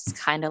 Chick-fil-A sauce is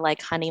kind of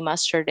like honey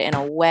mustard in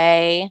a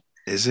way.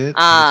 Is it?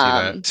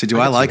 So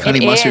do I like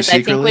honey mustard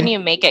secretly? I think when you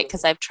make it,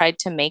 because I've tried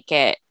to make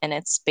it, and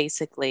it's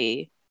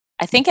basically,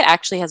 I think it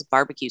actually has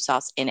barbecue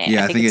sauce in it.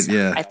 Yeah,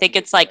 I think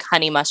it's like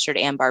honey mustard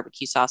and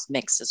barbecue sauce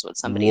mixed is what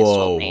somebody has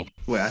told me.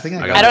 Wait,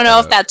 I don't know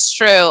if that's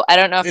true. I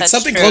don't know if that's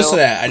something true. close to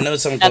that. I know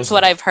it's something close. That's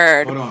what I've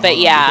heard. But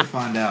yeah,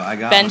 find out. I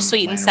got bench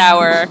sweet and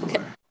sour.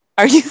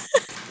 Are you?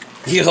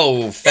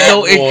 Yo, fat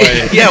boy.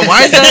 Yeah,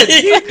 why is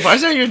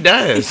that your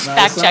desk?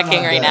 Fact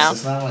checking right now.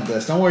 It's not like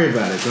this. Don't worry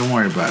about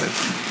it.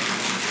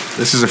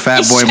 This is a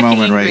fat boy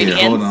moment right here.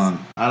 Hold on.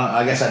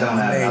 I guess I don't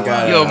have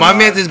it. Yo, my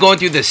man's is going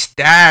through the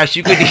stash.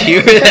 You could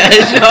hear that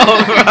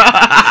show,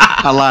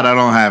 bro. A lot. I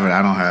don't have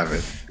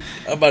it.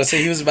 I'm about to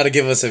say he was about to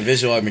give us a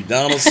visual at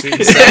McDonald's sweet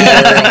and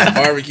sour,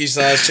 barbecue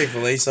sauce,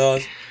 Chick-fil-A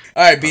sauce.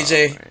 All right,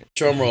 BJ,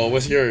 drum roll.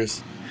 What's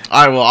yours?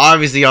 All right, well,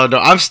 obviously y'all know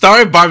I'm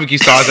starting barbecue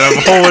sauce and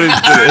I'm holding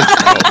to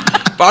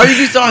this.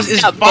 Barbecue sauce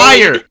is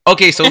fire.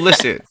 Okay, so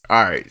listen.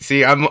 All right,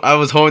 see, I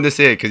was holding this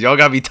in because y'all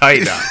got me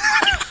tight now.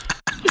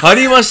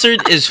 Honey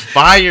mustard is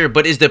fire,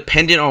 but it's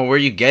dependent on where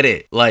you get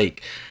it.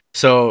 Like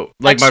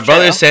my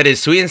brother said,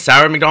 is sweet and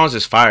sour at McDonald's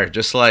is fire.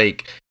 Just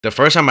like the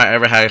first time I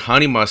ever had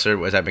honey mustard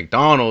was at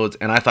McDonald's,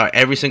 and I thought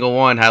every single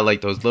one had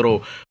like those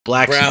little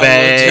black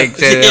specks,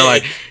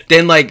 and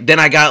then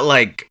I got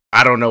like,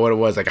 I don't know what it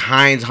was, like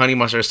Heinz honey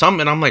mustard or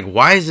something, and I'm like,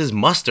 why is this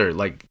mustard?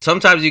 Like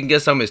sometimes you can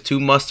get something that's too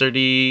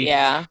mustardy.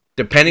 Yeah.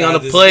 Depending on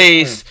the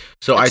place.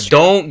 So I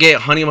don't get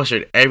honey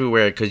mustard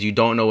everywhere because you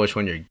don't know which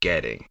one you're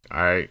getting.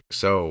 All right.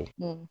 So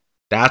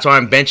that's why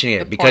I'm benching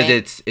it because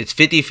it's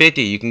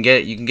 50-50. You can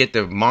get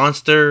the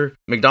monster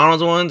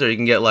McDonald's ones, or you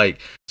can get like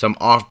some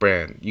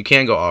off-brand. You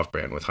can't go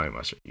off-brand with honey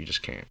mustard. You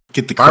just can't.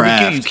 Get the barbecue.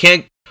 Kraft. You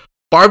can't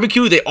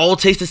barbecue. They all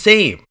taste the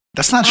same.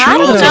 That's not true. I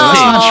don't know. That's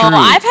not true.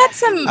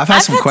 I've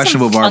had some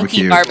questionable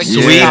barbecue.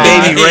 Sweet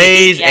baby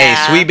Ray's. Hey,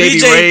 sweet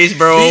baby Ray's,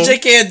 bro.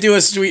 BJ can't do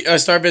a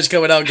star bitch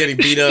coming out getting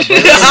beat up, bro.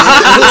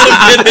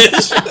 Let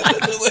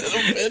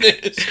him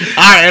finish.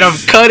 All right, and I'm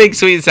cutting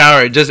sweet and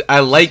sour.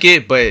 I like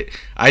it, but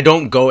I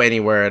don't go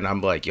anywhere and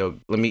I'm like, yo,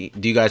 do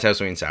you guys have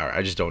sweet and sour?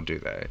 I just don't do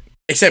that.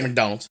 Except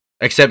McDonald's.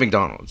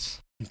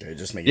 Okay,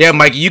 just make it. Yeah,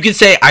 Mike, you can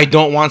say I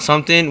don't want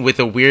something with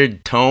a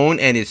weird tone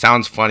and it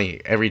sounds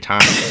funny every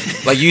time.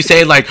 Like you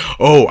say like,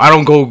 oh, I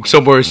don't go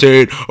somewhere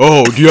saying,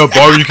 oh, do you have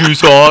barbecue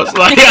sauce?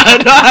 Like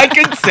I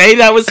can say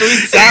that with sweet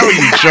and sour,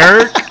 you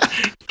jerk.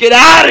 Get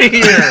out of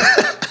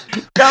here.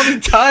 Got me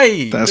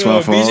tight. That's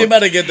my fault. BJ about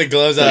to get the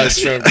gloves out of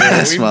his truck, bro.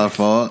 That's my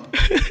fault.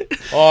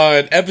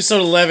 On episode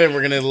 11,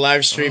 we're gonna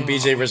live stream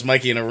BJ versus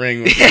Mikey in a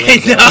ring.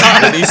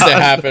 It needs to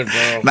happen,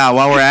 bro. Nah,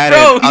 while we're at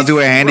it, I'll do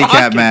a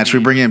handicap match.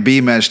 We bring in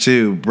B-Mesh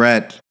too.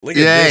 Brett. Look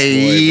at this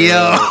boy,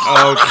 yo.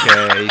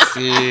 Okay,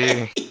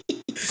 see.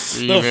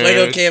 Little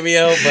Fuego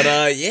cameo,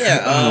 but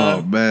yeah.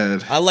 Oh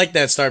man, I like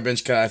that Star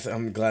Bench cut.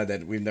 I'm glad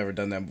that we've never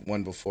done that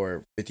one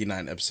before.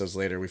 59 episodes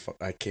later,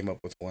 I came up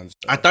with one. So.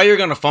 I thought you were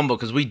gonna fumble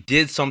because we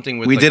did something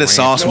with. We did a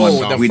sauce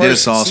one. We did a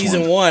sauce one.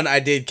 Season 1, I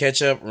did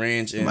ketchup,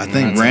 ranch, and I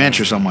think ranch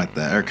or something like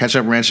that, or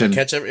ketchup, ranch, and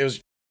ketchup. It was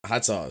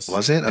hot sauce.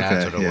 Was it? Okay,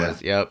 that's what it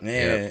was. Yep. Yeah,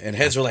 Yep. and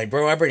heads were like,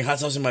 "Bro, I bring hot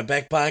sauce in my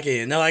back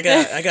pocket." No, I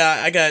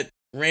got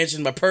ranch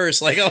in my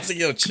purse. Like I was like,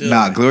 "Yo, chill."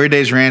 Nah, Glory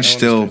Days Ranch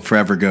still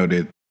forever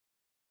goated.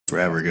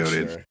 Forever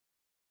goated. Sure.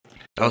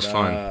 That was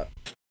fun.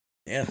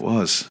 Yeah, It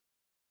was.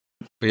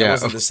 But that yeah,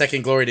 was the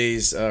second Glory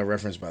Days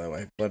reference, by the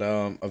way, but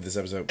of this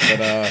episode.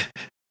 But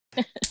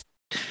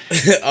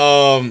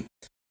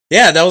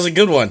yeah, that was a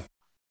good one.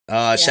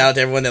 Shout out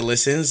to everyone that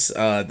listens.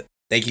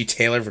 Thank you,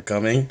 Taylor, for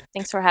coming.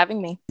 Thanks for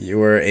having me. You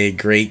were a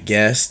great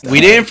guest.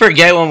 we didn't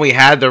forget when we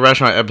had the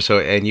restaurant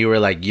episode, and you were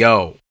like,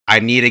 "Yo, I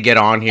need to get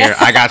on here.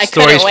 I got I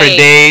stories for couldn't wait.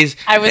 days."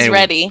 I was and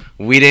ready.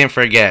 We didn't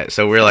forget,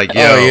 so we're like,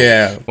 "Yo, Oh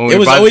yeah, when we it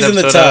was brought always this in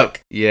the episode up,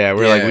 tuck. yeah,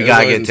 we're Yeah, like, it we was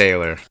gotta always- get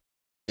Taylor.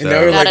 And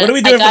they were like, "What are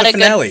we doing for the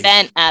finale?" I got a good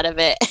vent out of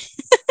it.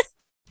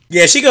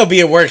 Yeah, she gonna be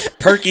at work.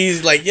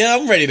 Perky's like, "Yeah,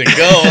 I'm ready to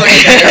go." Like,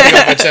 I got everything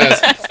off my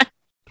chest.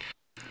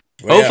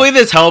 Well, Hopefully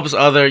this helps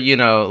other,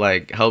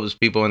 like helps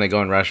people when they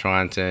go in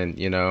restaurants and,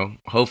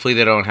 hopefully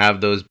they don't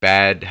have those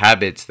bad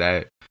habits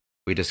that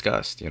we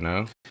discussed, And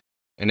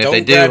if Don't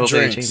they do, grab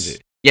hopefully they drinks. change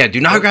it. Yeah,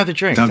 do not grab the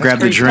drink. Don't grab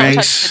the Don't touch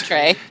drinks. the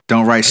tray.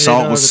 Don't write salt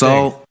with another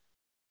salt.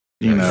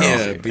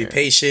 Yeah, be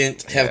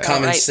patient, have Yeah.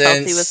 common Right,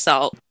 salty with sense,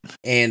 salt.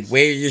 and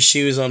wear your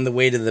shoes on the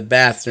way to the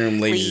bathroom,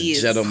 ladies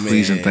Please. and gentlemen.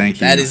 Please and thank you.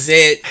 That is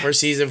it for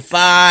season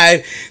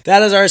 5.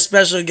 That is our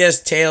special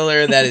guest,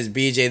 Taylor. That is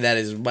BJ. That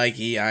is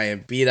Mikey. I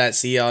am B.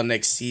 See y'all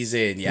next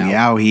season. We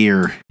out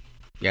here.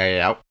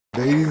 Yeah.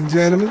 Ladies and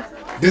gentlemen,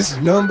 this is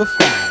number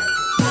 5.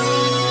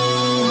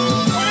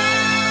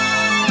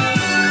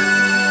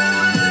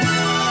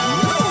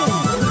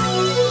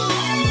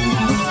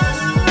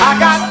 I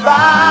got